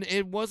 Yeah, and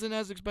it wasn't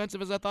as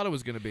expensive as I thought it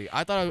was going to be.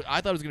 I thought it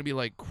was going to be,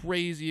 like,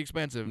 crazy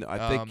expensive. No,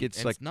 I think it's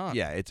and like it's not.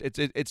 yeah,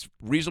 it's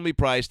reasonably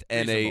priced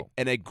and Reasonable.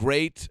 a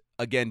great,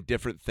 again,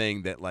 different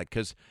thing that, like,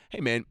 because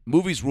hey man,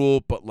 movies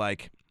rule, but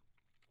like,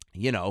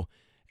 you know,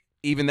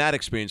 even that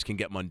experience can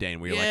get mundane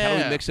where you're like, how do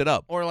we Yeah. mix it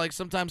up? Or like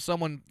sometimes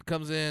someone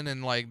comes in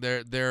and like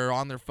they're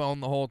on their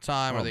phone the whole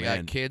time, or Oh, they man.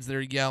 got kids that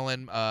are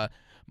yelling.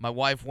 My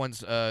wife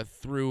once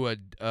threw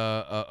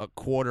a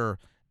quarter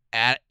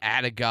at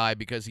a guy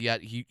because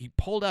he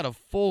pulled out a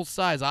full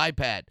size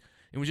iPad.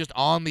 It was just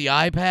on the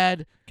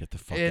iPad, Get the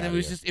fuck and out it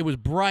was of here. just it was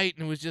bright,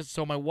 and it was just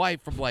so my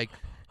wife from like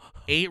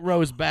 8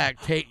 rows back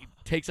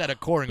takes out a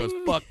quarter and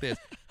goes, "Fuck this."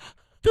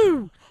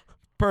 Doo!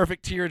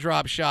 Perfect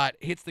teardrop shot,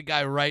 hits the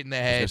guy right in the I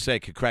was gonna head. say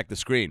could crack the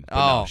screen.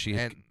 But no, she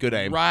had and good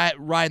aim.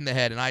 Right in the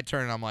head, and I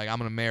turn and I'm like, I'm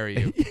gonna marry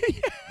you.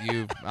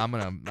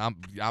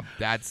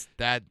 That's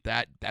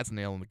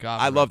nail in the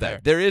coffin. I love right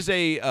that. There is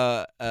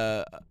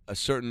a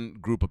certain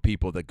group of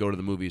people that go to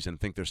the movies and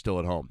think they're still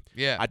at home.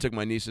 Yeah. I took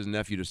my nieces and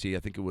nephew to see. I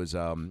think it was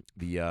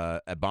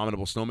the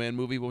Abominable Snowman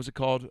movie. What was it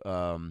called?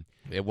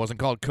 It wasn't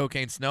called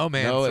Cocaine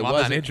Snowman, no, so it I'm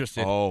wasn't. not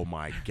interested. Oh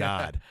my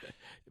God,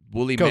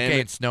 Woolly Cocaine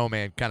Mammoth.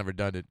 Snowman, kind of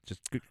redundant. Just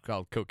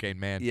called Cocaine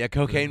Man. Yeah,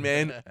 Cocaine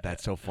Man.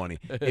 That's so funny.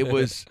 There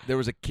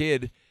was a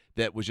kid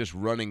that was just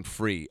running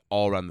free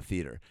all around the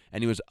theater,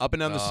 and he was up and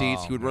down the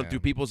seats. Oh, He would run man. through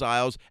people's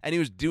aisles, and he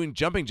was doing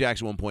jumping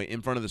jacks at one point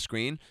in front of the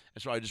screen.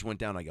 And so I just went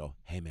down. I go,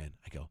 hey man,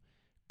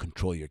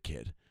 control your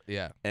kid.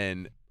 Yeah.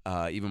 And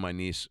even my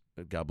niece,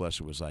 God bless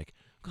her, was like,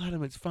 God,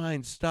 it's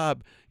fine.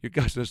 Stop. You're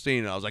gushing the scene.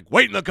 And I was like,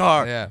 wait in the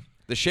car. Yeah.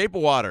 The Shape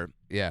of Water.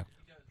 Yeah.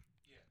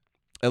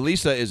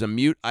 Elisa is a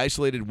mute,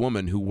 isolated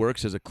woman who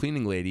works as a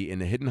cleaning lady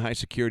in a hidden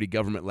high-security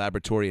government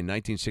laboratory in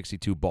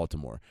 1962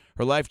 Baltimore.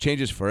 Her life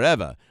changes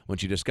forever when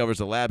she discovers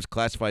the lab's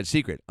classified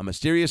secret, a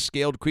mysterious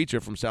scaled creature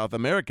from South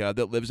America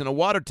that lives in a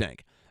water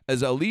tank.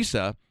 As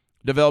Elisa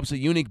develops a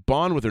unique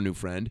bond with her new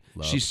friend,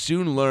 she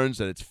soon learns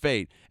that its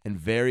fate and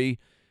very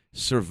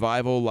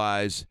survival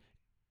lies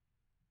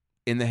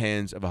in the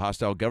hands of a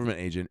hostile government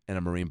agent and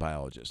a marine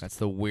biologist. That's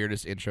the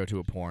weirdest intro to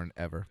a porn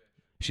ever.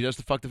 She does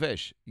the fuck the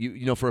fish.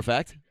 You know for a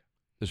fact?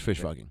 There's fish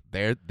fucking.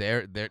 There's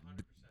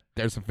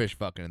some fish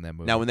fucking in that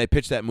movie. Now, when they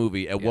pitched that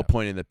movie, at Yeah. what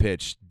point in the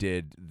pitch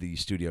did the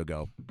studio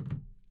go,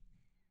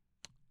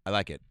 I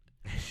like it?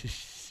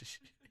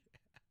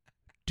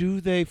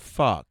 Do they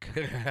fuck?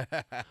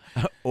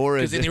 Or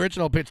is Because in the it,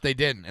 original pitch they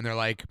didn't, and they're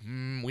like,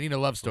 we need a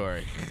love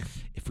story.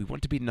 if we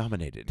want to be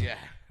nominated? Yeah,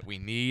 we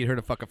need her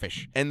to fuck a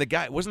fish. And the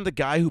guy, wasn't the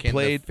guy who Can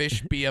played, the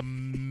fish be a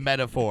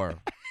metaphor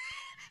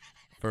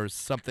for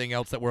something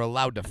else that we're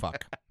allowed to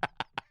fuck?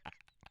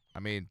 I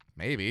mean,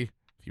 maybe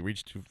if you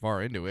reach too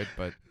far into it,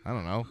 but I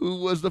don't know.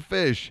 who was the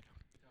fish?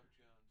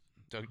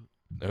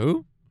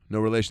 Who? No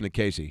relation to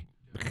Casey.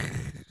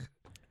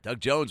 Doug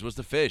Jones was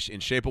the fish in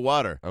Shape of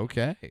Water.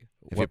 Okay.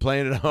 If you're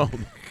playing at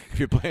home, if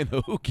you're playing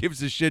the Who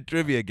Gives a Shit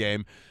trivia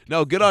game,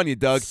 no, good on you,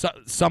 Doug.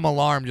 Some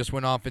alarm just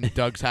went off in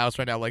Doug's house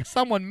right now. Like,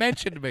 someone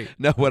mentioned me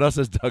No, what else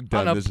has Doug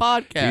done? on a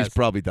podcast. He's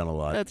probably done a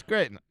lot. That's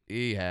great.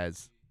 He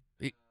has.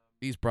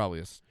 He's probably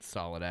a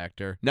solid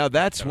actor. Now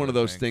that's Got one of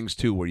other those things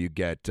too, where you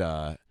get,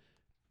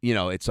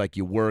 it's like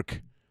you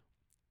work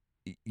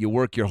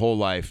your whole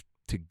life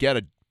to get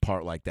a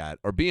part like that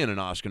or be in an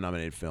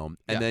Oscar-nominated film,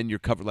 and then you're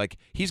covered. Like,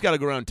 he's got to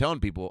go around telling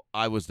people,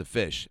 I was the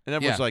fish. And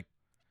everyone's like,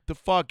 the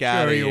fuck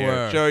out of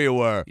here. Sure you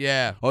were.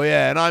 Yeah. Oh,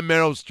 yeah, and I'm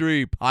Meryl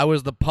Streep. I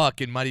was the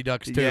Puck in Mighty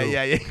Ducks 2.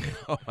 Yeah.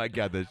 Oh, my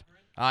God.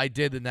 I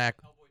did the knack.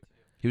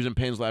 He was in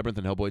Pan's Labyrinth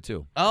and Hellboy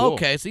 2. Oh, Cool.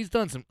 okay. So he's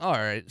done some. All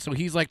right. So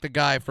he's like the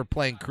guy for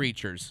playing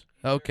creatures.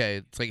 Okay.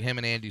 It's like him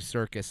and Andy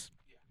Serkis.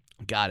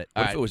 Got it.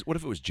 What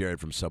if it was Jared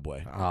from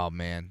Subway? Oh,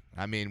 man.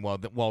 I mean, well,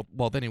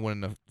 then he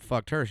wouldn't have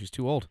fucked her. She's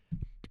too old.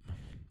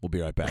 We'll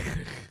be right back.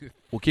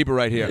 We'll keep it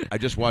right here. I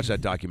just watched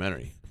that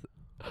documentary.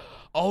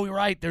 Oh, you're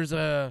right. There's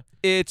a.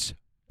 It's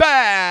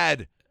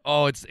bad.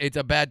 Oh, it's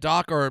a bad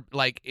doc, or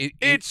like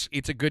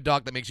it's a good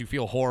doc that makes you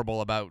feel horrible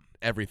about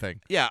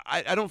everything. Yeah,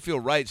 I don't feel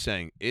right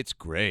saying it's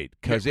great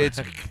because it's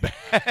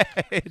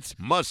it's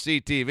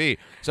must-see TV.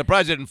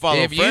 Surprised I didn't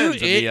follow Friends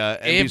in the NBC.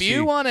 If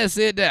you want to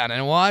sit down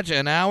and watch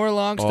an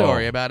hour-long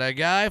story about a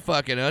guy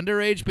fucking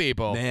underage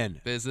people,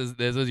 man, this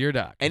is your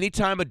doc.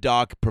 Anytime a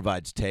doc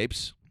provides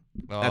tapes,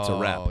 that's a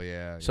wrap. Oh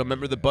yeah. So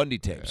remember the Bundy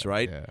tapes,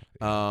 right?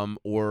 Yeah.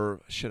 Or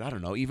shit, I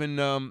don't know.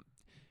 Even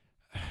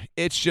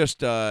it's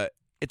just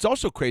it's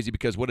also crazy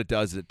because what it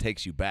does is it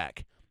takes you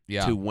back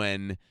to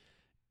when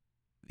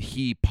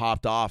he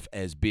popped off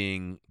as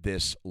being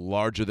this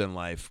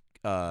larger-than-life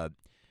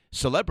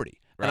celebrity.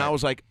 Right. And I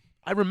was like,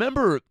 I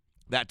remember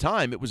that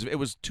time. It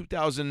was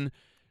 2000,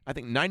 I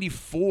think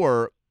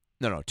 94.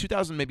 No,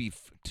 2000 maybe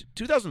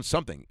 2000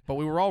 something. But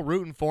we were all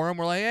rooting for him.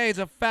 We're like, hey, he's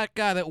a fat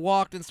guy that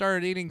walked and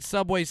started eating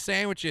Subway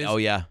sandwiches. Oh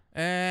yeah.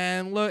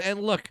 And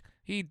look,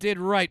 he did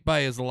right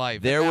by his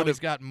life. Now he's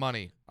got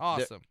money.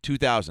 Awesome.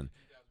 2000.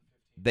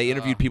 They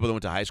interviewed people that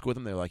went to high school with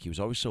him. They were like, he was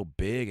always so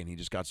big, and he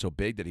just got so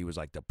big that he was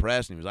like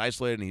depressed and he was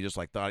isolated, and he just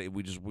like thought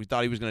we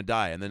thought he was going to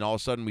die. And then all of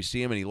a sudden we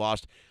see him, and he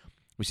lost.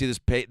 We see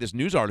this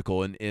news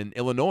article in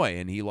Illinois,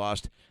 and he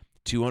lost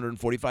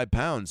 245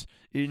 pounds.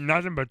 Eating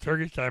nothing but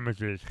turkey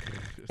sandwiches.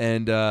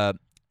 And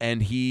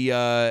he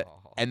and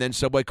then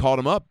Subway called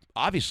him up.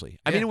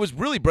 Obviously, I mean, it was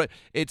really.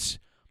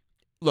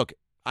 Look,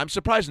 I'm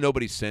surprised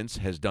nobody since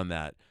has done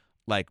that.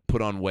 Like,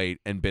 put on weight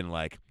and been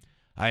like,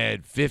 I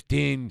had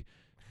 15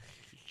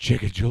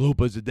 chicken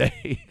chalupas a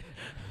day.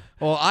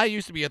 Well, I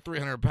used to be a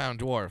 300-pound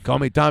dwarf. Call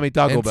me Tommy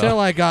Taco Bell. Until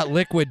I got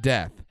Liquid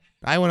Death.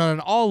 I went on an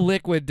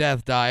all-Liquid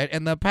Death diet,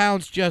 and the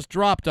pounds just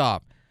dropped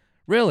off.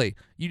 Really,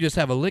 you just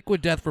have a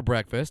Liquid Death for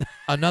breakfast,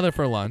 another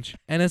for lunch,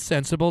 and a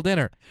sensible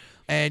dinner.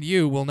 And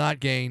you will not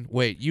gain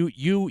weight.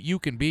 You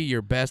can be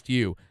your best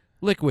you.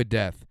 Liquid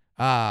Death.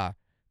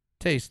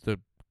 Taste the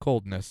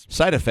coldness.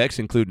 Side effects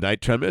include night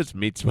tremors,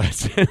 meat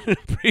sweats, and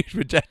brief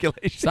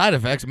ejaculation. Side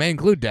effects may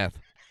include death.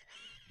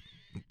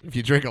 If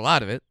you drink a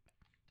lot of it.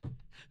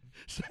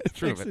 Side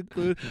effects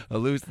include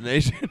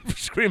hallucination,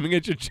 screaming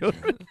at your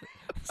children.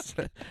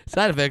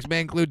 Side effects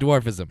may include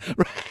dwarfism.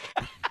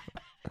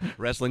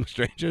 Wrestling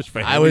strangers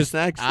for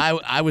snacks.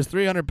 I was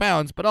 300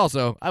 pounds, but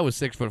also I was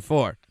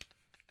 6'4",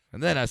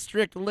 and then a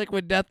strict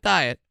Liquid Death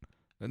diet,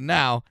 and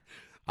now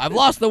I've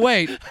lost the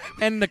weight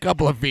and a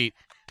couple of feet.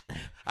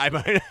 I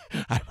might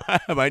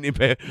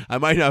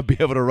not be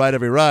able to ride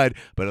every ride,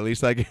 but at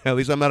least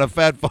I'm not a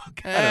fat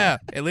fuck. Yeah,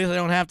 at least I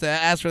don't have to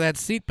ask for that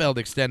seatbelt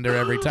extender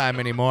every time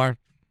anymore.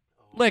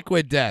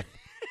 Liquid Death.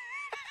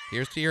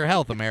 Here's to your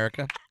health,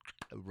 America.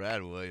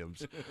 Brad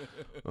Williams.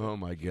 Oh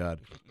my God.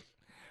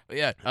 But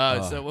yeah.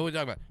 So what were we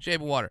talking about?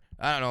 Shape of Water.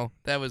 I don't know.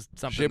 That was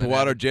something. Shape of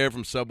Water. Jared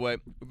from Subway.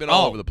 We've been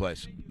all over the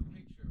place.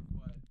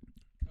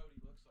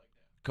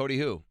 Cody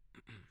who?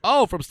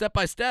 Oh, from Step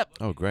by Step.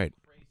 Oh, great.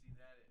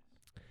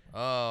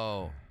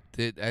 Oh,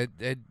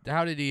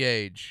 how did he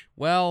age?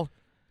 Well,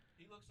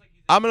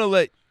 we're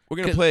gonna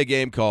play a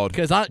game called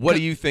What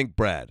Do You Think,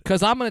 Brad?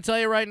 Because I'm gonna tell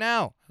you right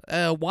now,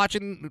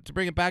 watching, to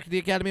bring it back to the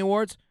Academy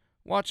Awards,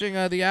 watching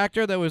the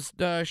actor that was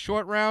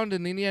Short Round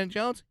in Indiana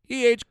Jones,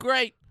 he aged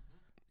great.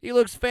 He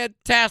looks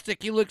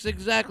fantastic. He looks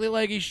exactly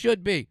like he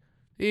should be.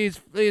 He's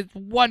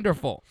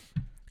wonderful.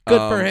 Good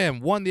for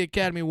him. Won the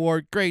Academy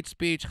Award. Great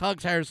speech.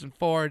 Hugs Harrison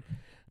Ford.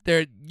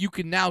 You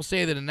can now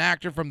say that an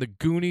actor from The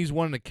Goonies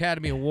won an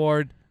Academy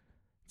Award.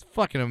 It's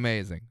fucking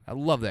amazing. I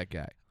love that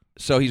guy.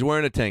 So he's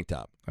wearing a tank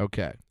top.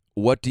 Okay.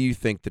 What do you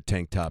think the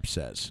tank top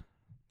says?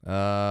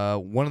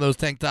 One of those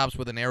tank tops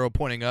with an arrow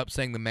pointing up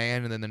saying the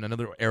man, and then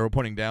another arrow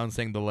pointing down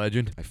saying the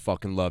legend. I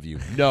fucking love you.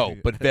 No,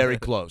 but very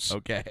close.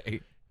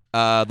 Okay.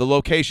 The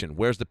location.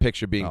 Where's the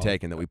picture being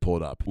taken that we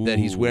pulled up? That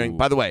he's wearing.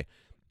 By the way,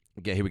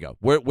 okay, here we go.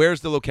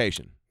 Where's the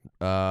location?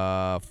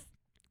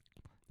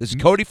 This is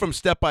Cody from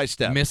Step by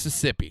Step.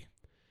 Mississippi.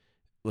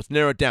 Let's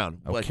narrow it down.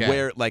 Okay. Like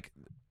where? Like.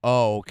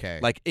 Oh, okay.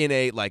 Like in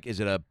a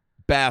is it a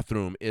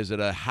bathroom? Is it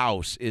a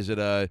house? Is it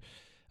a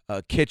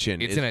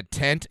kitchen? It's in a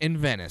tent in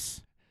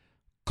Venice.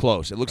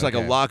 Close. It looks like a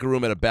locker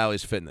room at a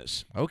Bally's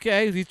Fitness.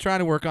 Okay, he's trying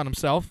to work on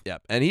himself.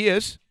 Yep, and he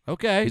is.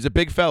 Okay. He's a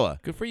big fella.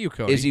 Good for you,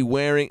 Cody. Is he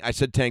wearing? I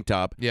said tank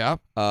top. Yeah.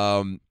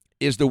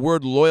 Is the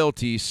word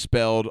loyalty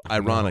spelled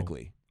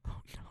ironically?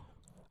 Oh no.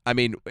 I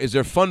mean, is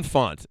there fun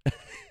font?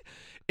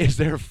 Is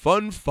there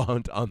fun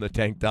font on the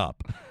tank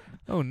top?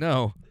 Oh,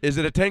 no. Is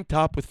it a tank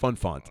top with fun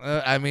font?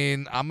 I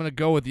mean, I'm going to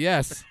go with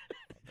yes.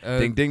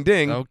 Ding, ding,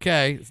 ding.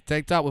 Okay, it's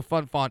tank top with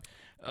fun font.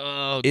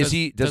 Does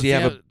he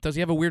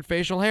have a weird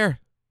facial hair?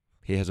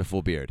 He has a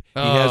full beard. He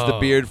has the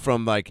beard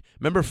from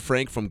remember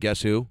Frank from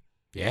Guess Who?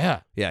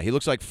 Yeah. Yeah, he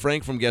looks like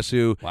Frank from Guess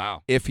Who.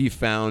 Wow. If he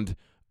found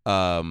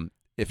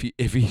if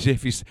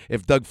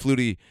Doug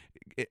Flutie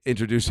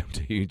introduced him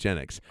to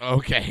eugenics.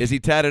 Okay. Is he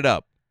tatted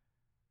up?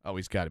 Oh,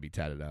 he's got to be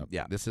tatted up.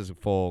 Yeah. This is a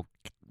full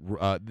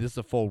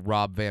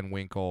Rob Van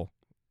Winkle,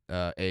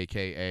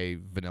 aka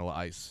Vanilla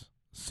Ice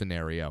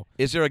scenario.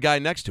 Is there a guy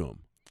next to him?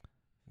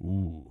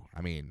 Ooh,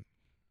 I mean,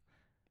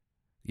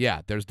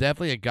 yeah, there's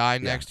definitely a guy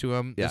next to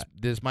him. Yeah.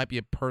 This might be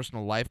a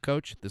personal life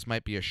coach. This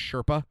might be a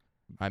Sherpa.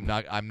 I'm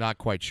not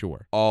quite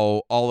sure.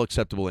 All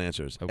acceptable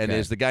answers. Okay. And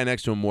is the guy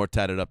next to him more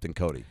tatted up than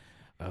Cody?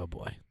 Oh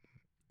boy.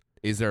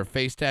 Is there a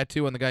face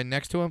tattoo on the guy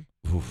next to him?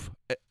 Oof.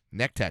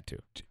 Neck tattoo.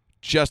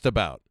 Just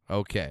about.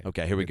 Okay.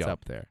 Okay, here we It's go.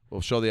 up there.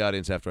 We'll show the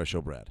audience after I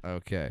show Brad.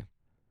 Okay.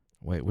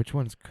 Wait, which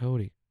one's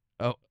Cody?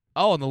 Oh,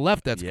 on the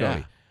left, that's Yeah.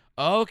 Cody.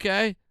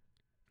 Okay.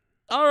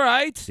 All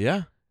right.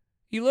 Yeah.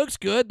 He looks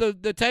good.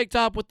 The tank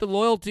top with the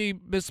loyalty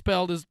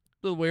misspelled is a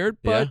little weird,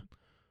 but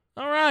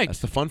all right. That's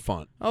the fun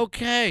font.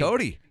 Okay.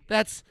 Cody.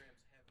 That's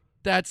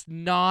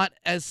not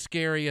as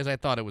scary as I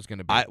thought it was going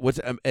to be.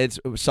 It's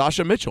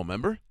Sasha Mitchell,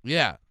 remember?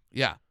 Yeah.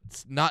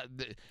 It's not.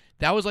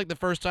 That was like the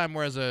first time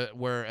where as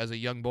a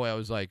young boy I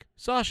was like,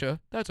 Sasha,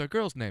 that's our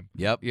girl's name.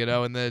 Yep.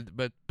 And then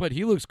but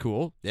he looks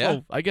cool. Yeah.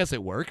 So I guess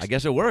it works. I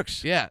guess it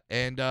works. Yeah,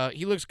 and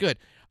he looks good.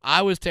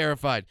 I was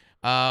terrified.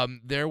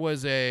 There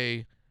was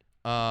and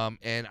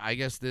I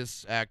guess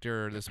this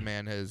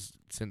man has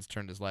since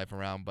turned his life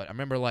around, but I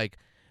remember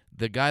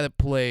the guy that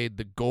played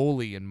the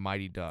goalie in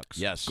Mighty Ducks,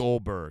 yes,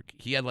 Goldberg.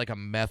 He had a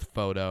meth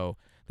photo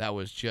that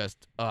was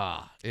just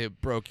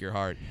it broke your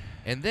heart.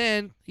 And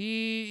then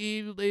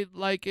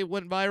it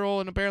went viral,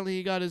 and apparently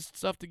he got his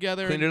stuff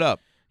together, cleaned it up.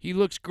 He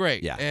looks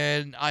great, yeah,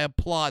 and I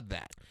applaud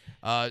that.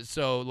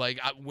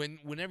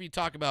 Whenever you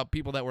talk about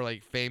people that were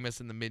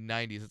famous in the mid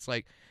 '90s, it's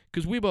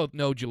because we both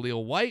know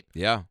Jaleel White.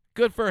 Yeah,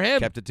 good for him.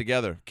 Kept it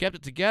together.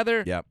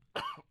 Yep.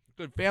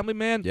 Good family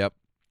man. Yep.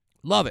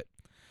 Love it.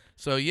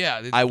 So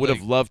yeah, I would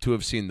have loved to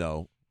have seen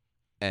though,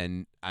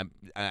 and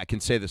I can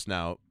say this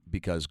now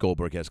because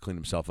Goldberg has cleaned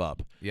himself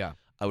up. Yeah,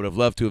 I would have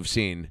loved to have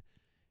seen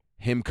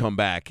him come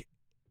back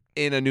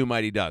in a new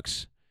Mighty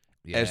Ducks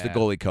as the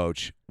goalie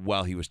coach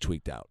while he was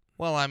tweaked out.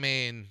 Well, I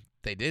mean,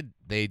 they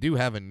do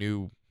have a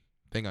new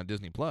thing on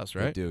Disney Plus,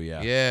 right? They do,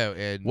 yeah. Yeah.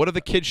 And what are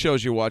the kid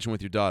shows you're watching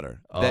with your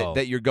daughter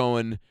that you're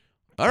going,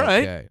 all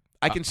right, okay.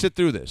 I can sit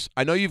through this.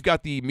 I know you've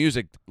got the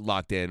music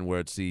locked in where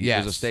it's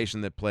there's a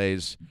station that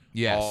plays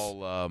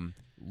all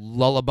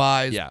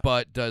lullabies,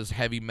 but does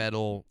heavy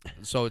metal.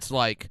 So it's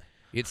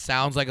it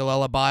sounds like a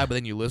lullaby, but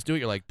then you listen to it,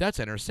 you're like,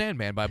 that's Enter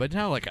Sandman by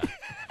Metallica.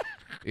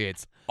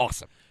 It's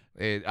awesome.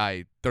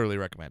 I thoroughly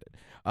recommend it.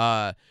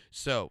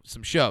 So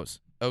some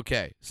shows.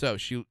 Okay, so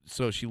she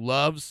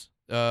loves.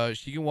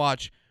 She can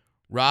watch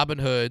Robin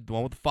Hood, the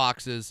one with the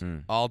foxes,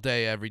 all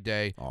day, every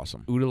day.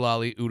 Awesome.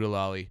 Oodalali,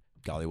 oodalali.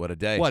 Golly, what a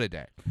day. What a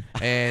day.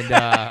 And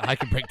I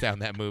can break down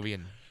that movie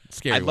in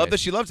scary ways. I love that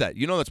she loves that.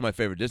 You know that's my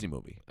favorite Disney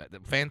movie.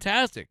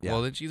 Fantastic. Yeah.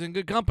 Well, then she's in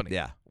good company.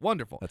 Yeah.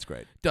 Wonderful. That's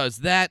great. Does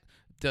that.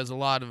 Does a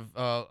lot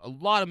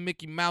of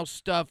Mickey Mouse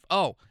stuff.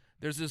 Oh,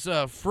 there's this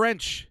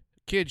French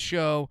kid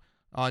show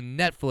on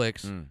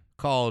Netflix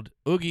called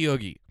Oogie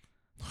Oogie.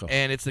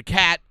 And it's a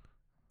cat,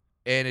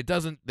 and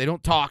they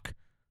don't talk,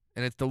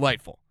 and it's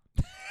delightful.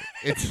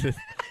 It's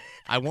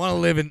I want to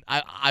live in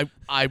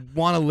I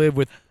want to live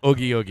with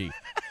Oogie Oogie.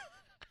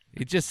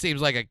 It just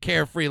seems like a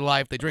carefree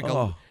life. They drink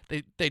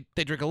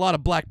they drink a lot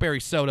of blackberry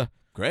soda.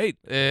 Great.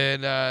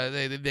 And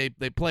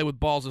they play with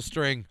balls of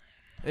string.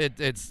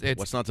 It's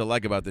what's not to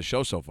like about this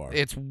show so far?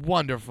 It's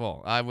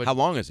wonderful. How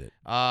long is it?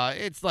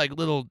 It's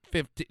little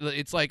 50.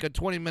 It's like a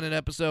 20-minute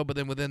episode, but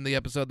then within the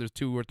episode, there's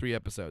 2 or 3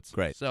 episodes.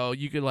 Great. So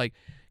you could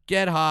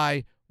get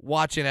high,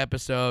 watch an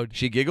episode.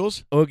 She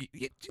giggles. Oogie,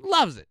 she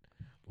loves it.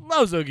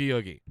 Loves Oogie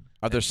Oogie.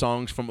 Are there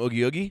songs from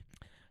Oogie Oogie?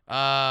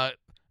 All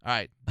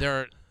right.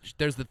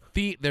 There's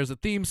a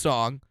theme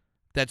song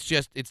that's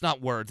just, it's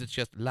not words. It's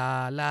just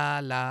la la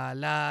la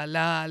la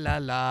la la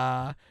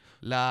la.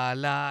 La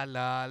la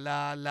la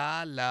la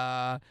la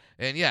la,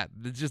 and yeah,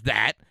 it's just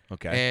that.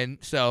 Okay. And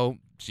so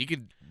she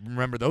could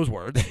remember those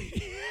words.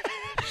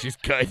 She's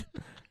good.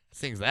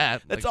 Sings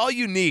that. That's all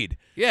you need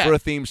Yeah. for a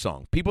theme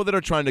song. People that are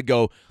trying to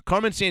go,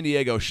 Carmen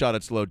Sandiego shot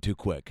its load too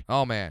quick.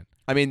 Oh man.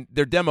 I mean,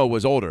 their demo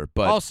was older,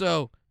 but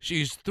Also,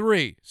 she's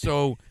 3,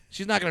 so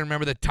she's not gonna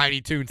remember the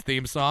Tiny Toons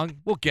theme song.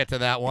 We'll get to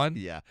that one.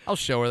 Yeah. I'll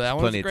show her that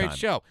one. It's Plenty a of great time.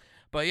 show.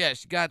 But yeah,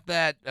 she got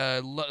that.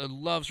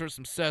 Loves her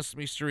some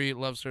Sesame Street.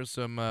 Loves her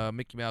some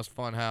Mickey Mouse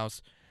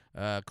Funhouse,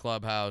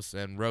 Clubhouse,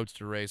 and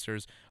Roadster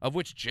Racers, of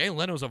which Jay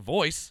Leno's a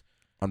voice.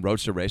 On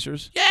Roadster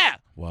Racers? Yeah.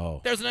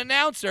 Whoa. There's an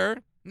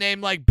announcer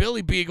named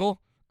Billy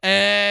Beagle,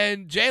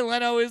 and Jay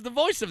Leno is the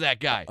voice of that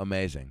guy.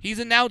 Amazing. He's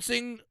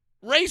announcing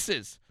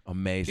races.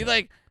 Amazing. He's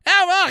like,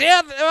 "Oh,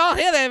 we're all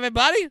here,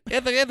 everybody.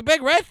 Here's the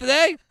big race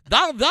today.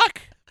 Donald Duck,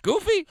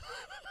 Goofy,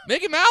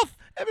 Mickey Mouse.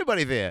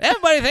 Everybody there.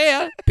 Everybody's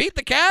here. Pete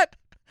the Cat.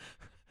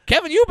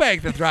 Kevin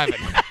Eubanks is driving."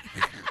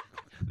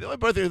 The only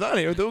birthday was on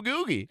here with the Oogie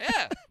Oogie.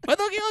 Yeah, with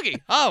Oogie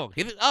Oogie.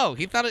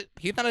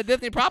 He found a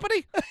Disney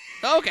property.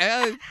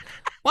 Okay,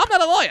 well, I'm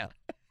not a lawyer.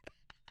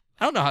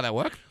 I don't know how that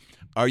works.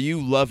 Are you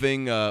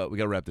loving? We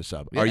gotta wrap this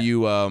up. Yeah. Are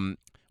you?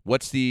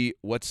 What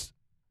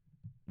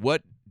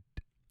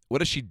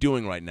is she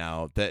doing right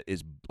now that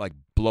is like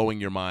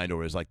blowing your mind,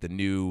 or is like the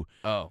new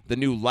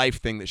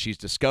life thing that she's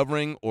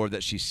discovering, or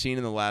that she's seen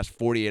in the last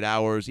 48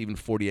 hours, even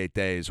 48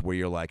 days, where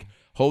you're like,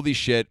 holy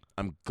shit,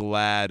 I'm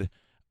glad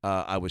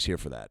I was here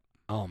for that.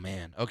 Oh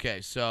man. Okay,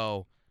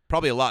 so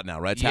probably a lot now,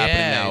 right? It's happening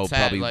now,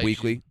 probably like,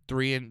 weekly.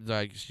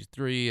 She's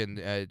three,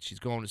 and she's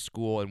going to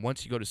school. And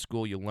once you go to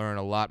school, you learn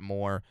a lot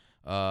more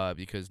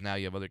because now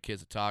you have other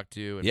kids to talk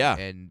to,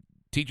 and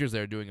teachers that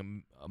are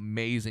doing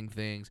amazing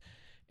things.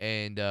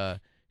 And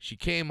she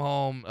came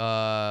home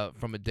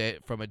from a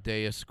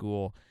day of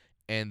school,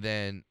 and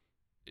then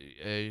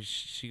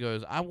she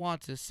goes, "I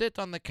want to sit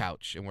on the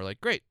couch." And we're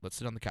like, "Great, let's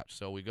sit on the couch."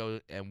 So we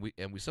go and we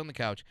sit on the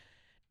couch,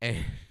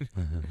 and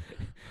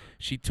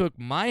she took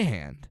my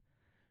hand,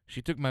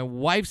 she took my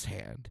wife's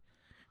hand,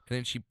 and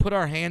then she put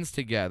our hands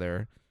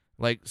together,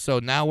 like so.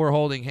 Now we're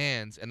holding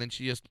hands, and then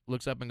she just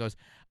looks up and goes,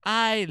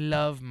 "I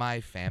love my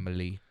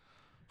family,"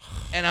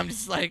 and I'm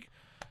just like.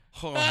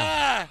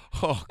 God.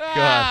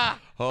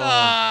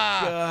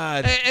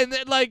 God. And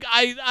then, like,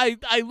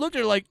 I looked at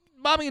her like,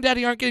 Mommy and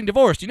Daddy aren't getting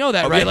divorced. You know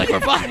that, right? Like, we're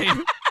fine.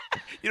 You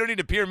don't need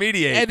to peer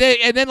mediate.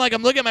 And then, like,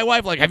 I'm looking at my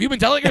wife like, have you been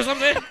telling her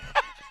something?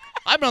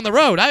 I've been on the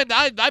road. I've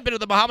been to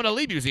the Muhammad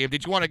Ali Museum.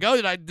 Did you want to go?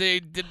 Did I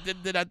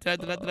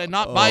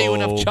not buy you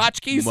enough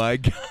tchotchkes? My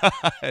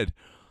God.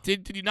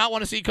 Did you not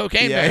want to see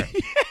Cocaine Bear?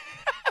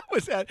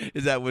 Is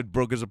that what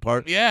broke us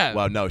apart? Yeah.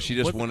 Wow, no, she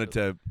just wanted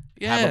to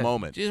have a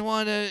moment. She just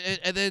wanted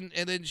to, and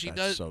then she That's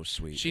does. So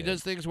sweet. She man.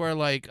 does things where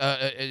like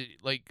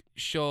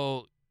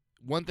she'll.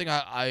 One thing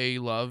I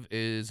love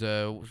is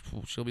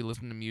she'll be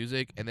listening to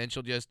music, and then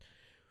she'll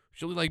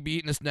like be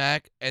eating a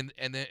snack, and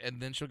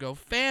then she'll go,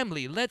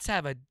 "Family, let's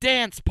have a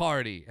dance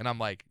party." And I'm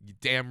like,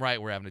 "Damn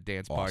right, we're having a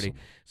dance party." Awesome.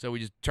 So we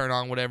just turn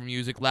on whatever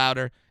music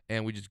louder,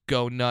 and we just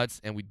go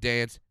nuts, and we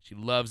dance. She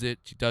loves it.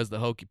 She does the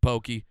hokey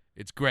pokey.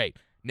 It's great.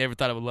 Never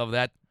thought I would love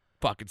that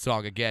fucking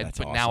song again, That's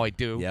but awesome. now I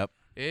do. Yep.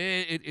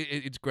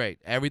 It's great.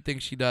 Everything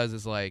she does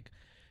is like,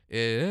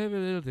 every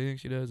little thing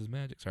she does is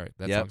magic. Sorry,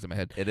 that song's in my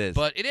head. It is.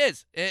 But it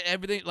is.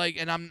 Everything, like,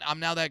 and I'm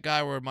now that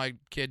guy where my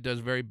kid does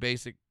very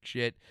basic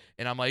shit,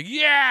 and I'm like,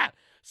 yeah,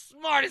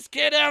 smartest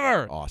kid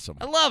ever. Awesome.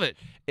 I love it.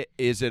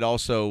 Is it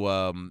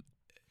also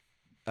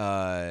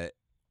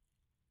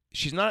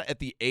she's not at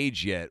the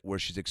age yet where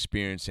she's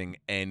experiencing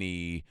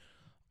any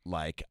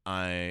like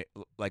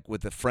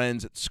with the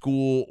friends at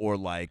school, or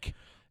like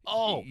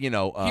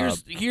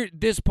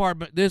this part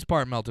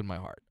melted my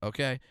heart,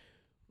 okay?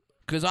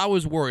 Because I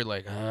was worried,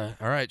 like, all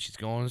right, she's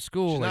going to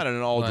school. She's not in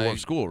an all-dwarf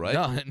school,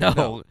 right?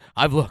 No,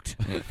 I've looked.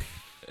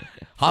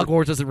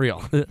 Hogwarts isn't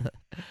real.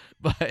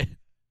 But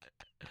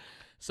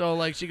so,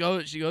 like, she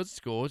goes to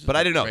school. But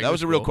I didn't know. That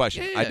was a real school.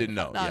 question. Yeah. I didn't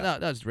know.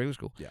 No, it's regular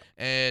school. Yeah.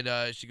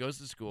 And she goes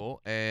to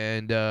school,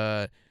 and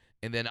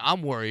then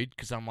I'm worried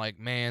because I'm like,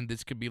 man,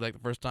 this could be like the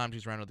first time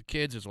she's around other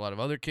kids. There's a lot of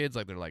other kids,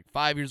 like they're like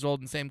 5 years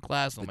old in the same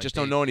class. They just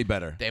don't know any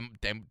better. They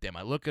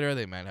might look at her.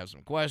 They might have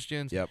some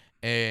questions. Yep.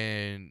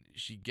 And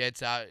she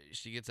gets out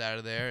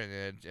of there, and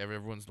then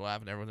everyone's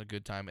laughing. Everyone's a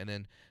good time. And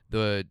then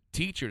the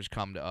teachers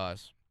come to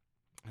us,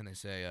 and they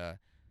say,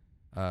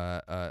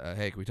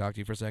 hey, can we talk to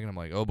you for a second? I'm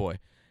like, oh boy,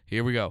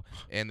 here we go.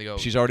 And they go,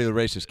 she's already the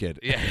racist kid.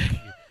 Yeah.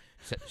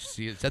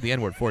 She said the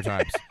N-word 4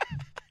 times.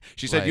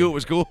 She said it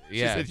was cool.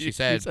 Yeah, she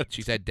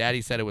said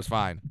Daddy said it was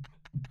fine.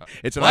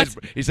 It's an ice.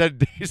 He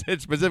said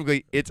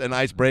specifically it's an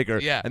icebreaker.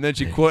 Yeah. And then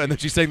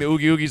she sang the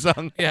Oogie Oogie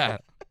song. Yeah.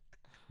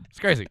 It's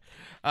crazy.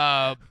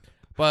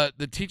 But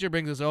the teacher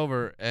brings us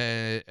over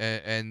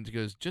and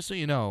goes, just so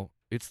you know,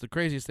 it's the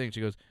craziest thing.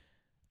 She goes,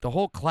 the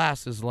whole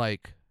class is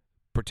like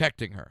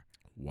protecting her.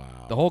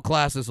 Wow. The whole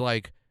class is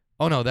like,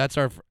 oh no, that's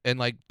our and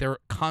like they're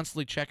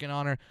constantly checking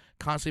on her,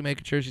 constantly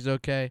making sure she's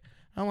okay.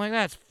 I'm like,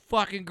 that's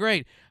fucking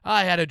great.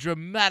 I had a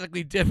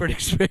dramatically different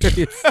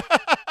experience.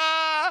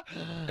 I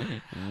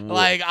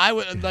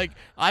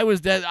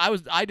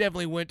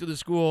definitely went to the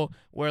school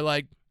where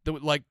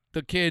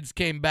the kids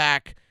came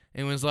back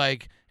and was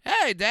like,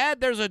 hey,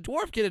 Dad, there's a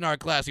dwarf kid in our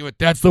class. He went,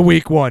 that's the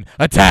weak one.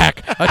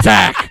 Attack.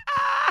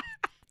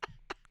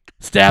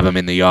 Stab him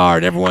in the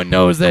yard. Everyone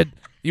knows that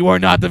you are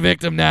not the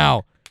victim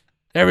now.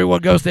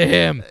 Everyone goes to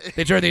him.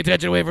 They turn the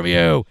attention away from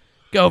you.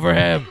 Go for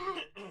him.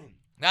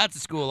 That's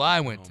the school I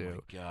went to. Oh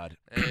my God!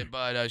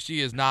 But she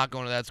is not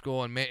going to that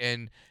school, and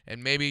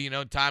maybe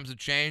times have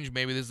changed.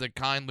 Maybe this is a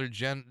kinder,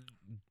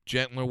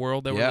 gentler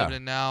world that we're living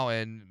in now,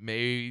 and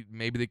maybe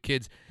the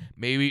kids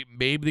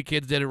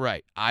did it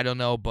right. I don't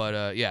know,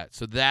 but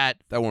So that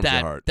warms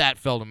your heart. That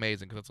felt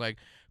amazing because it's like,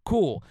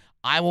 cool.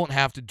 I won't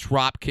have to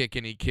drop kick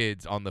any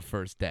kids on the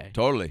first day.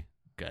 Totally.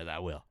 Good, I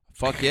will.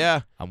 Fuck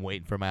yeah. I'm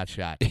waiting for my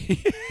shot.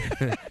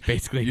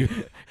 Basically,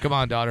 come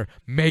on, daughter,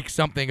 make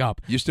something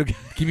up. You still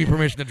give me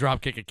permission to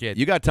drop kick a kid.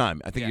 You got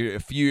time. I think you're a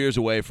few years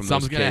away from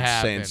those kids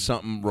saying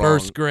something wrong.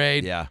 First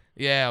grade. Yeah.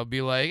 Yeah, I'll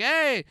be like,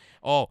 hey.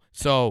 Oh,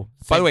 so.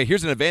 By the way,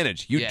 here's an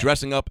advantage. You Yeah.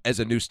 dressing up as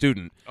a new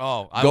student.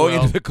 Oh, I going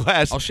will. into the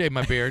class. I'll shave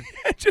my beard.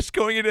 Just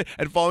going into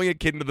and following a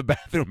kid into the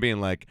bathroom,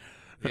 being like,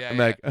 Yeah, I'm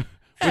yeah. like, what's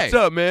Hey.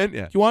 up, man?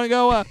 Yeah. You want to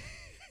go?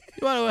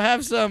 You want to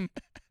have some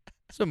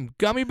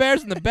gummy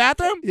bears in the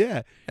bathroom?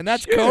 Yeah. And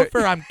that's Sure. code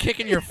for I'm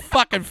kicking your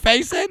fucking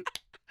face in?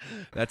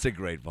 That's a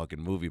great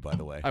fucking movie, by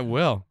the way. I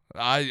will.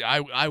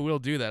 I will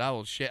do that. I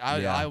will shave.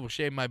 Yeah. I will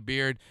shave my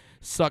beard,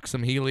 suck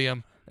some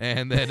helium,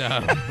 and then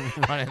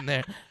run in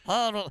there.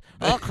 Oh,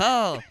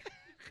 okay.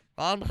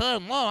 I'll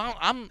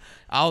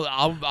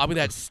be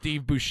that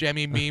Steve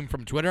Buscemi meme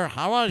from Twitter.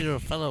 How are you,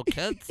 fellow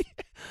kids?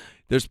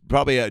 There's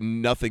probably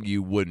nothing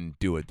you wouldn't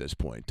do at this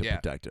point to Yeah.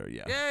 protect her.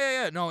 Yeah.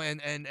 Yeah. No,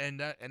 and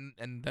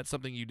that's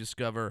something you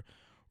discover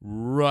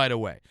right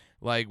away.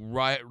 Like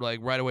right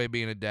away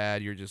being a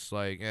dad, you're just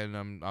like, and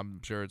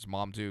I'm sure it's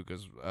mom too,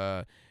 because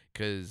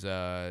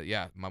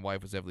my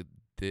wife was definitely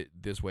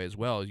this way as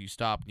well. You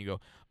stop and you go,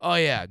 oh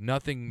yeah,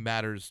 nothing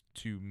matters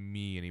to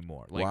me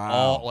anymore. Like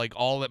Wow.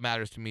 all that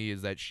matters to me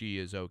is that she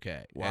is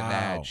okay and Wow.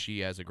 that she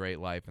has a great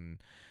life. And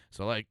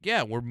so like,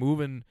 yeah, we're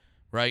moving.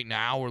 Right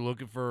now, we're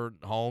looking for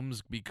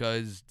homes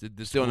because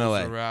the Still in schools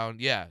LA.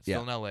 around. Yeah,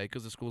 still Yeah. in LA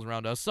because the schools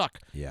around us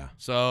suck. Yeah.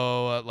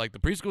 So like the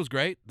preschool's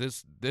great.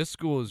 This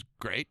school is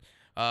great.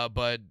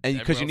 But And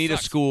because you need a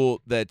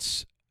school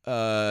that's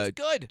it's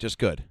good. just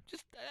good.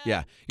 Just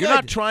Yeah. You're good.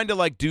 not trying to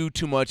like do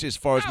too much as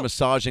far as No.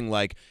 massaging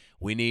like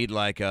we need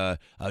like a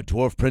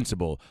dwarf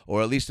principal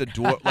or at least a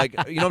dwarf like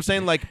you know what I'm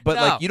saying like but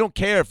No. like you don't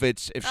care if No,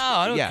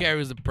 I don't yeah. care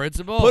who's the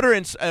principal. Put her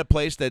in a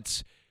place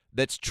that's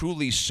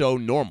truly so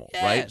normal,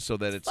 Yeah, right? So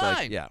that it's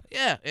fine. like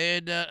yeah.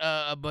 And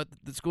but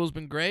the school's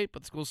been great,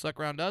 but the schools suck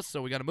around us,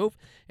 so we got to move.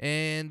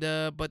 And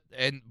but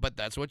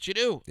that's what you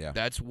do. Yeah.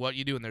 That's what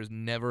you do, and there's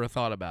never a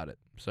thought about it.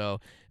 So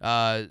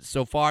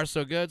so far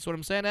so good. So what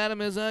I'm saying,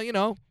 Adam, is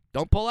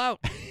don't pull out.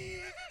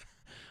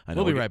 I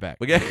We'll be right back.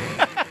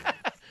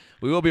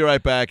 We will be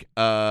right back.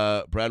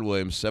 Brad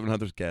Williams,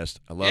 700th guest.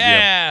 I love you.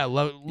 Yeah,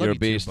 love You're you a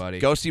beast. too, buddy.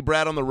 Go see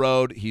Brad on the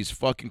road. He's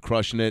fucking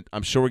crushing it.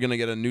 I'm sure we're going to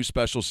get a new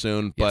special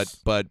soon.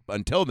 Yes. But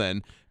until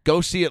then, go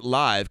see it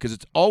live because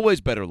it's always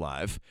better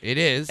live. It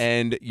is.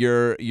 And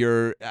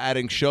you're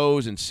adding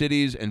shows and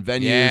cities and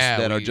venues Yeah,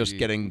 that are we- just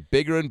getting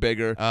bigger and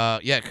bigger.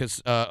 Yeah,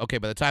 because okay,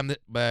 by the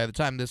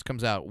time this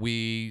comes out,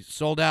 we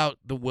sold out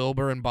the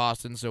Wilbur in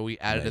Boston, so we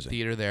added Amazing. a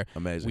theater there.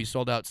 Amazing. We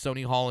sold out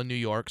Sony Hall in New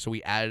York, so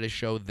we added a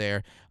show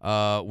there.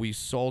 We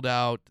sold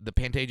out the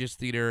Pantages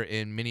Theater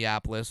in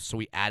Minneapolis, so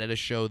we added a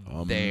show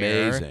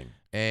there. Amazing.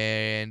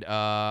 And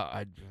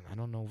I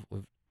don't know,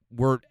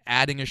 we're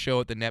adding a show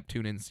at the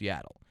Neptune in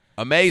Seattle.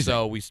 Amazing.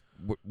 So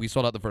we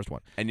sold out the first one.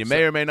 And you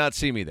may or may not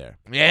see me there.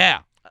 Yeah.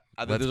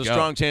 There's a go.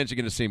 strong chance you're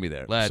going to see me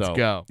there. Let's So,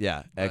 go.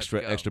 Yeah, Let's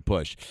extra go.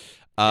 push.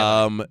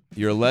 Yeah,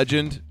 You're a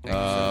legend.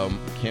 Thank you,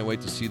 Can't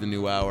wait to see the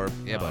new hour.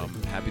 Yeah, buddy.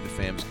 Happy the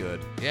fam's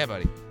good. Yeah,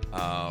 buddy.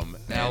 Now,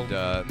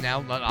 and,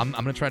 now I'm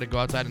gonna try to go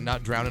outside and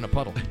not drown in a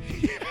puddle.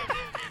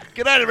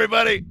 good night,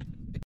 everybody.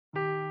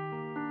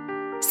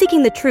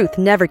 Seeking the truth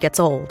never gets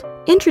old.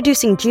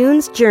 Introducing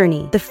June's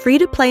Journey, the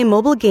free-to-play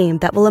mobile game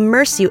that will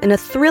immerse you in a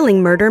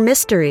thrilling murder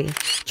mystery.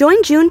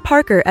 Join June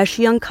Parker as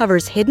she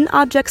uncovers hidden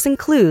objects and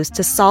clues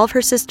to solve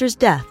her sister's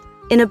death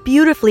in a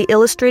beautifully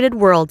illustrated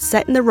world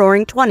set in the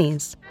Roaring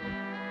 '20s.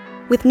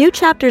 With new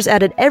chapters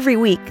added every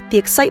week, the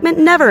excitement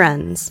never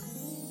ends.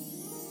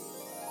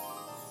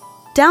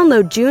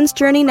 Download June's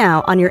Journey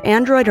now on your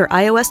Android or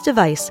iOS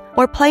device,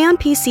 or play on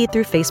PC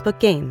through Facebook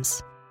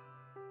Games.